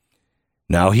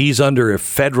 Now, he's under a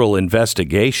federal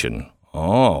investigation.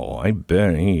 Oh, I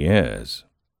bet he is.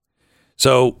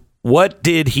 So what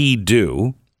did he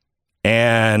do?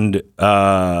 And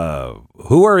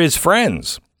who are his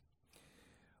friends?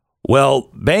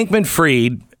 Well,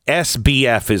 Bankman-Fried,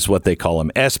 SBF is what they call him.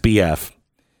 SBF,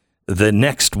 the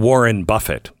next Warren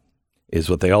Buffett is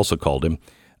what they also called him,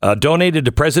 donated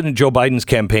to President Joe Biden's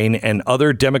campaign and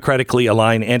other democratically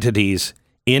aligned entities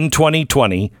in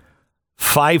 2020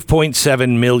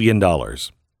 $5.7 million.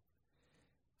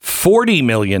 $40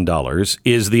 million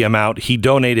is the amount he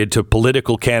donated to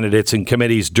political candidates and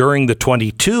committees during the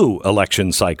 22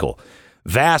 election cycle.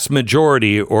 Vast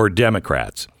majority are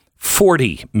Democrats.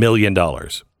 $40 million.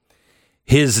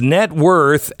 His net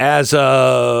worth as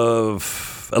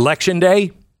of Election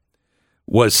Day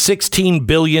was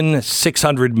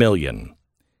 $16.6 billion.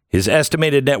 His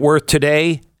estimated net worth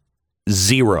today,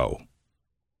 $0.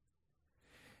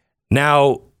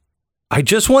 Now, I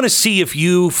just want to see if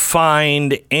you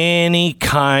find any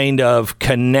kind of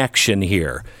connection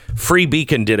here. Free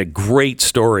Beacon did a great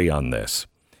story on this.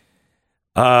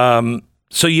 So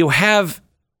you have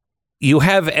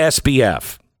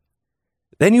SBF.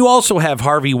 Then you also have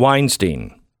Harvey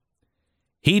Weinstein.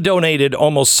 He donated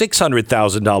almost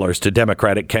 $600,000 to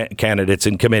Democratic candidates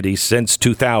and committees since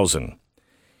 2000.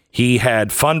 He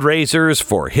had fundraisers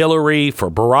for Hillary, for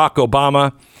Barack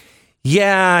Obama.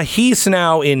 Yeah, he's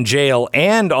now in jail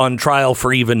and on trial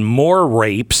for even more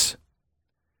rapes.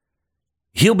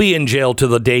 He'll be in jail till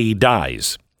the day he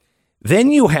dies.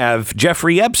 Then you have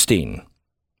Jeffrey Epstein,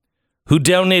 who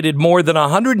donated more than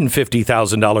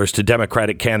 $150,000 to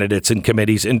Democratic candidates and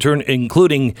committees,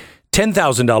 including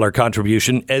 $10,000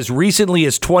 contribution as recently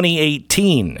as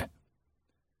 2018.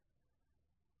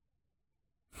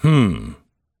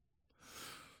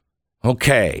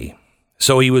 Okay.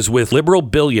 So he was with liberal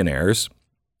billionaires.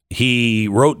 He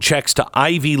wrote checks to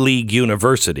Ivy League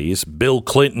universities. Bill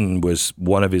Clinton was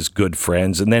one of his good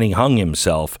friends, and then he hung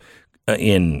himself,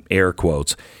 in air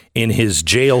quotes, in his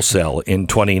jail cell in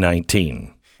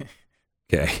 2019.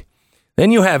 Okay.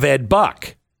 Then you have Ed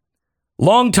Buck,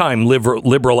 longtime liberal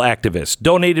activist,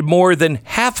 donated more than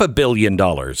 $500 million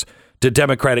to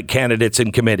Democratic candidates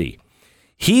and committee.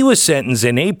 He was sentenced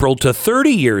in April to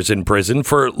 30 years in prison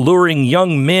for luring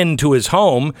young men to his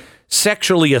home,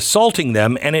 sexually assaulting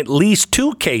them, and at least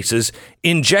 2 cases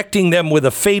injecting them with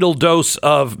a fatal dose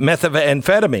of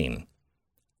methamphetamine.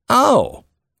 Oh.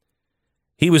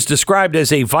 He was described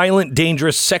as a violent,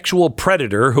 dangerous sexual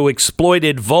predator who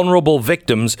exploited vulnerable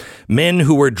victims, men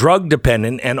who were drug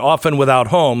dependent and often without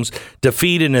homes, to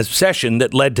feed an obsession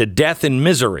that led to death and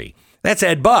misery. That's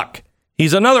Ed Buck.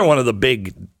 He's another one of the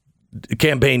big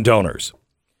campaign donors.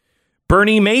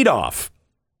 Bernie Madoff.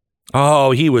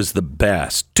 Oh, he was the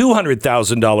best.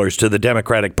 $200,000 to the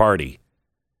Democratic Party,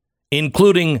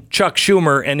 including Chuck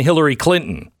Schumer and Hillary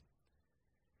Clinton.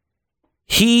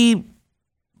 He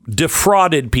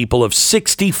defrauded people of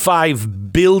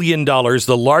 $65 billion,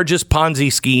 the largest Ponzi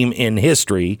scheme in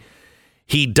history.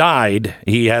 He died.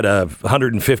 He had a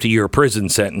 150-year prison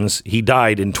sentence. He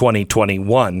died in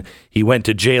 2021. He went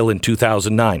to jail in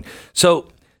 2009. So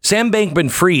Sam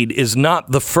Bankman-Fried is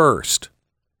not the first.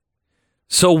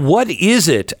 So what is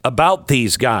it about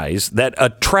these guys that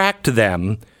attract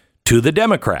them to the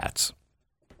Democrats?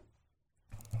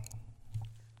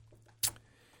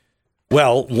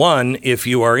 Well, one, if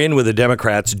you are in with the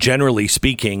Democrats, generally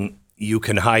speaking, you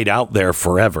can hide out there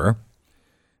forever.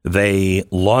 They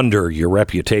launder your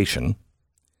reputation.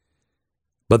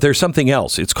 But there's something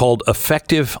else. It's called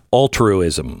effective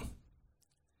altruism.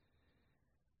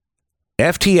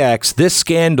 FTX, this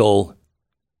scandal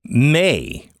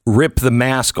may rip the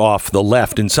mask off the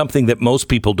left in something that most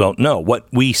people don't know. What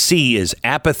we see is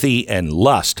apathy and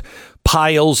lust,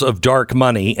 piles of dark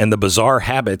money, and the bizarre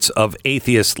habits of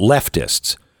atheist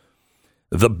leftists.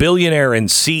 The billionaire and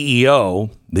CEO,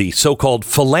 the so-called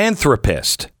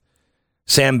philanthropist,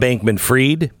 Sam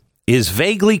Bankman-Fried, is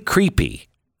vaguely creepy.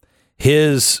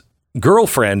 His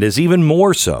girlfriend is even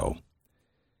more so.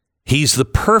 He's the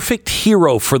perfect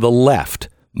hero for the left.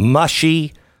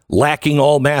 Mushy, lacking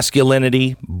all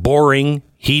masculinity, boring,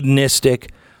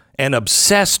 hedonistic, and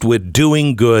obsessed with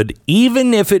doing good,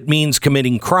 even if it means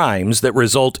committing crimes that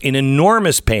result in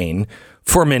enormous pain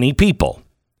for many people.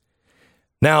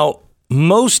 Now,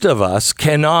 most of us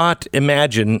cannot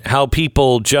imagine how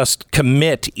people just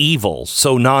commit evil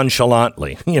so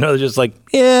nonchalantly. Just like,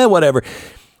 whatever.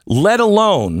 Let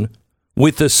alone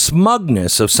with the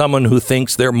smugness of someone who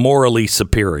thinks they're morally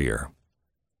superior.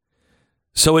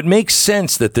 So it makes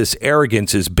sense that this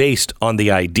arrogance is based on the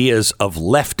ideas of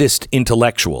leftist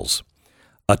intellectuals,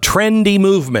 a trendy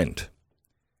movement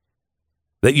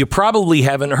that you probably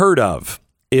haven't heard of,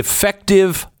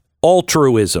 effective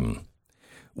altruism,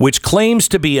 which claims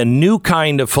to be a new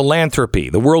kind of philanthropy.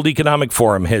 The World Economic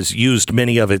Forum has used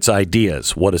many of its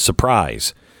ideas. What a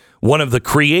surprise. One of the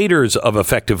creators of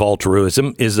effective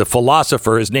altruism is a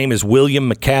philosopher. His name is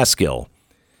William MacAskill.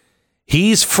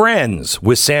 He's friends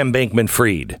with Sam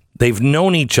Bankman-Fried. They've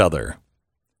known each other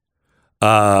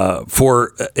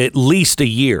for at least a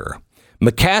year.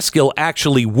 MacAskill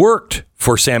actually worked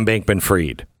for Sam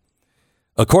Bankman-Fried.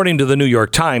 According to the New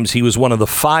York Times, he was one of the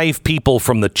 5 people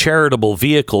from the charitable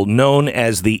vehicle known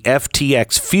as the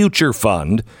FTX Future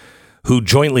Fund who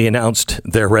jointly announced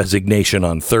their resignation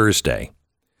on Thursday.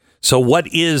 So what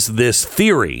is this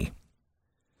theory?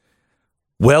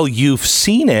 Well, you've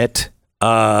seen it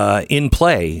in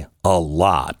play a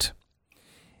lot.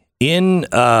 In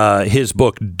his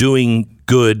book, Doing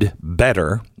Good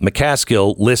Better,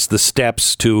 MacAskill lists the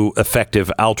steps to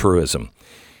effective altruism.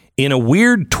 In a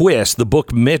weird twist, the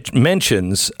book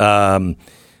mentions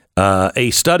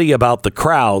a study about the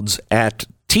crowds at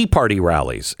Tea Party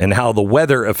rallies and how the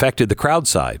weather affected the crowd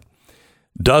side.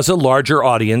 Does a larger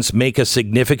audience make a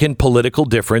significant political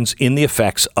difference in the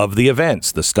effects of the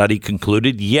events? The study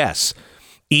concluded, yes,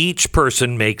 each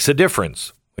person makes a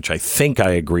difference, which I think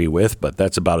I agree with, but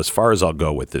that's about as far as I'll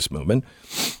go with this movement.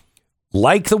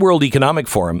 Like the World Economic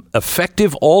Forum,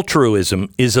 effective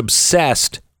altruism is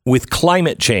obsessed with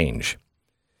climate change.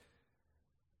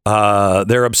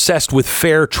 They're obsessed with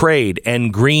fair trade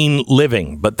and green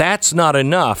living, but that's not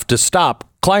enough to stop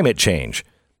climate change.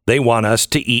 They want us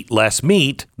to eat less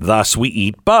meat, thus we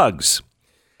eat bugs.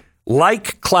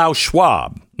 Like Klaus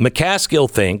Schwab, MacAskill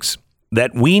thinks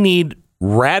that we need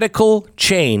radical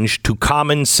change to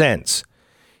common sense.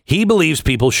 He believes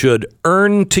people should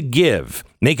earn to give,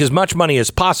 make as much money as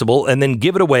possible, and then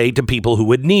give it away to people who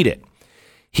would need it.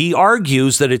 He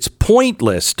argues that it's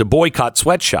pointless to boycott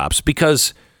sweatshops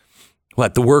because,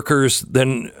 the workers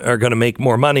then are going to make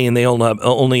more money and they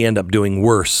only end up doing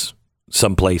worse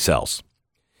someplace else.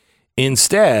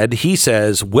 Instead, he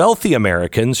says wealthy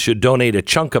Americans should donate a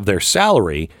chunk of their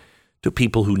salary to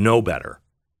people who know better,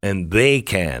 and they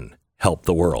can help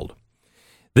the world.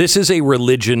 This is a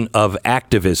religion of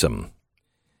activism.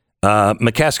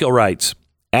 MacAskill writes,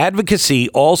 advocacy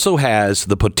also has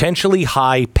the potentially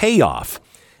high payoff,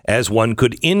 as one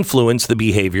could influence the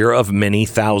behavior of many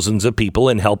thousands of people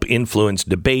and help influence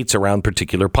debates around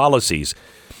particular policies.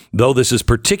 Though this is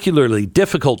particularly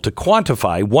difficult to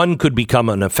quantify, one could become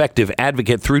an effective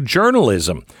advocate through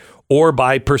journalism or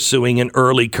by pursuing an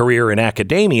early career in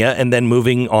academia and then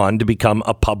moving on to become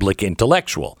a public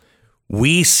intellectual.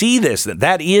 We see this.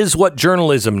 That is what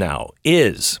journalism now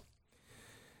is.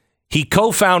 He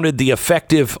co-founded the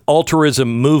effective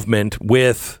altruism movement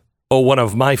with, one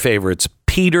of my favorites,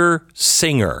 Peter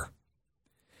Singer.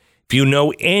 If you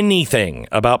know anything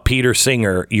about Peter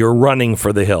Singer, you're running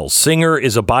for the hills. Singer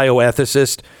is a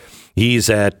bioethicist. He's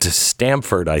at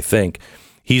Stanford, I think.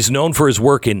 He's known for his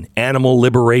work in animal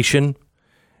liberation.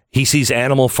 He sees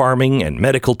animal farming and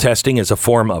medical testing as a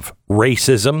form of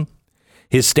racism.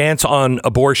 His stance on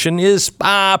abortion is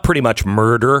pretty much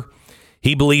murder.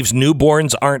 He believes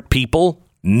newborns aren't people,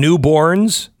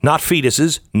 newborns, not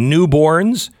fetuses,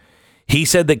 newborns. He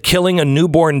said that killing a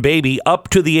newborn baby up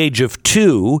to the age of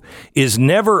 2 is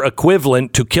never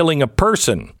equivalent to killing a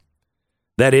person.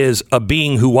 That is, a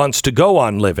being who wants to go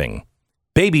on living.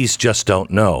 Babies just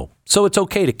don't know, so it's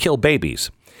okay to kill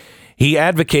babies. He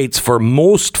advocates for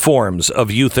most forms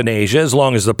of euthanasia as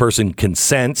long as the person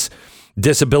consents.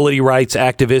 Disability rights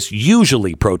activists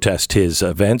usually protest his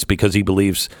events because he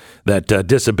believes that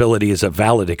disability is a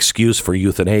valid excuse for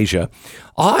euthanasia.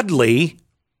 Oddly,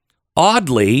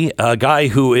 a guy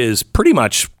who is pretty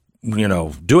much,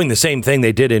 doing the same thing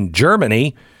they did in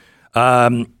Germany,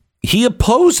 he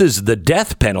opposes the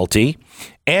death penalty,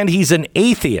 and he's an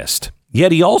atheist.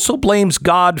 Yet he also blames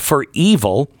God for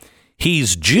evil.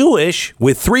 He's Jewish,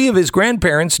 with 3 of his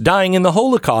grandparents dying in the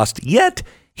Holocaust, yet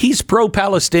he's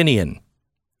pro-Palestinian.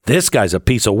 This guy's a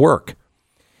piece of work.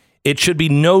 It should be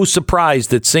no surprise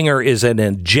that Singer is an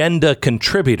agenda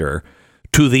contributor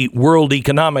to the World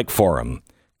Economic Forum.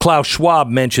 Klaus Schwab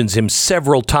mentions him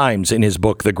several times in his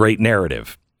book, The Great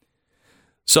Narrative.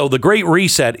 So the Great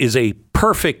Reset is a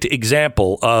perfect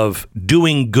example of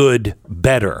doing good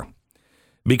better,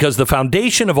 because the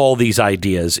foundation of all these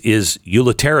ideas is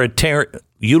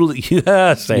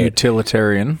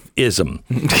utilitarianism.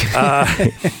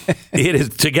 It is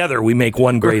together we make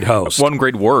one great host. One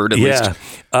great word, at least.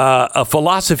 A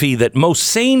philosophy that most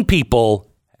sane people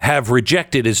have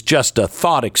rejected as just a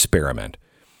thought experiment.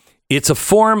 It's a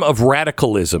form of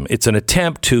radicalism. It's an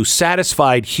attempt to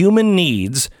satisfy human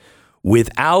needs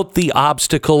without the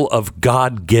obstacle of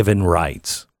God-given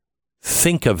rights.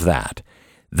 Think of that.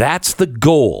 That's the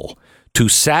goal, to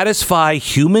satisfy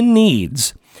human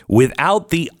needs without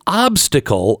the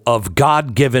obstacle of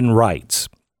God-given rights.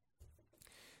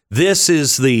 This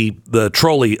is the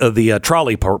trolley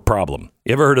problem.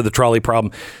 You ever heard of the trolley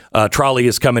problem? A trolley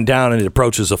is coming down and it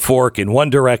approaches a fork. In one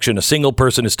direction, a single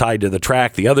person is tied to the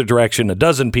track. The other direction, a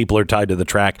dozen people are tied to the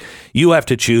track. You have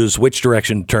to choose which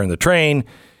direction to turn the train.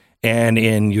 And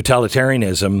in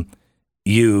utilitarianism,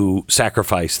 you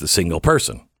sacrifice the single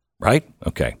person, right?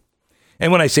 Okay.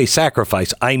 And when I say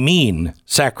sacrifice, I mean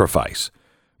sacrifice.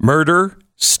 Murder,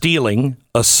 stealing,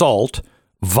 assault,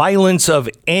 violence of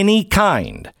any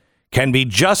kind can be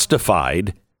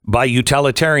justified by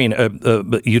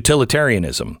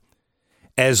utilitarianism,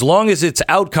 as long as its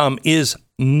outcome is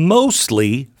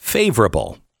mostly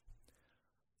favorable,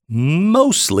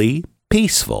 mostly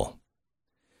peaceful.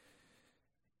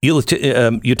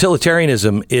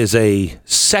 Utilitarianism is a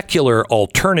secular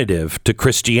alternative to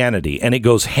Christianity, and it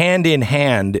goes hand in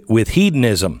hand with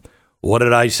hedonism. What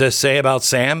did I just say about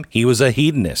Sam? He was a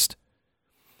hedonist.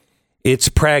 It's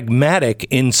pragmatic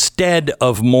instead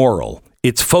of moral.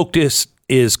 Its focus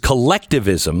is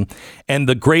collectivism and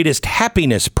the greatest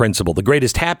happiness principle, the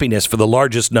greatest happiness for the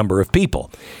largest number of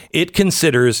people. It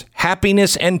considers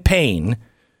happiness and pain,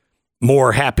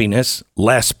 more happiness,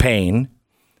 less pain.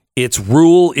 Its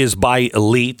rule is by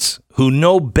elites who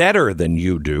know better than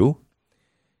you do,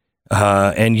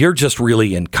 and you're just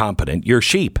really incompetent. You're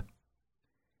sheep.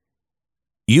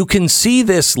 You can see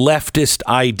this leftist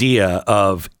idea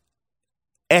of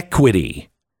equity,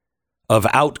 of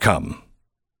outcome,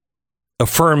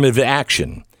 affirmative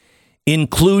action,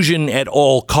 inclusion at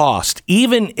all cost,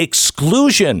 even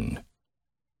exclusion.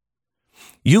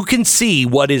 You can see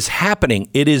what is happening.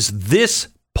 It is this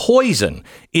poison.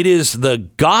 It is the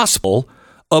gospel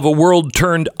of a world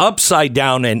turned upside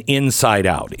down and inside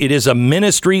out. It is a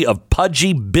ministry of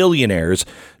pudgy billionaires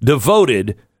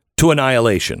devoted to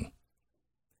annihilation.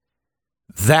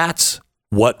 That's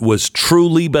what was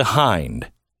truly behind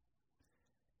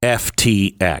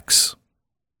FTX.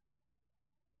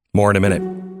 More in a minute.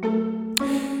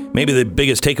 Maybe the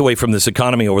biggest takeaway from this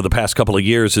economy over the past couple of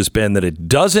years has been that it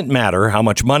doesn't matter how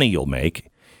much money you'll make.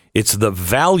 It's the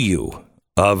value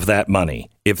of that money.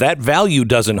 If that value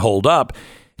doesn't hold up,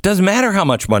 it doesn't matter how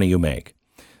much money you make.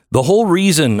 The whole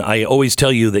reason I always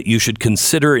tell you that you should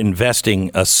consider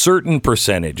investing a certain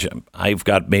percentage, I've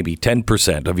got maybe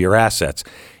 10% of your assets,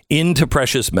 into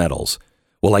precious metals.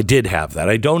 Well, I did have that.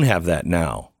 I don't have that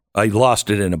now. I lost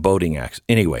it in a boating accident.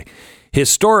 Anyway,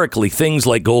 historically, things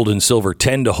like gold and silver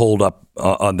tend to hold up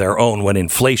on their own when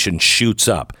inflation shoots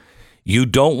up. You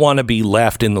don't want to be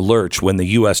left in the lurch when the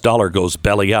U.S. dollar goes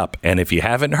belly up. And if you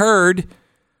haven't heard,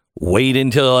 wait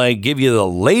until I give you the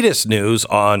latest news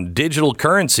on digital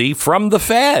currency from the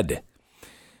Fed.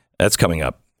 That's coming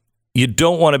up. You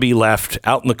don't want to be left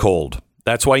out in the cold.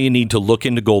 That's why you need to look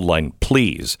into Goldline,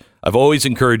 please. I've always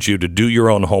encouraged you to do your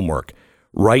own homework.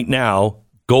 Right now,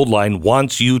 Goldline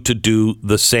wants you to do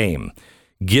the same.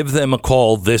 Give them a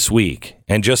call this week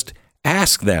and just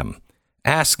ask them,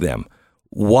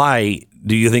 Why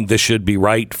do you think this should be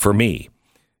right for me?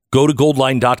 Go to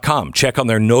goldline.com. Check on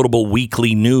their notable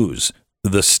weekly news.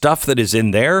 The stuff that is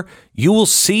in there, you will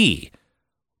see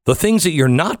the things that you're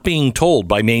not being told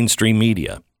by mainstream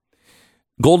media.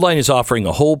 Goldline is offering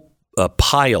a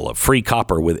pile of free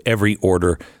copper with every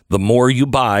order. The more you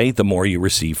buy, the more you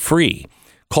receive free.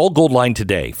 Call Goldline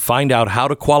today. Find out how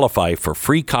to qualify for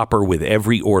free copper with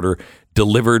every order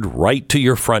delivered right to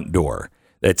your front door.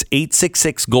 That's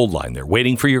 866-GOLDLINE. They're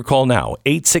waiting for your call now.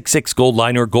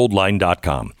 866-GOLDLINE or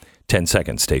goldline.com. 10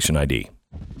 seconds, station ID.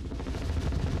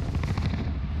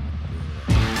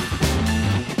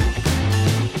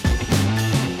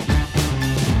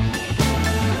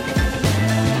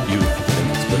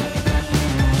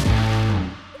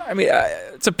 I mean,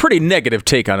 it's a pretty negative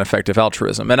take on effective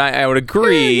altruism. And I would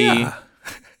agree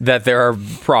that there are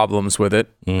problems with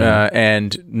it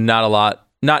and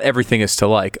not everything is to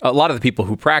like. A lot of the people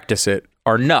who practice it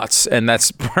are nuts, and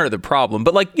that's part of the problem.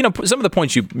 But some of the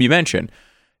points you mentioned,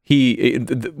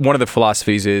 one of the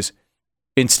philosophies is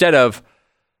instead of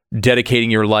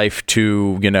dedicating your life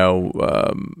to,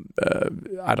 I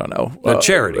don't know,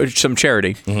 some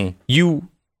charity, you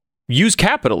use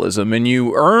capitalism and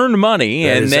you earn money,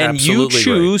 and then you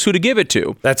choose who to give it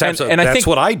to. That's absolutely, and that's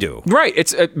what I do. Right.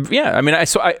 It's I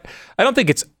don't think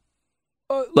it's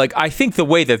I think the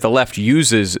way that the left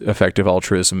uses effective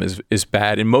altruism is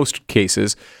bad in most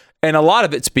cases. And a lot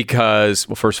of it's because,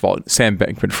 well, first of all, Sam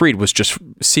Bankman-Fried was just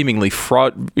seemingly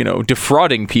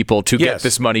defrauding people to get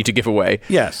this money to give away.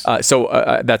 Yes. So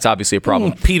that's obviously a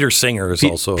problem. Peter Singer is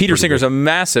also Peter Singer's a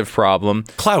massive problem.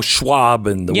 Klaus Schwab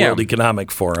and the World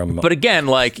Economic Forum. But again,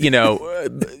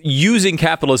 using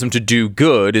capitalism to do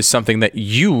good is something that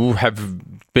you have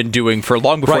been doing for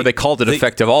long before they called it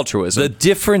effective altruism. The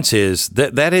difference is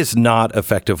that is not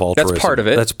effective altruism. That's part of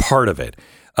it. That's part of it.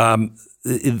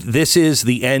 This is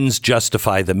the ends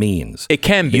justify the means. It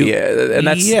can be, and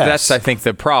that's I think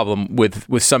the problem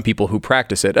with some people who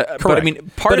practice it. But I mean,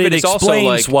 part of it is also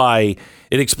why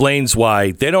it explains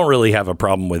why they don't really have a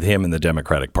problem with him in the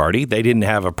Democratic Party. They didn't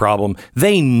have a problem.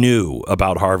 They knew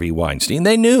about Harvey Weinstein.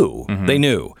 They knew. Mm-hmm. They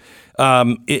knew.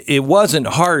 It wasn't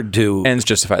hard to... Ends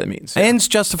justify the means. Ends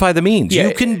justify the means. Yeah.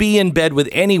 You can be in bed with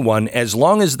anyone as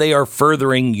long as they are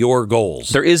furthering your goals.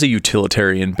 There is a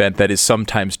utilitarian bent that is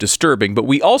sometimes disturbing, but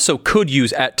we also could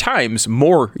use at times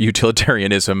more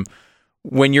utilitarianism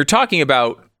when you're talking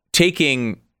about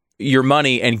taking your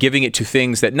money and giving it to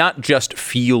things that not just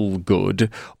feel good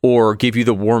or give you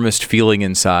the warmest feeling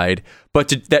inside,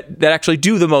 but that actually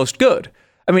do the most good.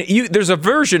 I mean, there's a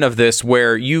version of this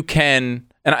where you can...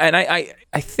 And I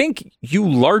think you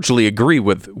largely agree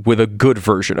with a good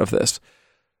version of this,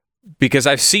 because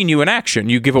I've seen you in action.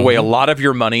 You give away a lot of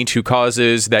your money to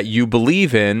causes that you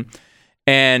believe in,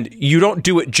 and you don't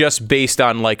do it just based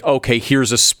on okay,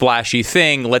 here's a splashy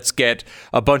thing. Let's get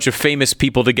a bunch of famous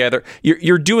people together.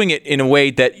 You're doing it in a way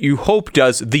that you hope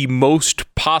does the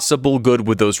most possible good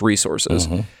with those resources.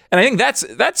 Mm-hmm. And I think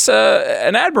that's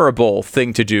an admirable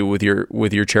thing to do with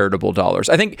your charitable dollars.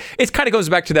 I think it kind of goes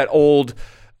back to that old,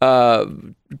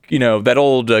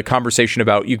 conversation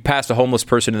about you pass a homeless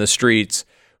person in the streets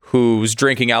who's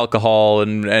drinking alcohol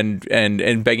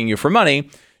and begging you for money.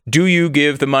 Do you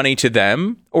give the money to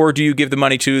them, or do you give the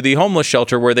money to the homeless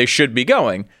shelter where they should be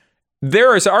going?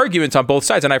 There is arguments on both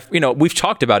sides, and we've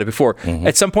talked about it before. Mm-hmm.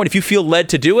 At some point, if you feel led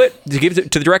to do it, to give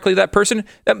it to directly to that person,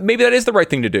 maybe that is the right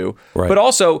thing to do. Right. But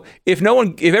also, if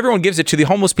everyone gives it to the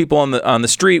homeless people on the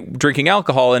street drinking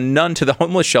alcohol and none to the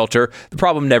homeless shelter, the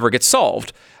problem never gets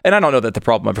solved. And I don't know that the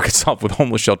problem ever gets solved with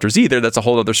homeless shelters either. That's a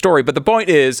whole other story. But the point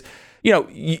is,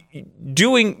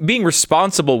 being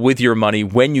responsible with your money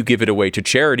when you give it away to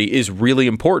charity is really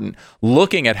important.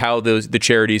 Looking at how the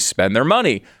charities spend their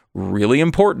money, really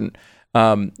important.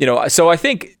 So I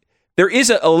think there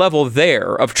is a level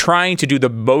there of trying to do the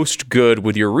most good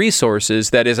with your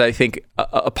resources that is, I think,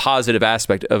 a positive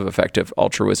aspect of effective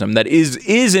altruism that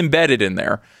is embedded in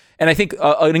there. And I think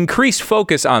an increased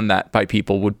focus on that by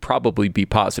people would probably be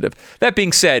positive. That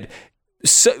being said,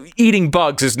 eating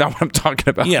bugs is not what I'm talking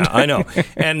about. Yeah, I know.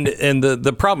 And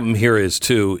the problem here is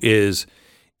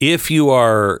if you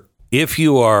are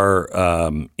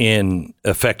in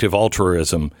effective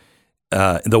altruism,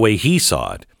 the way he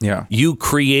saw it, you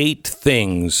create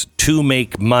things to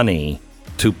make money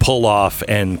to pull off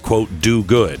and quote do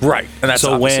good. Right. And that's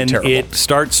so when terrible. It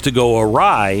starts to go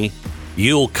awry,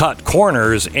 you'll cut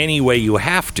corners any way you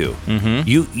have to.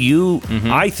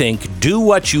 Mm-hmm. I think, do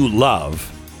what you love.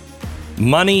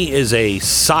 Money is a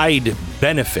side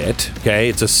benefit, okay?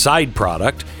 It's a side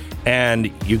product,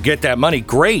 and you get that money,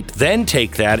 great. Then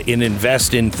take that and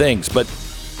invest in things. But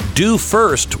do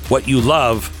first what you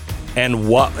love and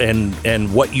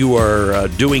what you are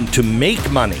doing to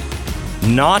make money,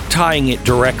 not tying it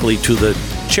directly to the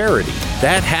charity.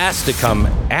 That has to come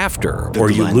after,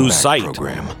 or you lose sight.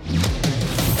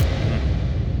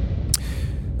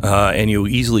 And you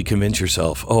easily convince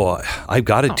yourself, I've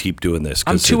got to keep doing this.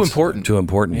 I'm too important. Too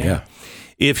important, yeah.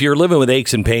 If you're living with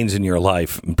aches and pains in your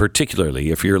life, and particularly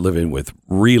if you're living with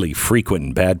really frequent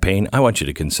and bad pain, I want you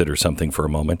to consider something for a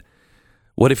moment.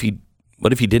 What if you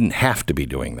didn't have to be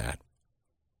doing that?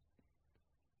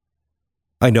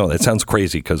 I know that sounds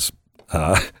crazy because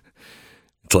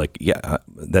it's like,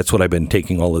 that's what I've been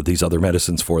taking all of these other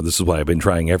medicines for. This is why I've been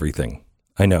trying everything.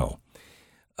 I know.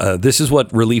 This is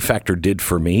what Relief Factor did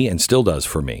for me and still does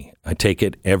for me. I take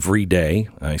it every day.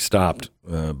 I stopped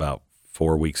about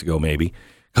 4 weeks ago maybe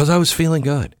because I was feeling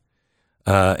good.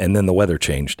 And then the weather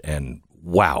changed and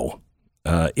wow.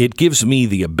 It gives me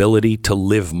the ability to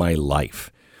live my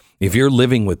life. If you're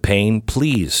living with pain,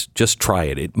 please just try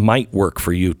it. It might work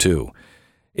for you too.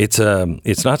 It's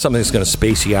not something that's going to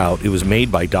space you out. It was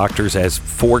made by doctors as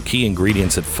 4 key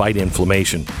ingredients that fight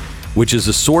inflammation, which is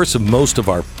the source of most of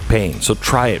our pain. So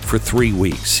try it for 3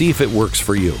 weeks. See if it works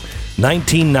for you.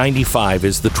 $19.95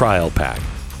 is the trial pack.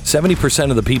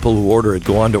 70% of the people who order it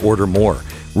go on to order more.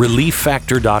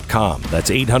 ReliefFactor.com.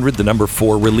 That's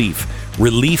 800-4-RELIEF.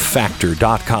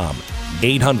 ReliefFactor.com.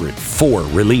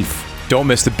 800-4-RELIEF. Don't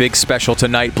miss the big special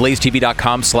tonight.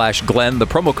 BlazeTV.com/Glenn. The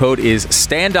promo code is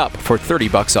STANDUP for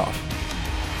 $30 off.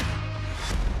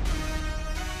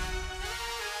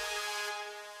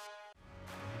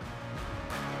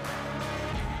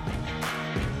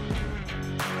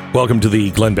 Welcome to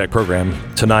the Glenn Beck program.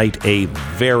 Tonight, a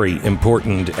very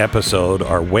important episode.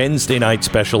 Our Wednesday night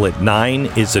special at 9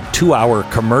 is a 2-hour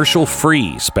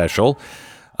commercial-free special.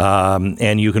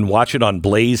 And you can watch it on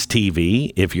Blaze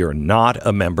TV. If you're not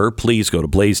a member, please go to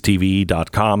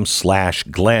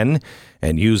blazetv.com/Glenn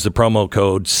and use the promo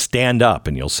code STANDUP,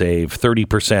 and you'll save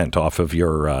 30% off of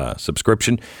your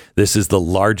subscription. This is the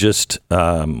largest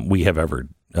we have ever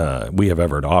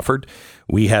offered.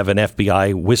 We have an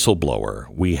FBI whistleblower.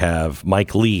 We have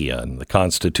Mike Lee on the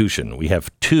Constitution. We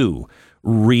have 2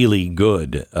 really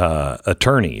good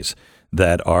attorneys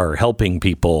that are helping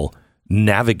people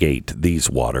navigate these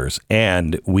waters.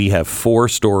 And we have 4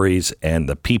 stories and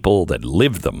the people that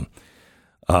live them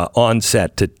on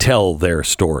set to tell their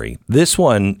story. This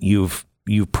one, you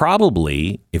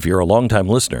probably, if you're a longtime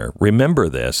listener, remember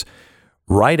this.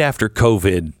 Right after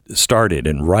COVID started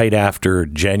and right after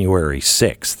January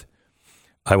 6th,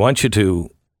 I want you to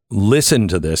listen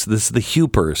to this. This is the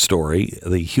Huper story.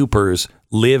 The Hupers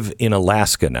live in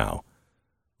Alaska now.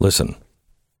 Listen.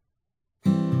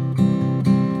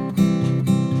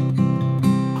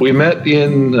 We met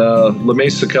in La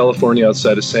Mesa, California,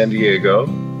 outside of San Diego.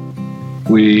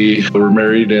 We were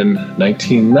married in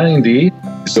 1990,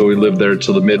 so we lived there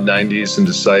till the mid-90s and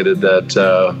decided that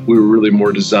we were really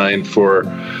more designed for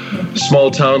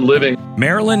small-town living.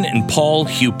 Marilyn and Paul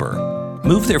Huper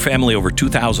moved their family over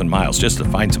 2,000 miles just to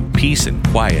find some peace and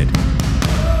quiet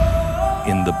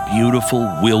in the beautiful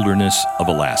wilderness of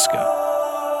Alaska.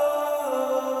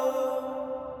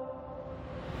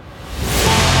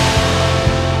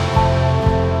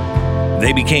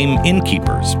 They became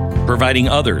innkeepers, providing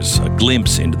others a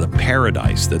glimpse into the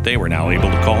paradise that they were now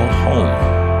able to call home.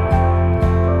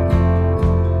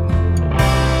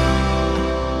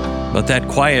 But that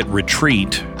quiet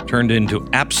retreat turned into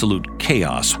absolute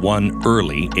chaos one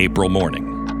early April morning.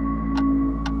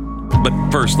 But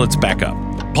first, let's back up.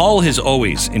 Paul has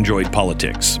always enjoyed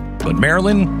politics, but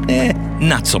Marilyn,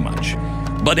 not so much.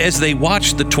 But as they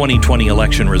watched the 2020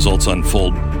 election results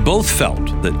unfold, both felt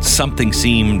that something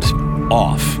seemed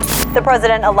off. The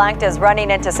president-elect is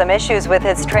running into some issues with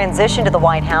his transition to the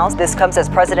White House. This comes as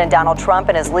President Donald Trump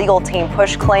and his legal team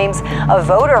push claims of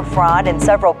voter fraud in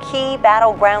several key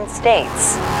battleground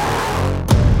states.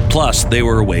 Plus, they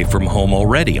were away from home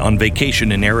already on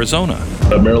vacation in Arizona.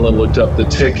 Marilyn looked up the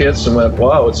tickets and went,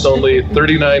 wow, it's only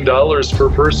 $39 per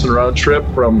person round trip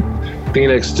from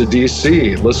Phoenix to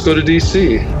D.C. Let's go to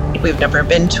D.C. We've never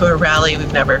been to a rally.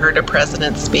 We've never heard a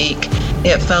president speak.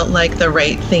 It felt like the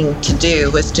right thing to do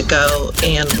was to go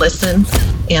and listen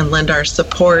and lend our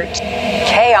support.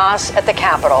 Chaos at the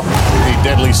Capitol. The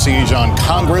deadly siege on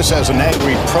Congress as an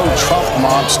angry pro-Trump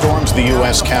mob storms the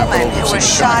U.S. Capitol. Who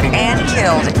was shot and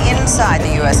killed inside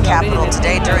the U.S. Capitol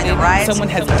today during the riots. Someone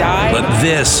has died. But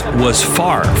this was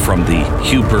far from the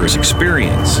Hupers'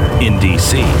 experience in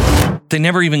D.C. They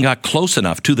never even got close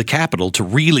enough to the Capitol to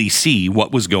really see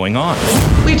what was going on.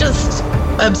 We just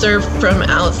observed from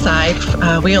outside.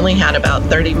 We only had about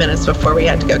 30 minutes before we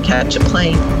had to go catch a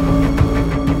plane.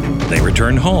 They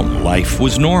returned home. Life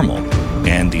was normal.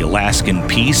 and the Alaskan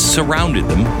peace surrounded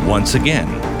them once again.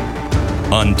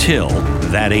 Until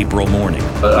that April morning.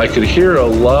 I could hear a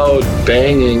loud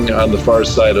banging on the far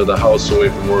side of the house away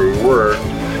from where we were,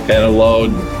 and a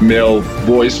loud male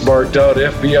voice barked out,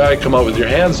 "FBI, come out with your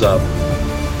hands up."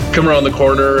 Come around the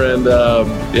corner, and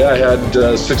I had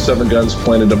 6-7 guns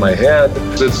pointed to my head.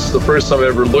 It's the first time I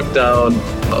ever looked down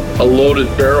a loaded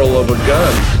barrel of a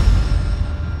gun.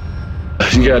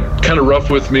 He got kind of rough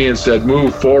with me and said,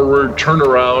 "Move forward, turn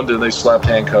around," and they slapped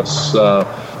handcuffs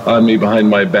on me behind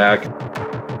my back.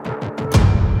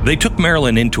 They took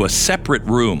Marilyn into a separate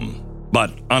room,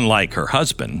 but unlike her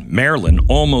husband, Marilyn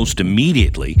almost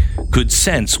immediately could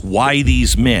sense why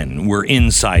these men were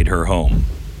inside her home.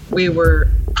 We were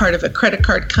part of a credit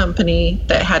card company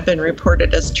that had been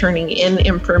reported as turning in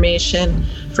information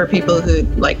for people who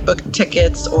book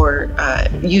tickets or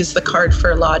use the card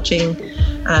for lodging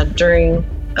during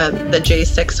the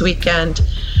J6 weekend.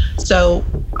 So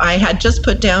I had just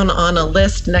put down on a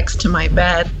list next to my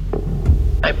bed,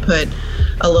 I put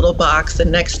a little box,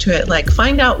 and next to it,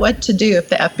 find out what to do if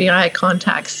the FBI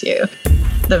contacts you.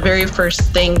 The very first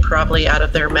thing probably out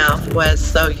of their mouth was,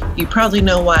 "So you probably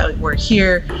know why we're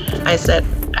here." I said,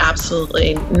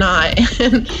 "Absolutely not."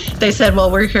 And they said,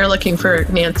 "Well, we're here looking for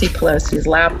Nancy Pelosi's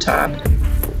laptop."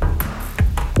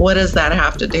 What does that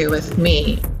have to do with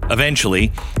me?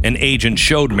 Eventually, an agent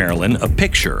showed Marilyn a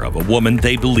picture of a woman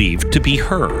they believed to be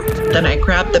her. Then I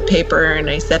grabbed the paper and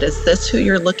I said, "Is this who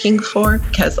you're looking for?"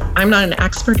 Because I'm not an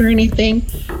expert or anything,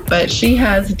 but she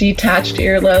has detached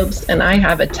earlobes and I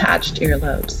have attached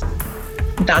earlobes.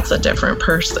 That's a different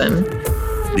person.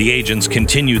 The agents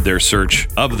continued their search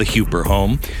of the Huper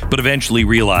home, but eventually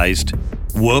realized,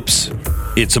 whoops,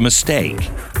 it's a mistake.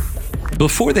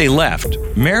 Before they left,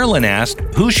 Marilyn asked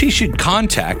who she should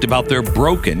contact about their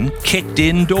broken,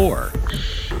 kicked-in door.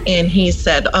 And he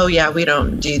said, "Oh yeah, we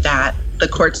don't do that. The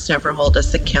courts never hold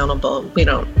us accountable. We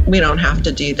don't have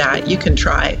to do that. You can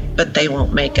try, but they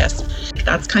won't make us."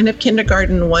 That's kind of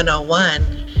kindergarten 101.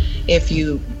 If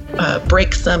you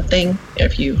break something,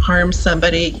 if you harm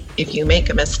somebody, if you make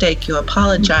a mistake, you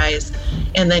apologize,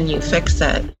 and then you fix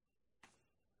it.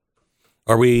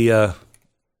 Are we,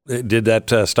 did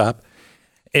that stop?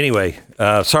 Anyway,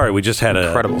 sorry, we just had an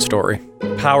incredible story.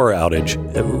 Power outage.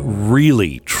 A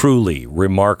really, truly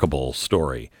remarkable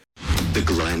story. The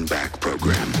Glenn Beck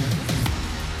Program.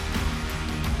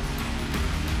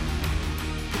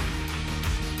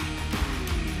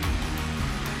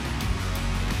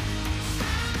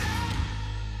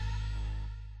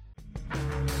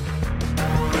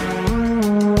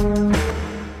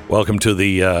 Welcome to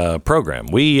the program.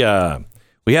 We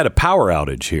had a power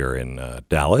outage here in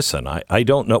Dallas, and I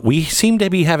don't know. We seem to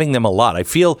be having them a lot. I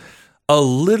feel a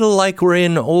little like we're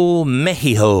in old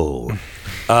Mexico.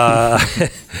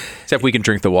 Except we can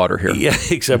drink the water here. Yeah,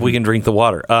 except we can drink the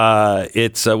water.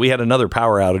 We had another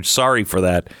power outage. Sorry for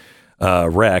that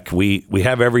wreck. We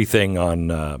have everything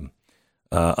on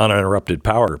uninterrupted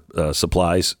power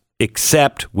supplies,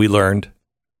 except we learned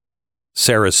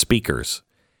Sarah's speakers.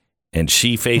 And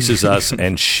she faces us,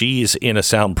 and she's in a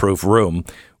soundproof room.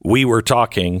 We were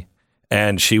talking,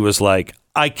 and she was like,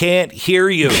 "I can't hear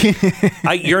you.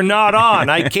 You're not on.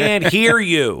 I can't hear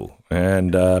you."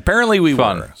 And apparently we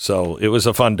were. So it was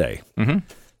a fun day. Mm-hmm.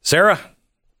 Sarah,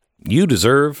 you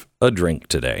deserve a drink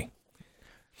today.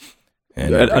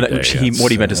 And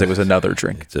what he meant to say was another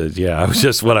drink. Yeah, I was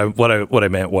just what I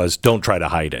meant was don't try to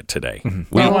hide it today.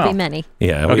 Mm-hmm. There will be many.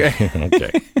 Yeah.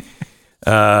 Okay.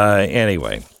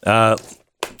 Anyway, I've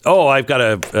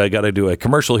got to do a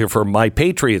commercial here for My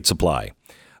Patriot Supply.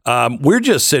 We're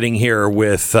just sitting here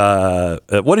with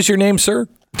what is your name, sir?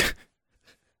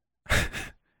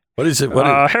 What is it?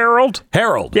 Harold.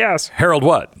 Harold. Yes. Harold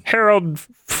what? Harold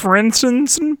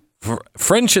Frenchenson.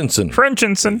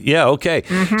 Frenchenson. Yeah. Okay.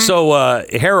 Mm-hmm. So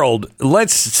Harold,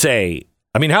 let's say.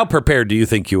 I mean, how prepared do you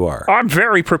think you are? I'm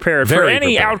very prepared for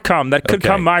any outcome that could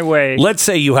come my way. Let's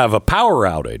say you have a power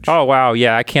outage. Oh, wow.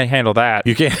 Yeah, I can't handle that.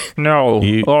 You can't? No.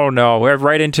 Oh, no. We're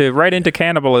right into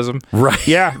cannibalism. Right.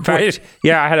 Yeah. Right.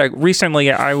 Yeah,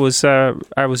 recently I was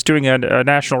doing a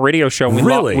national radio show.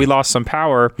 Really? We lost some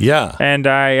power. Yeah. And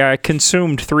I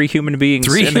consumed 3 human beings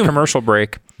in the commercial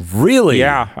break. Really?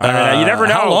 Yeah. You never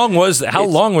know. How long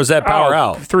was that power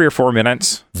out? 3 or 4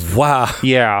 minutes. Wow.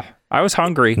 Yeah. I was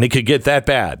hungry. And it could get that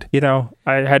bad. You know,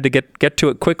 I had to get to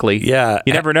it quickly. Yeah.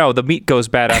 You never know. The meat goes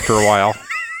bad after a while.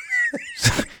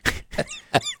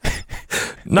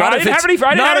 Not if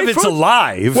it's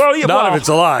alive. Well, not if it's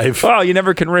alive. Well, you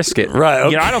never can risk it. Right.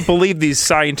 Okay. I don't believe these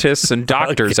scientists and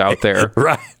doctors out there.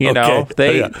 Right.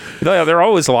 They're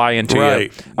always lying to you.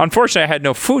 Unfortunately, I had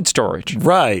no food storage.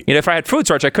 Right. If I had food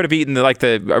storage, I could have eaten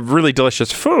the really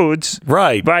delicious foods.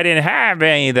 Right. But I didn't have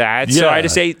any of that, Yeah.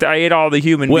 so I ate all the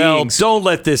human beings. Well, don't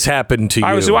let this happen to you.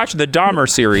 I was watching the Dahmer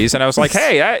series, and I was like,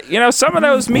 hey, some of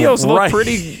those meals look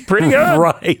pretty good.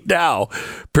 Right now,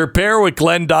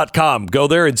 preparewithglenn.com. Go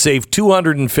there and save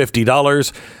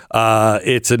 $250.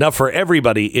 It's enough for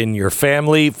everybody in your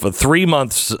family for 3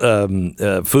 months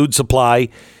food supply.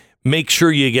 Make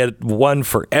sure you get one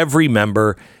for every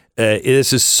member.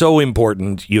 This is so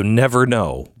important. You never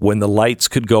know when the lights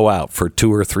could go out for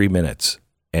 2 or 3 minutes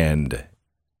and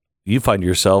you find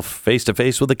yourself face to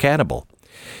face with a cannibal.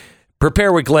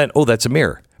 Prepare with Glenn. Oh, that's a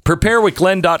mirror.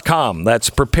 Preparewithglenn.com. That's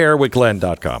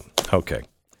preparewithglenn.com. Okay.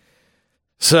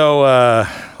 So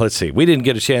let's see. We didn't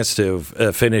get a chance to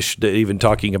finish even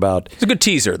talking about. It's a good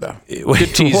teaser, though.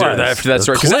 Good teaser. That's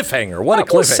right. Cliffhanger. What a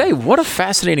cliffhanger! Say, what a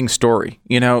fascinating story.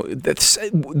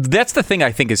 That's the thing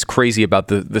I think is crazy about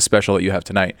the special that you have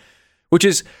tonight, which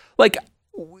is like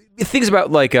things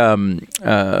about like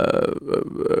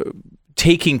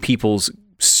taking people's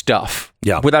stuff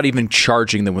without even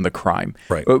charging them with a crime,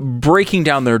 right? Breaking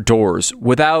down their doors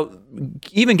without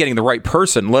even getting the right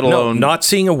person, let alone not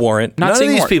seeing a warrant. None of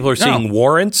these people are seeing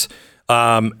warrants.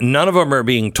 None of them are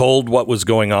being told what was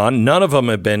going on. None of them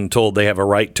have been told they have a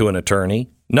right to an attorney.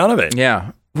 None of it.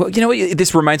 Yeah. Well,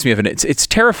 this reminds me of it. It's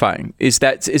terrifying. Is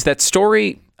that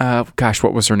story? Gosh,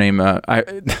 what was her name? I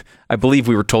believe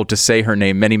we were told to say her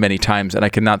name many, many times, and I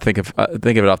cannot think of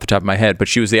it off the top of my head. But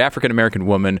she was the African American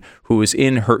woman who was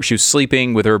she was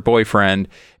sleeping with her boyfriend,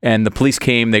 and the police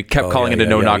came. They kept calling it a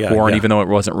no-knock warrant, even though it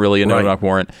wasn't really a no-knock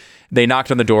warrant. They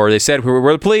knocked on the door. They said,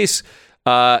 "We're the police,"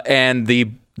 and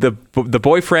the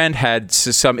boyfriend had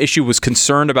some issue. Was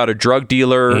concerned about a drug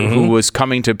dealer who was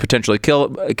coming to potentially kill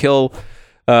the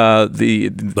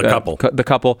couple. The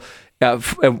couple.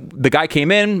 The guy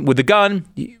came in with a gun,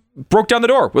 he broke down the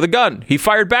door with a gun. He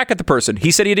fired back at the person. He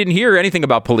said he didn't hear anything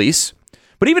about police.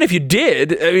 But even if you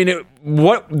did, I mean,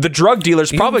 what the drug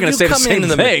dealer's probably going to say the same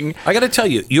thing. I got to tell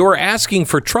you, you're asking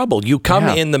for trouble. You come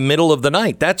in the middle of the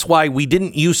night. That's why we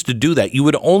didn't used to do that. You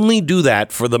would only do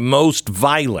that for the most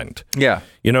violent. Yeah.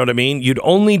 You know what I mean? You'd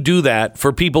only do that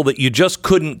for people that you just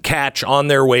couldn't catch on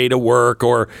their way to work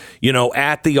or,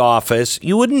 at the office.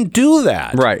 You wouldn't do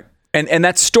that. Right. And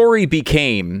that story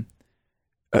became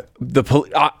the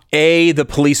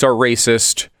police are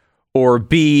racist, or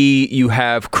B, you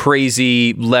have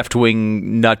crazy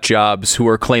left-wing nut jobs who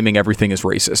are claiming everything is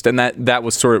racist. And that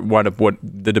was sort of one of what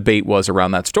the debate was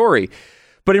around that story.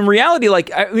 But in reality,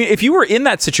 if you were in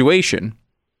that situation,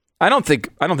 I don't think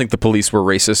the police were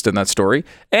racist in that story.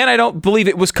 And I don't believe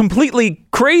it was completely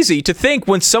crazy to think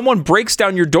when someone breaks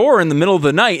down your door in the middle of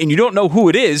the night and you don't know who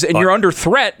it is and you're under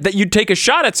threat that you'd take a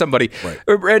shot at somebody.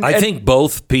 Right. I think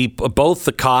both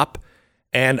the cop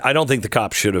and I don't think the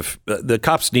cops should have. The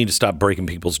cops need to stop breaking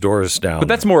people's doors down. But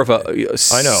that's more of a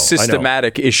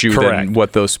systematic issue than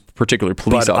what those particular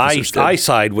police officers did. I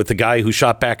side with the guy who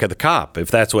shot back at the cop, if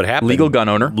that's what happened. Legal gun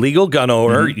owner.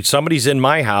 Mm-hmm. Somebody's in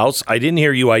my house. I didn't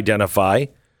hear you identify.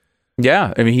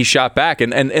 Yeah, I mean, he shot back,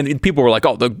 and people were like,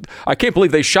 "Oh, I can't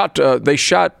believe they shot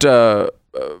Breonna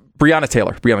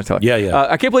Taylor. Yeah.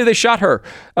 I can't believe they shot her.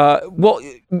 Well,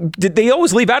 did they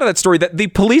always leave out of that story that the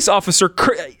police officer,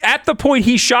 at the point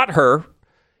he shot her,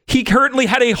 he currently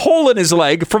had a hole in his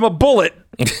leg from a bullet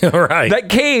that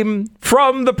came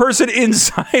from the person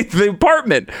inside the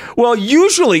apartment. Well,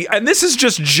 usually, and this is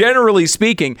just generally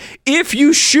speaking, if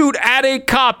you shoot at a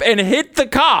cop and hit the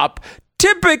cop,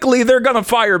 typically they're going to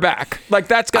fire back. Like,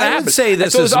 that's going to happen. I would say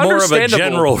this is more of a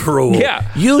general rule. Yeah.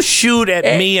 You shoot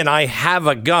at me and I have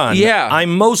a gun. Yeah.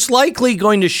 I'm most likely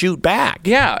going to shoot back.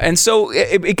 Yeah. And so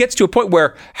it gets to a point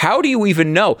where how do you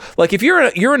even know? Like, if you're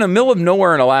in the middle of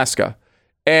nowhere in Alaska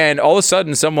and all of a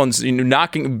sudden someone's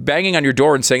banging on your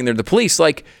door and saying they're the police,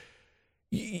 like,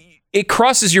 it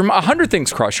crosses 100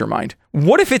 things cross your mind.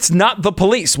 What if it's not the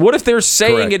police? What if they're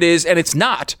saying it is and it's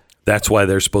not? That's why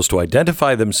they're supposed to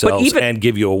identify themselves and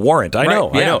give you a warrant. I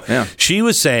know. Yeah. She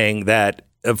was saying that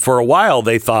for a while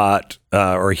they thought,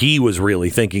 or he was really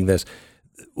thinking this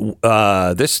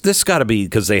got to be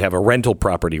because they have a rental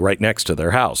property right next to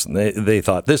their house. And they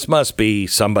thought this must be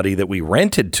somebody that we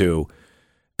rented to.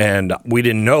 And we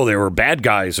didn't know they were bad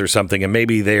guys or something. And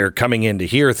maybe they're coming into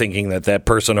here thinking that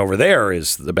person over there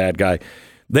is the bad guy.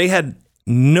 They had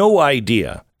no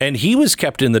idea. And he was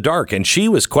kept in the dark, and she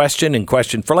was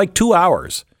questioned for like 2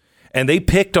 hours. And they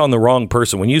picked on the wrong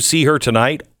person. When you see her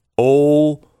tonight,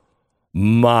 oh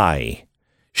my.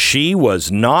 She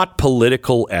was not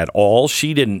political at all.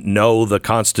 She didn't know the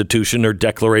Constitution or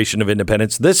Declaration of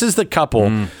Independence. This is the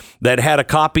couple that had a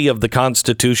copy of the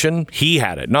Constitution. He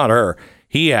had it, not her.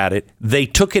 He had it. They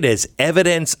took it as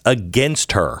evidence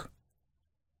against her.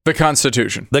 The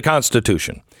Constitution. The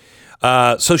Constitution.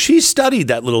 So she studied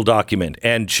that little document,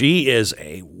 and she is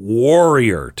a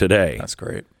warrior today. That's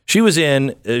great. She was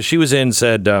in makeup,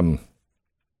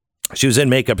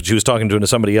 and she was talking to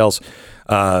somebody else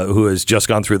who has just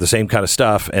gone through the same kind of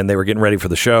stuff, and they were getting ready for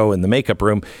the show in the makeup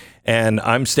room. And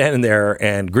I'm standing there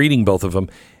and greeting both of them.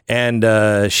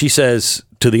 And she says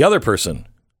to the other person,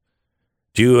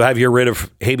 "Do you have your writ of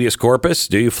habeas corpus?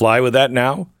 Do you fly with that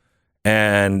now?"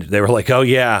 And they were like, "Oh,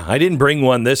 yeah, I didn't bring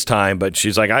one this time." But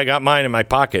she's like, "I got mine in my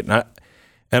pocket."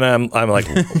 And I'm like,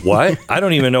 "What? I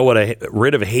don't even know what a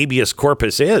writ of habeas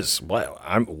corpus is.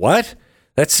 What?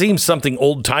 That seems something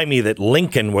old timey that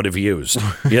Lincoln would have used,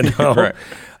 you know." Right.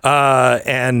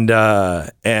 And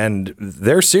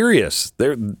they're serious.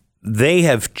 They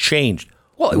have changed.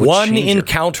 Well, it would one change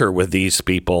encounter with these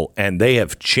people, and they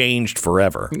have changed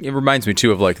forever. It reminds me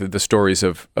too of like the stories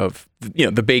of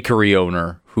the bakery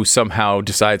owner who somehow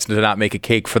decides to not make a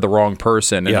cake for the wrong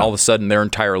person, and all of a sudden their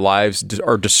entire lives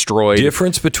are destroyed.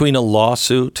 Difference between a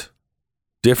lawsuit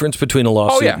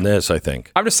and this, I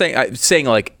think. I'm just saying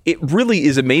like it really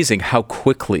is amazing how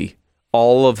quickly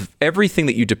all of everything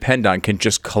that you depend on can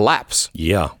just collapse.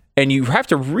 Yeah. And you have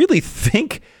to really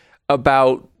think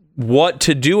about what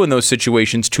to do in those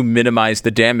situations to minimize the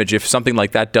damage if something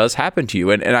like that does happen to you.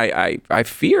 And I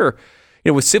fear,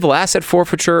 with civil asset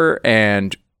forfeiture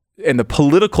and the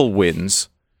political wins,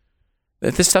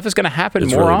 that this stuff is going to happen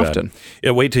more really often. Bad.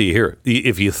 Yeah, wait till you hear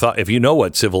it. If you know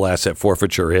what civil asset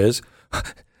forfeiture is,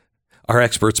 our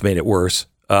experts made it worse.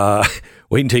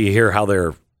 Wait until you hear how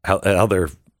they're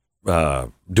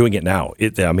doing it now.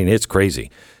 It's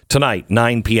crazy. Tonight,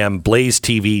 9 p.m.,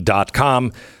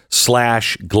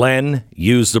 blazetv.com/Glenn.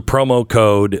 Use the promo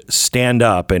code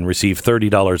STANDUP and receive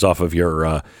 $30 off of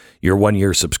your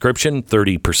 1-year subscription,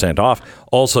 30% off.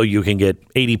 Also, you can get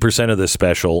 80% of this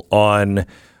special on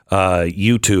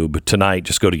YouTube tonight.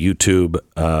 Just go to YouTube,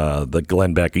 the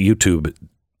Glenn Beck,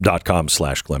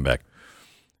 youtube.com/Glenn Beck.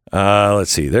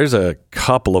 Let's see. There's a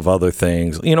couple of other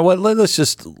things. You know what?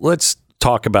 Let's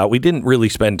talk about. We didn't really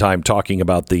spend time talking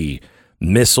about the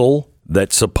missile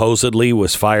that supposedly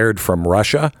was fired from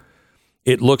Russia.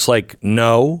 It looks like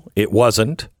no, it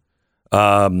wasn't.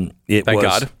 Thank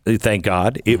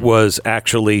God. It was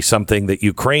actually something that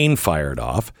Ukraine fired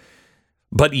off.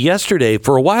 But yesterday,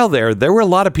 for a while there were a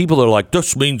lot of people that are like,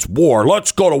 "This means war.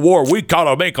 Let's go to war. We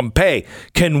gotta make them pay."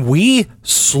 Can we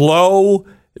slow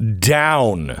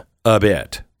down a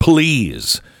bit,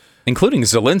 please? Including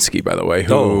Zelensky, by the way,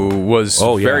 who was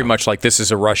very much like, this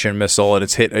is a Russian missile and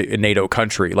it's hit a NATO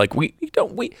country. Like we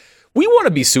want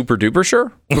to be super duper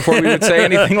sure before we would say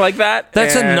anything like that.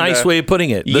 That's a nice way of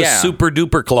putting it. The super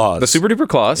duper clause. The super duper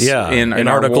clause. Yeah. In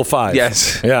Article 5.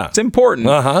 Yes. Yeah. It's important.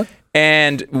 Uh-huh.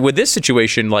 And with this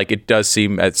situation, like, it does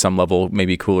seem at some level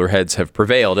maybe cooler heads have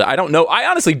prevailed. I don't know. I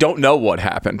honestly don't know what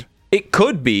happened. It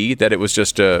could be that it was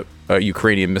just a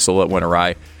Ukrainian missile that went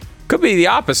awry. Could be the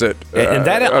opposite. And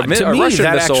that, to me, that missile,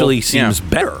 actually seems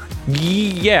better.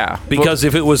 Yeah. Because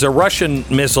if it was a Russian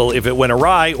missile, if it went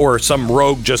awry or some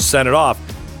rogue just sent it off,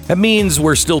 that means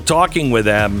we're still talking with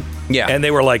them. Yeah. And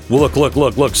they were like, well,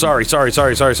 look, sorry.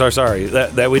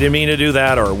 That we didn't mean to do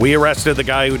that, or we arrested the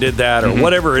guy who did that, or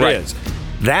whatever it is.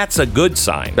 That's a good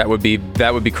sign. That would be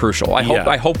crucial.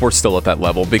 I hope we're still at that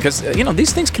level, because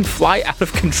these things can fly out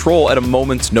of control at a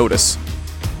moment's notice.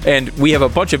 And we have a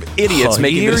bunch of idiots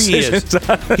making decisions.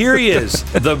 Here he is,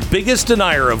 the biggest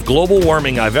denier of global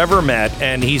warming I've ever met,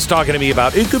 and he's talking to me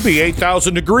about it could be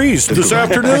 8,000 degrees this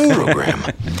afternoon. Program.